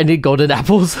 I need golden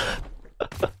apples.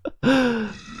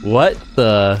 What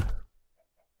the?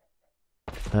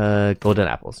 Golden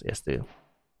apples. Yes, dude.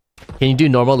 Can you do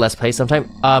normal let's play sometime?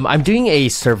 I'm doing a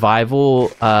survival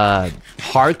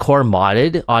hardcore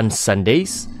modded on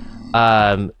Sundays.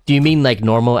 Do you mean like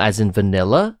normal as in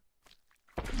vanilla?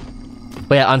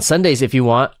 But yeah, on Sundays if you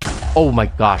want... Oh my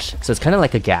gosh, so it's kind of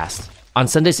like a ghast. On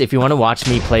Sundays if you want to watch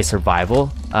me play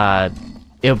survival,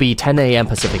 it'll be 10 AM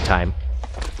Pacific time.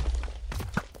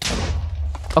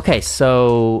 Okay,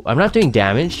 so I'm not doing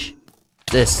damage.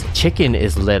 This chicken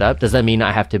is lit up. Does that mean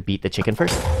I have to beat the chicken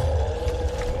first?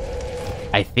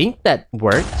 I think that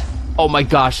worked. Oh my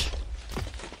gosh.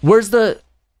 Where's the...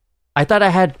 I thought I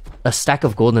had a stack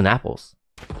of golden apples.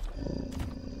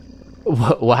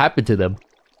 What happened to them?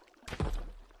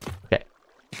 Okay.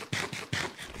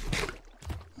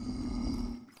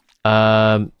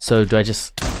 So do I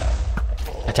just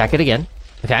attack it again?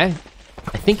 Okay.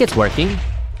 I think it's working.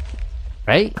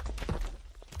 Right?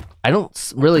 I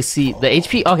don't really see the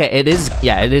HP. Okay, it is.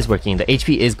 Yeah, it is working. The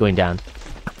HP is going down.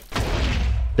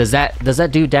 Does that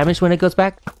do damage when it goes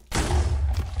back?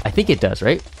 I think it does,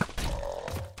 right?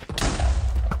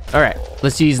 All right,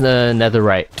 let's use the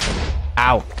netherite.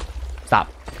 Ow!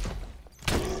 Stop.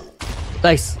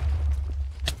 Nice.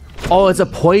 Oh, it's a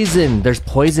poison. There's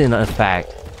poison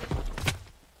effect.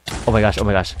 Oh my gosh! Oh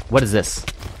my gosh! What is this?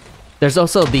 There's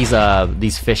also these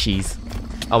fishies.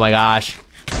 Oh my gosh.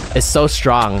 It's so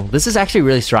strong. This is actually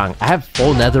really strong. I have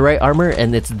full netherite armor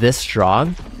and it's this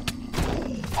strong.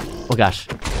 Oh gosh.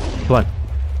 Come on.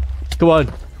 Come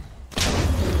on.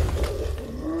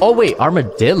 Oh wait,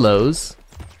 armadillos?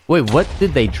 Wait, what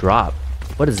did they drop?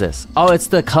 What is this? Oh, it's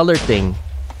the color thing.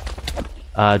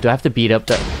 Do I have to beat up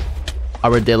the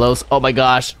armadillos? Oh my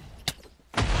gosh.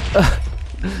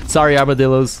 Sorry,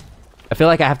 armadillos. I feel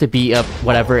like I have to beat up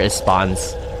whatever it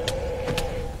spawns.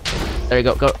 There you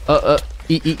go, go.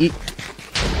 Eat.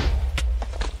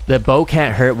 The bow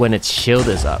can't hurt when its shield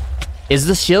is up. Is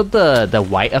the shield the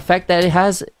white effect that it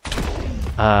has?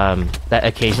 That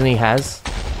occasionally has?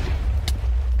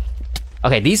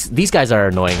 Okay, these guys are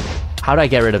annoying. How do I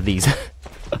get rid of these?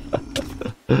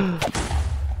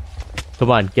 Come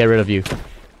on, get rid of you.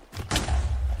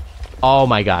 Oh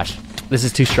my gosh. This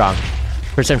is too strong.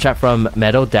 First time chat from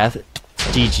Metal Death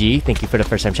GG. Thank you for the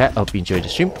first time chat. Hope you enjoyed the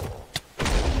stream.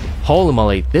 Holy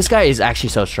moly. This guy is actually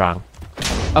so strong.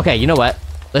 Okay, you know what?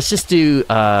 Let's just do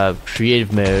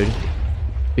creative mode.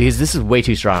 Because this is way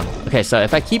too strong. Okay, so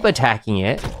if I keep attacking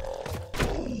it...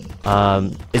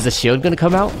 is the shield gonna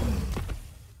come out?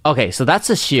 Okay, so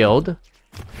that's a shield.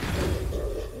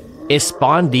 It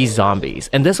spawned these zombies.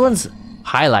 And this one's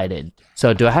highlighted.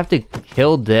 So do I have to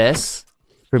kill this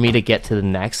for me to get to the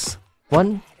next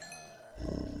one?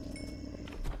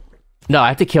 No, I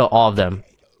have to kill all of them.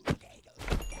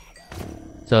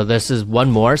 So this is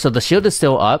one more. So the shield is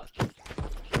still up.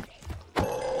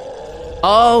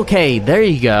 Okay, there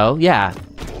you go. Yeah.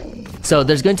 So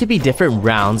there's going to be different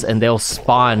rounds and they'll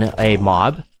spawn a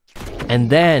mob. And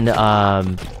then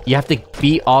you have to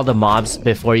beat all the mobs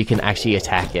before you can actually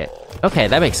attack it. Okay,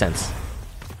 that makes sense.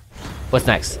 What's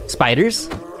next? Spiders?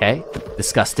 Okay,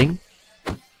 disgusting.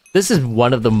 This is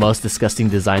one of the most disgusting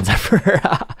designs ever.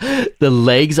 The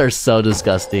legs are so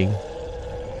disgusting.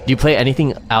 Do you play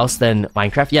anything else than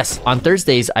Minecraft? Yes, on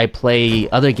Thursdays I play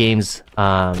other games,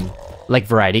 like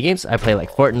variety games. I play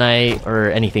like Fortnite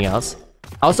or anything else.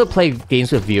 I also play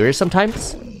games with viewers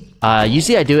sometimes.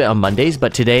 Usually I do it on Mondays,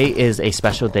 but today is a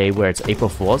special day where it's April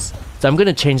Fool's. So I'm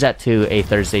gonna change that to a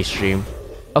Thursday stream.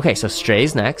 Okay, so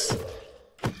Strays next.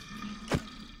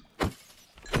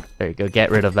 There you go, get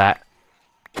rid of that.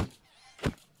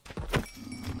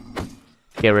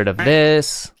 Get rid of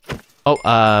this. Oh,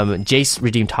 Jace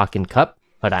redeemed Talking Cup.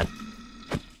 Hold on.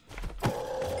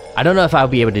 I don't know if I'll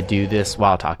be able to do this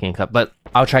while Talking Cup, but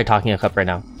I'll try Talking a Cup right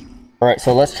now. Alright,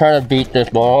 so let's try to beat this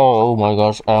boss. Oh my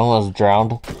gosh, I almost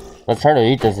drowned. Let's try to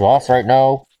beat this boss right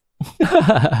now.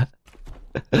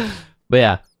 But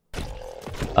yeah.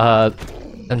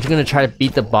 I'm just gonna try to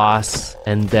beat the boss,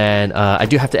 and then I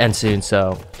do have to end soon,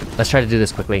 so let's try to do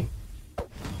this quickly.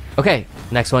 Okay,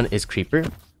 next one is Creeper.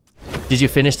 Did you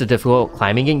finish the difficult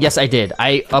climbing game? Yes, I did.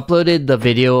 I uploaded the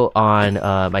video on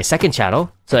my second channel,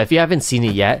 so if you haven't seen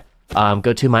it yet,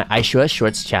 go to my iShoya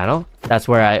Shorts channel. That's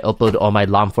where I upload all my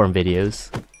long form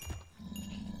videos.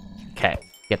 Okay,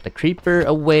 get the creeper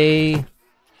away.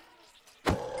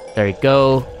 There we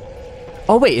go.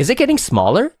 Oh wait, is it getting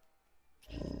smaller?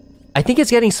 I think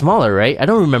it's getting smaller, right? I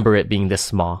don't remember it being this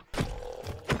small.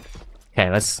 Okay,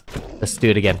 let's do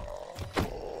it again.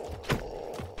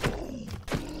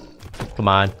 Come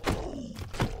on.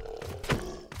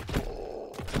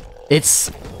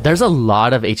 There's a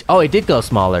lot of Oh, it did go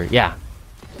smaller. Yeah.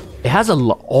 It has a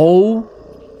lot. Oh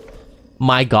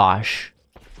my gosh.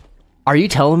 Are you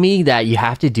telling me that you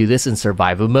have to do this in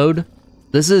survival mode?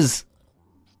 This is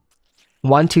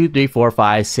 1, 2, 3, 4,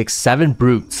 5, 6, 7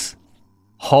 brutes.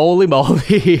 Holy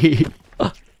moly.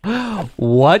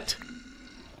 What?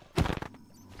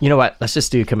 You know what? Let's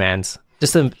just do commands.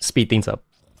 Just to speed things up.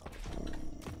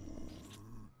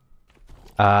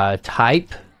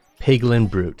 Type Piglin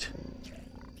Brute.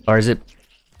 Or is it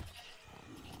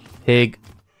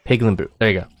Piglin Brute?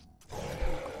 There you go.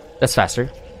 That's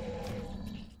faster.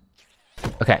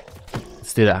 Okay,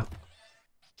 let's do that.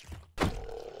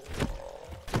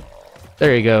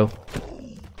 There you go.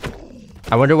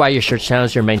 I wonder why your shorts channel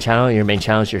is your main channel, your main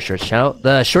channel is your shorts channel.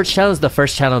 The shorts channel is the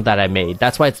first channel that I made.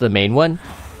 That's why it's the main one.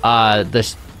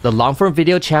 The long form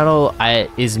video channel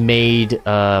is made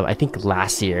I think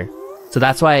last year. So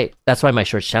that's why my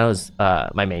shorts channel is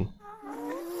my main.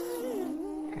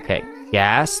 Okay,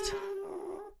 gassed.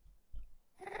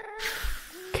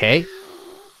 Okay.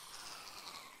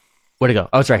 Where'd it go?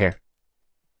 Oh, it's right here.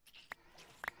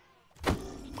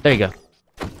 There you go.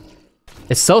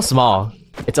 It's so small.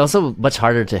 It's also much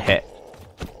harder to hit.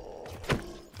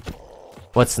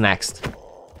 What's next?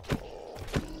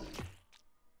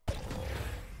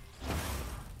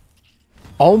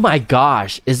 Oh my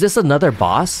gosh, is this another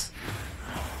boss?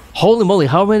 Holy moly,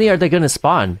 how many are they gonna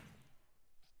spawn?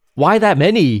 Why that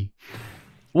many?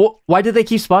 Why do they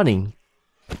keep spawning?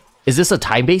 Is this a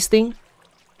time-based thing?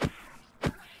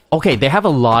 Okay, they have a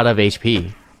lot of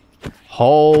HP.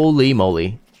 Holy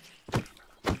moly.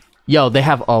 Yo, they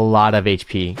have a lot of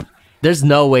HP. There's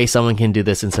no way someone can do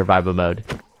this in survival mode.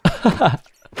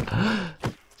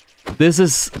 This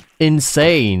is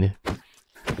insane.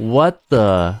 What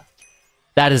the...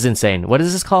 That is insane. What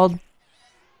is this called?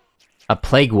 A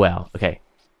plague well. Okay.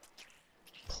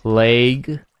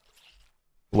 Plague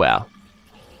well.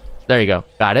 There you go.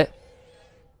 Got it.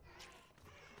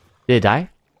 Did it die?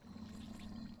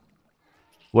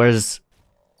 Where's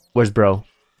bro?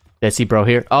 Did I see bro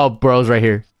here? Oh, bro's right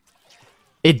here.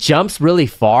 It jumps really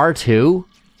far too.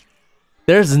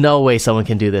 There's no way someone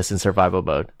can do this in survival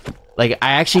mode. Like,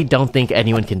 I actually don't think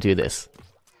anyone can do this.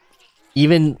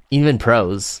 Even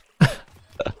pros.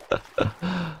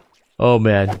 Oh,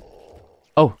 man.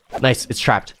 Oh, nice. It's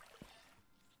trapped.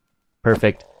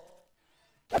 Perfect.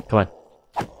 Come on.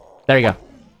 There you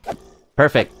go.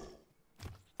 Perfect.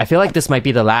 I feel like this might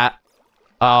be the last...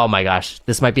 Oh my gosh.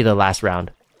 This might be the last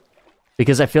round.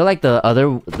 Because I feel like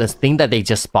the thing that they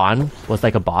just spawned was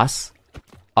like a boss.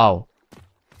 Oh.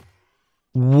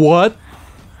 What?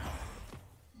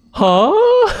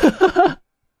 Huh?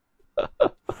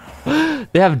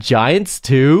 They have giants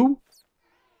too?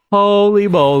 Holy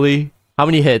moly. How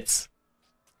many hits?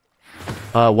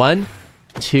 1,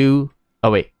 2,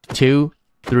 oh wait, 2,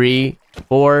 3,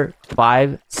 4,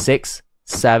 5, 6,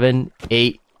 7,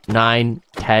 8, 9,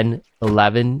 10,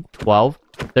 11, 12,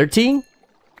 13?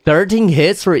 13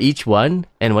 hits for each one?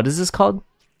 And what is this called?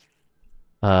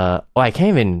 Oh, I can't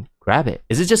even grab it.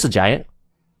 Is it just a giant?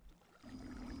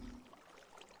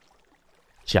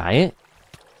 Giant?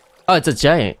 Oh, it's a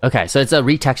giant. Okay, so it's a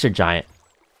retextured giant.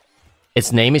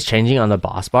 Its name is changing on the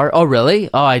boss bar. Oh, really?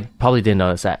 Oh, I probably didn't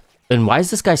notice that. And why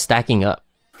is this guy stacking up?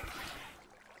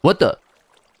 What the?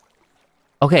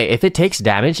 Okay, if it takes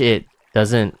damage, it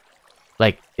doesn't...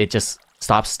 Like, it just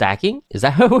stops stacking? Is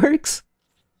that how it works?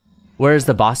 Where's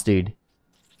the boss dude?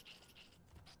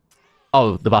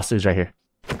 Oh, the boss dude's right here.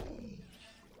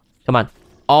 Come on.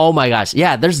 Oh my gosh.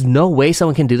 Yeah, there's no way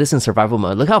someone can do this in survival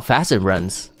mode. Look how fast it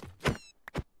runs.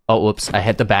 Oh, whoops. I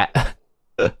hit the bat.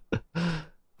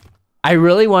 I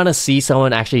really want to see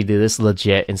someone actually do this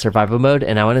legit in survival mode,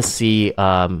 and I want to see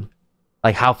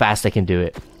like how fast they can do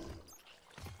it.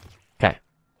 Okay.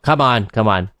 Come on, come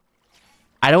on.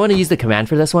 I don't want to use the command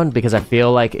for this one because I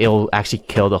feel like it'll actually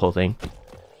kill the whole thing.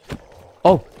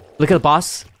 Oh, look at the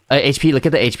boss. HP, look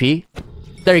at the HP.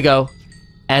 There you go.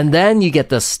 And then you get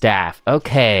the staff.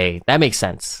 Okay, that makes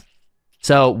sense.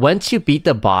 So once you beat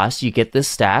the boss, you get this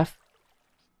staff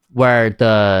where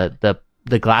the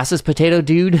glasses potato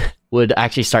dude would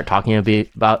actually start talking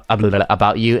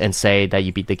about you and say that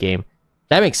you beat the game.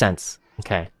 That makes sense.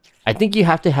 Okay. I think you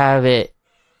have to have it...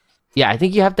 Yeah, I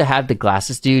think you have to have the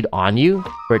glasses dude on you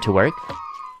for it to work.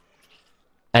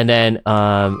 And then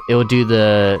it will do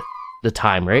the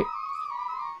time, right?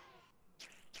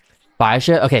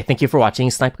 iShoya. Okay, thank you for watching,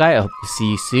 Snipe Guy. I hope to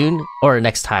see you soon. Or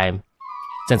next time,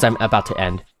 since I'm about to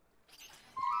end.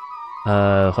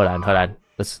 Hold on.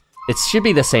 It should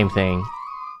be the same thing.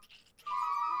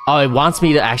 Oh, it wants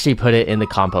me to actually put it in the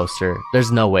composter.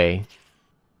 There's no way.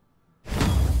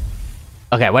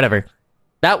 Okay, whatever.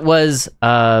 That was,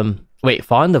 wait,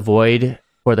 Fall in the Void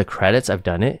for the credits. I've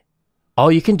done it. Oh,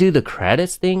 you can do the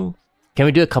credits thing? Can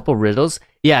we do a couple riddles?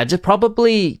 Yeah, just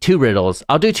probably 2 riddles.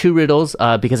 I'll do 2 riddles,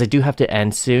 because I do have to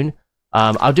end soon.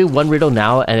 I'll do 1 riddle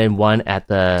now and then 1 at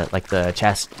the, like, the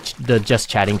just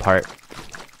chatting part.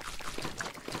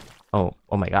 Oh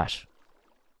my gosh.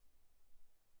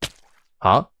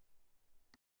 Huh?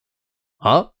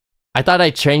 Huh? I thought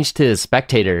I changed to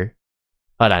spectator.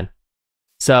 Hold on.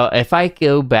 So if I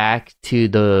go back to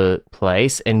the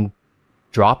place and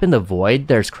drop in the void,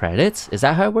 there's credits? Is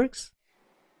that how it works?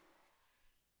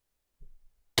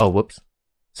 Oh, whoops.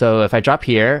 So if I drop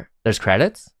here, there's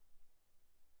credits?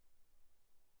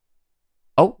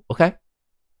 Oh, okay.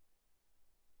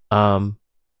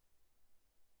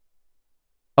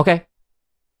 Okay.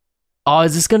 Oh,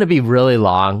 is this gonna be really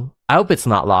long? I hope it's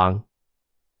not long.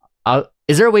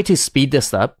 Is there a way to speed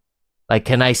this up? Like,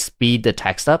 can I speed the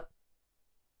text up?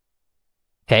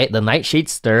 Okay, the nightshade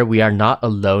stir. We are not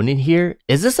alone in here.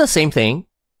 Is this the same thing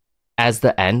as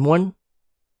the end one?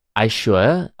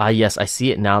 iShoya? Yes, I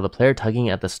see it now. The player tugging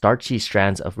at the starchy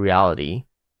strands of reality.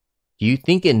 Do you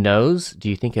think it knows? Do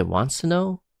you think it wants to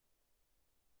know?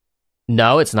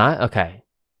 No, it's not? Okay.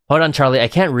 Hold on, Charlie. I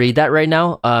can't read that right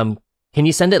now. Can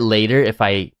you send it later if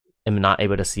I am not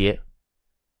able to see it?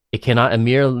 It cannot, a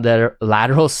mere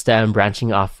lateral stem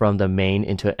branching off from the main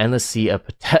into an endless sea of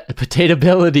potato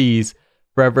abilities,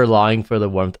 forever longing for the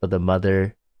warmth of the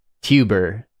mother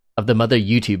tuber, of the mother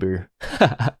YouTuber.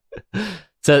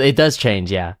 So it does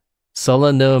change, yeah.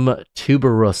 Solanum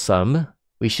tuberosum.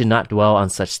 We should not dwell on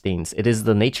such things. It is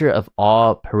the nature of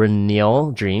all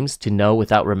perennial dreams to know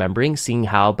without remembering, seeing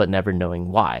how but never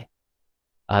knowing why.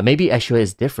 Maybe iShoya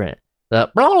is different. The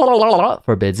blah, blah, blah, blah, blah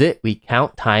forbids it. We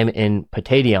count time in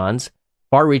potations,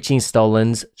 far-reaching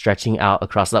stolons stretching out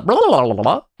across the blah, blah, blah, blah,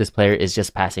 blah. This player is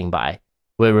just passing by.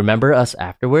 Will it remember us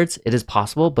afterwards? It is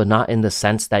possible, but not in the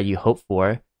sense that you hope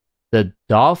for. The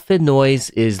dolphin noise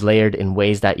is layered in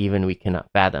ways that even we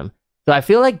cannot fathom. So I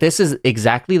feel like this is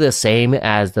exactly the same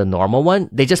as the normal one.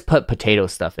 They just put potato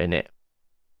stuff in it.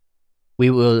 We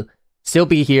will still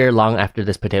be here long after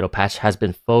this potato patch has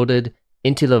been folded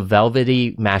into the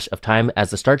velvety mash of time as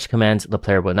the starch commands, the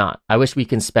player will not. I wish we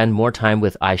can spend more time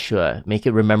with iShoya. Make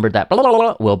it remember that blah, blah,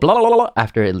 blah, will blah, blah, blah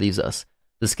after it leaves us.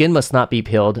 The skin must not be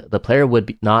peeled. The player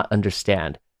would not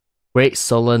understand. Great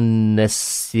Solanaceae,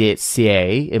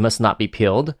 it must not be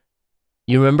peeled.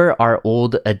 You remember our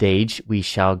old adage, we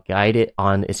shall guide it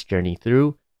on its journey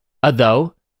through.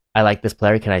 Though, I like this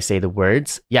player, can I say the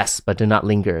words? Yes, but do not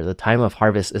linger. The time of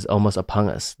harvest is almost upon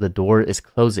us. The door is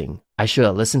closing.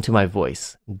 iShoya, listen to my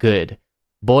voice. Good.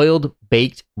 Boiled,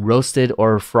 baked, roasted,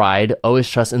 or fried, always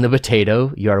trust in the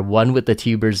potato. You are one with the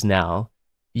tubers now.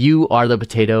 You are the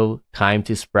potato, time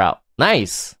to sprout.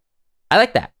 Nice. I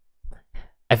like that.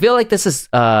 I feel like this is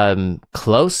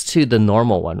close to the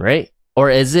normal one, right? Or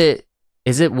is it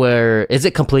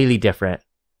completely different?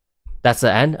 That's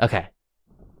the end? Okay.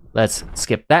 Let's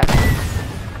skip that.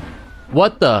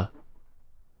 What the?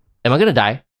 Am I gonna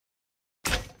die?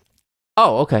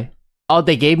 Oh, okay. Oh,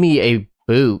 they gave me a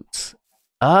boot.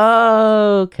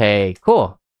 Okay,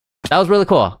 cool. That was really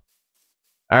cool.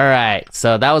 Alright,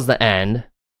 so that was the end.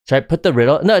 Should I put the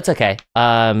riddle? No, it's okay.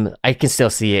 I can still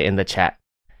see it in the chat.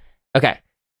 Okay.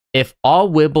 If all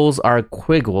wibbles are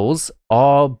quiggles,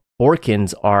 all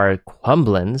Borkins are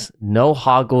crumblins, no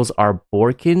hoggles are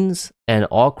Borkins, and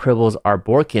all cribbles are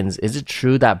Borkins. Is it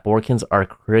true that Borkins are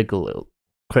criggles?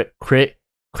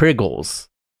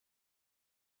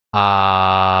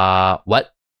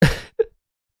 What?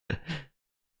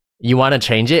 You want to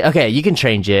change it? Okay, you can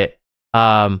change it.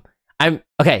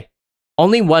 Okay.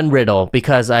 Only one riddle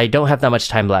because I don't have that much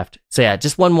time left. So yeah,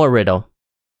 just one more riddle.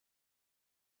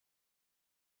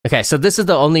 Okay, so this is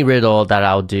the only riddle that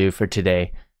I'll do for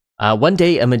today. One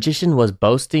day, a magician was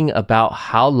boasting about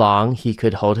how long he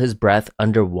could hold his breath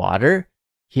underwater.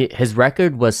 His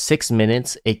record was 6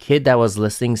 minutes. A kid that was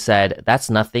listening said,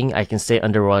 "That's nothing. I can stay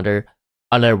underwater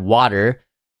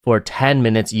for 10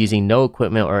 minutes using no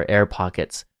equipment or air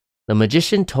pockets." The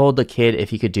magician told the kid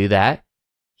if he could do that,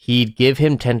 he'd give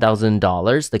him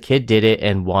 $10,000. The kid did it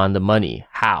and won the money.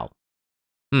 How?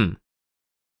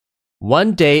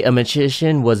 One day, a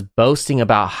magician was boasting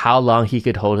about how long he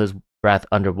could hold his breath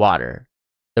underwater.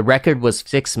 The record was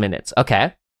 6 minutes.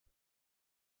 Okay.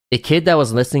 A kid that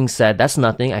was listening said, "That's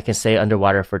nothing. I can stay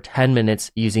underwater for 10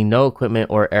 minutes using no equipment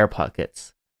or air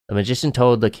pockets." The magician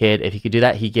told the kid if he could do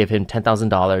that, he'd give him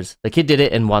 $10,000. The kid did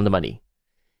it and won the money.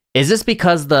 Is this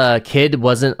because the kid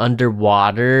wasn't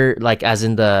underwater, like as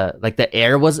in the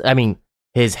air was, I mean,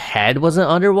 his head wasn't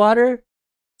underwater?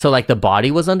 So like the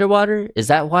body was underwater? Is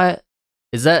that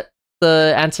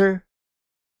the answer?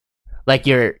 Like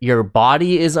your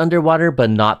body is underwater, but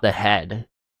not the head,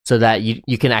 so that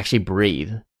you can actually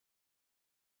breathe.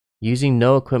 Using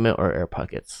no equipment or air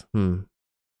pockets.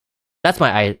 That's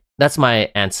my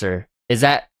answer. Is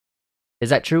that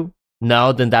true?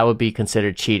 No, then that would be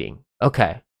considered cheating.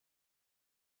 Okay.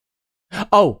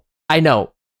 Oh, I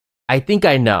know. I think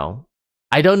I know.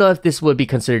 I don't know if this would be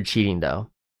considered cheating though.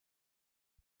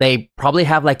 They probably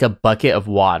have like a bucket of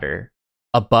water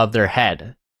above their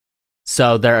head.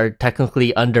 So they're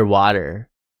technically underwater.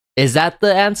 Is that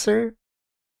the answer?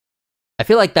 I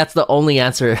feel like that's the only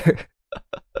answer.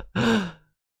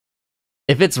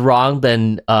 If it's wrong,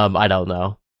 then I don't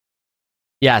know.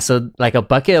 Yeah, so like a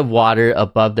bucket of water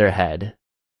above their head.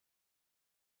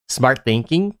 Smart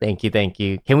thinking. Thank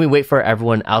you. Can we wait for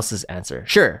everyone else's answer?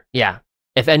 Sure. Yeah.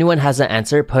 If anyone has an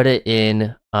answer, put it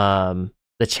in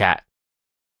the chat.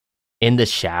 In the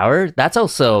shower? That's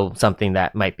also something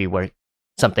that might be worth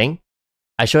something.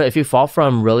 iShoya, if you fall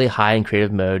from really high in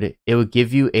creative mode, it will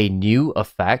give you a new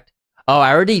effect. Oh,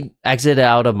 I already exited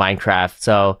out of Minecraft,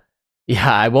 so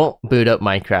yeah, I won't boot up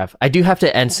Minecraft. I do have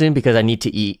to end soon because I need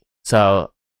to eat.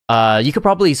 So you could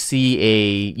probably see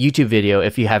a YouTube video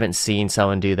if you haven't seen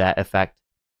someone do that effect.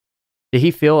 Did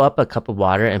he fill up a cup of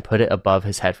water and put it above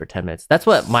his head for 10 minutes? That's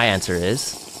what my answer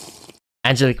is.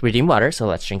 Angelique redeemed water, so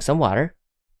let's drink some water.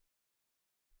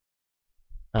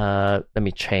 Let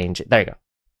me change it. There you go.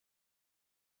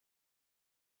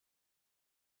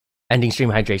 Ending stream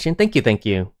hydration. Thank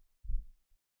you.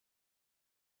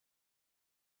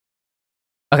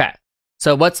 Okay,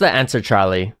 so what's the answer,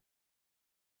 Charlie?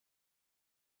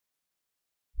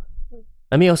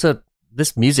 Let me also,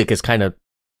 this music is kind of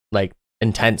like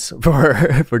intense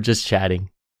for just chatting.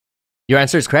 Your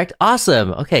answer is correct?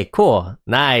 Awesome. Okay, cool.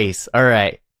 Nice. All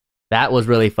right. That was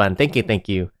really fun. Thank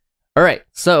you. All right.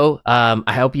 So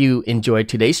I hope you enjoyed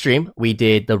today's stream. We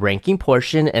did the ranking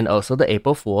portion and also the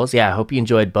April Fools. Yeah, I hope you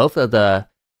enjoyed both of the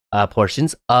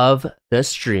portions of the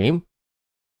stream.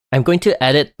 I'm going to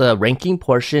edit the ranking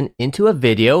portion into a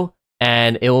video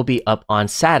and it will be up on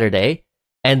Saturday.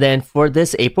 And then for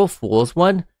this April Fool's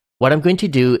one, what I'm going to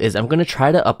do is I'm going to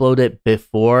try to upload it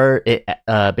before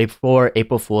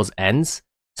April Fool's ends.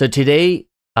 So today,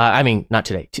 I mean not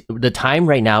today. The time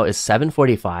right now is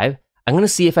 7:45. I'm going to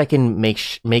see if I can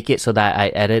make it so that I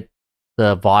edit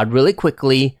the VOD really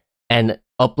quickly and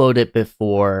upload it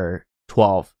before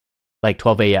 12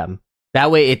 a.m.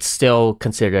 That way it's still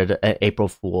considered an April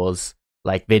Fool's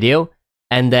like video.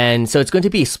 And then so it's going to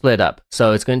be split up.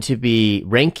 So it's going to be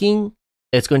ranking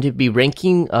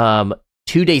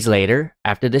 2 days later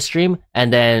after this stream,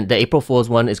 and then the April Fool's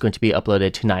one is going to be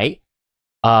uploaded tonight.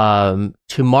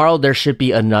 Tomorrow there should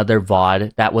be another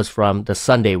VOD that was from the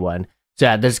Sunday one. So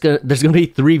yeah, there's gonna be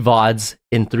 3 VODs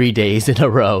in 3 days in a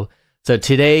row. So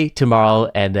today, tomorrow,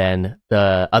 and then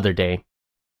the other day,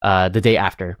 the day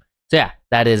after. So yeah,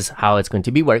 that is how it's going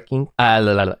to be working.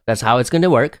 That's how it's going to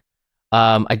work.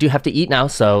 I do have to eat now,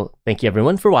 so thank you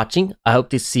everyone for watching. I hope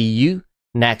to see you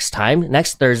next time.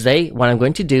 Next Thursday, what I'm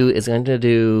going to do is I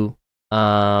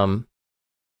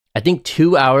think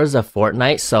 2 hours of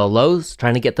Fortnite solos,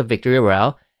 trying to get the victory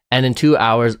royale, and then 2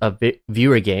 hours of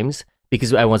viewer games,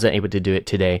 because I wasn't able to do it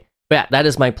today. But yeah, that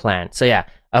is my plan. So yeah,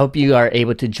 I hope you are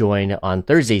able to join on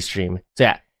Thursday's stream. So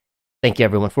yeah, thank you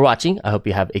everyone for watching. I hope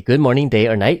you have a good morning, day,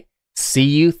 or night. See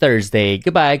you Thursday.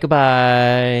 Goodbye,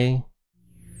 goodbye.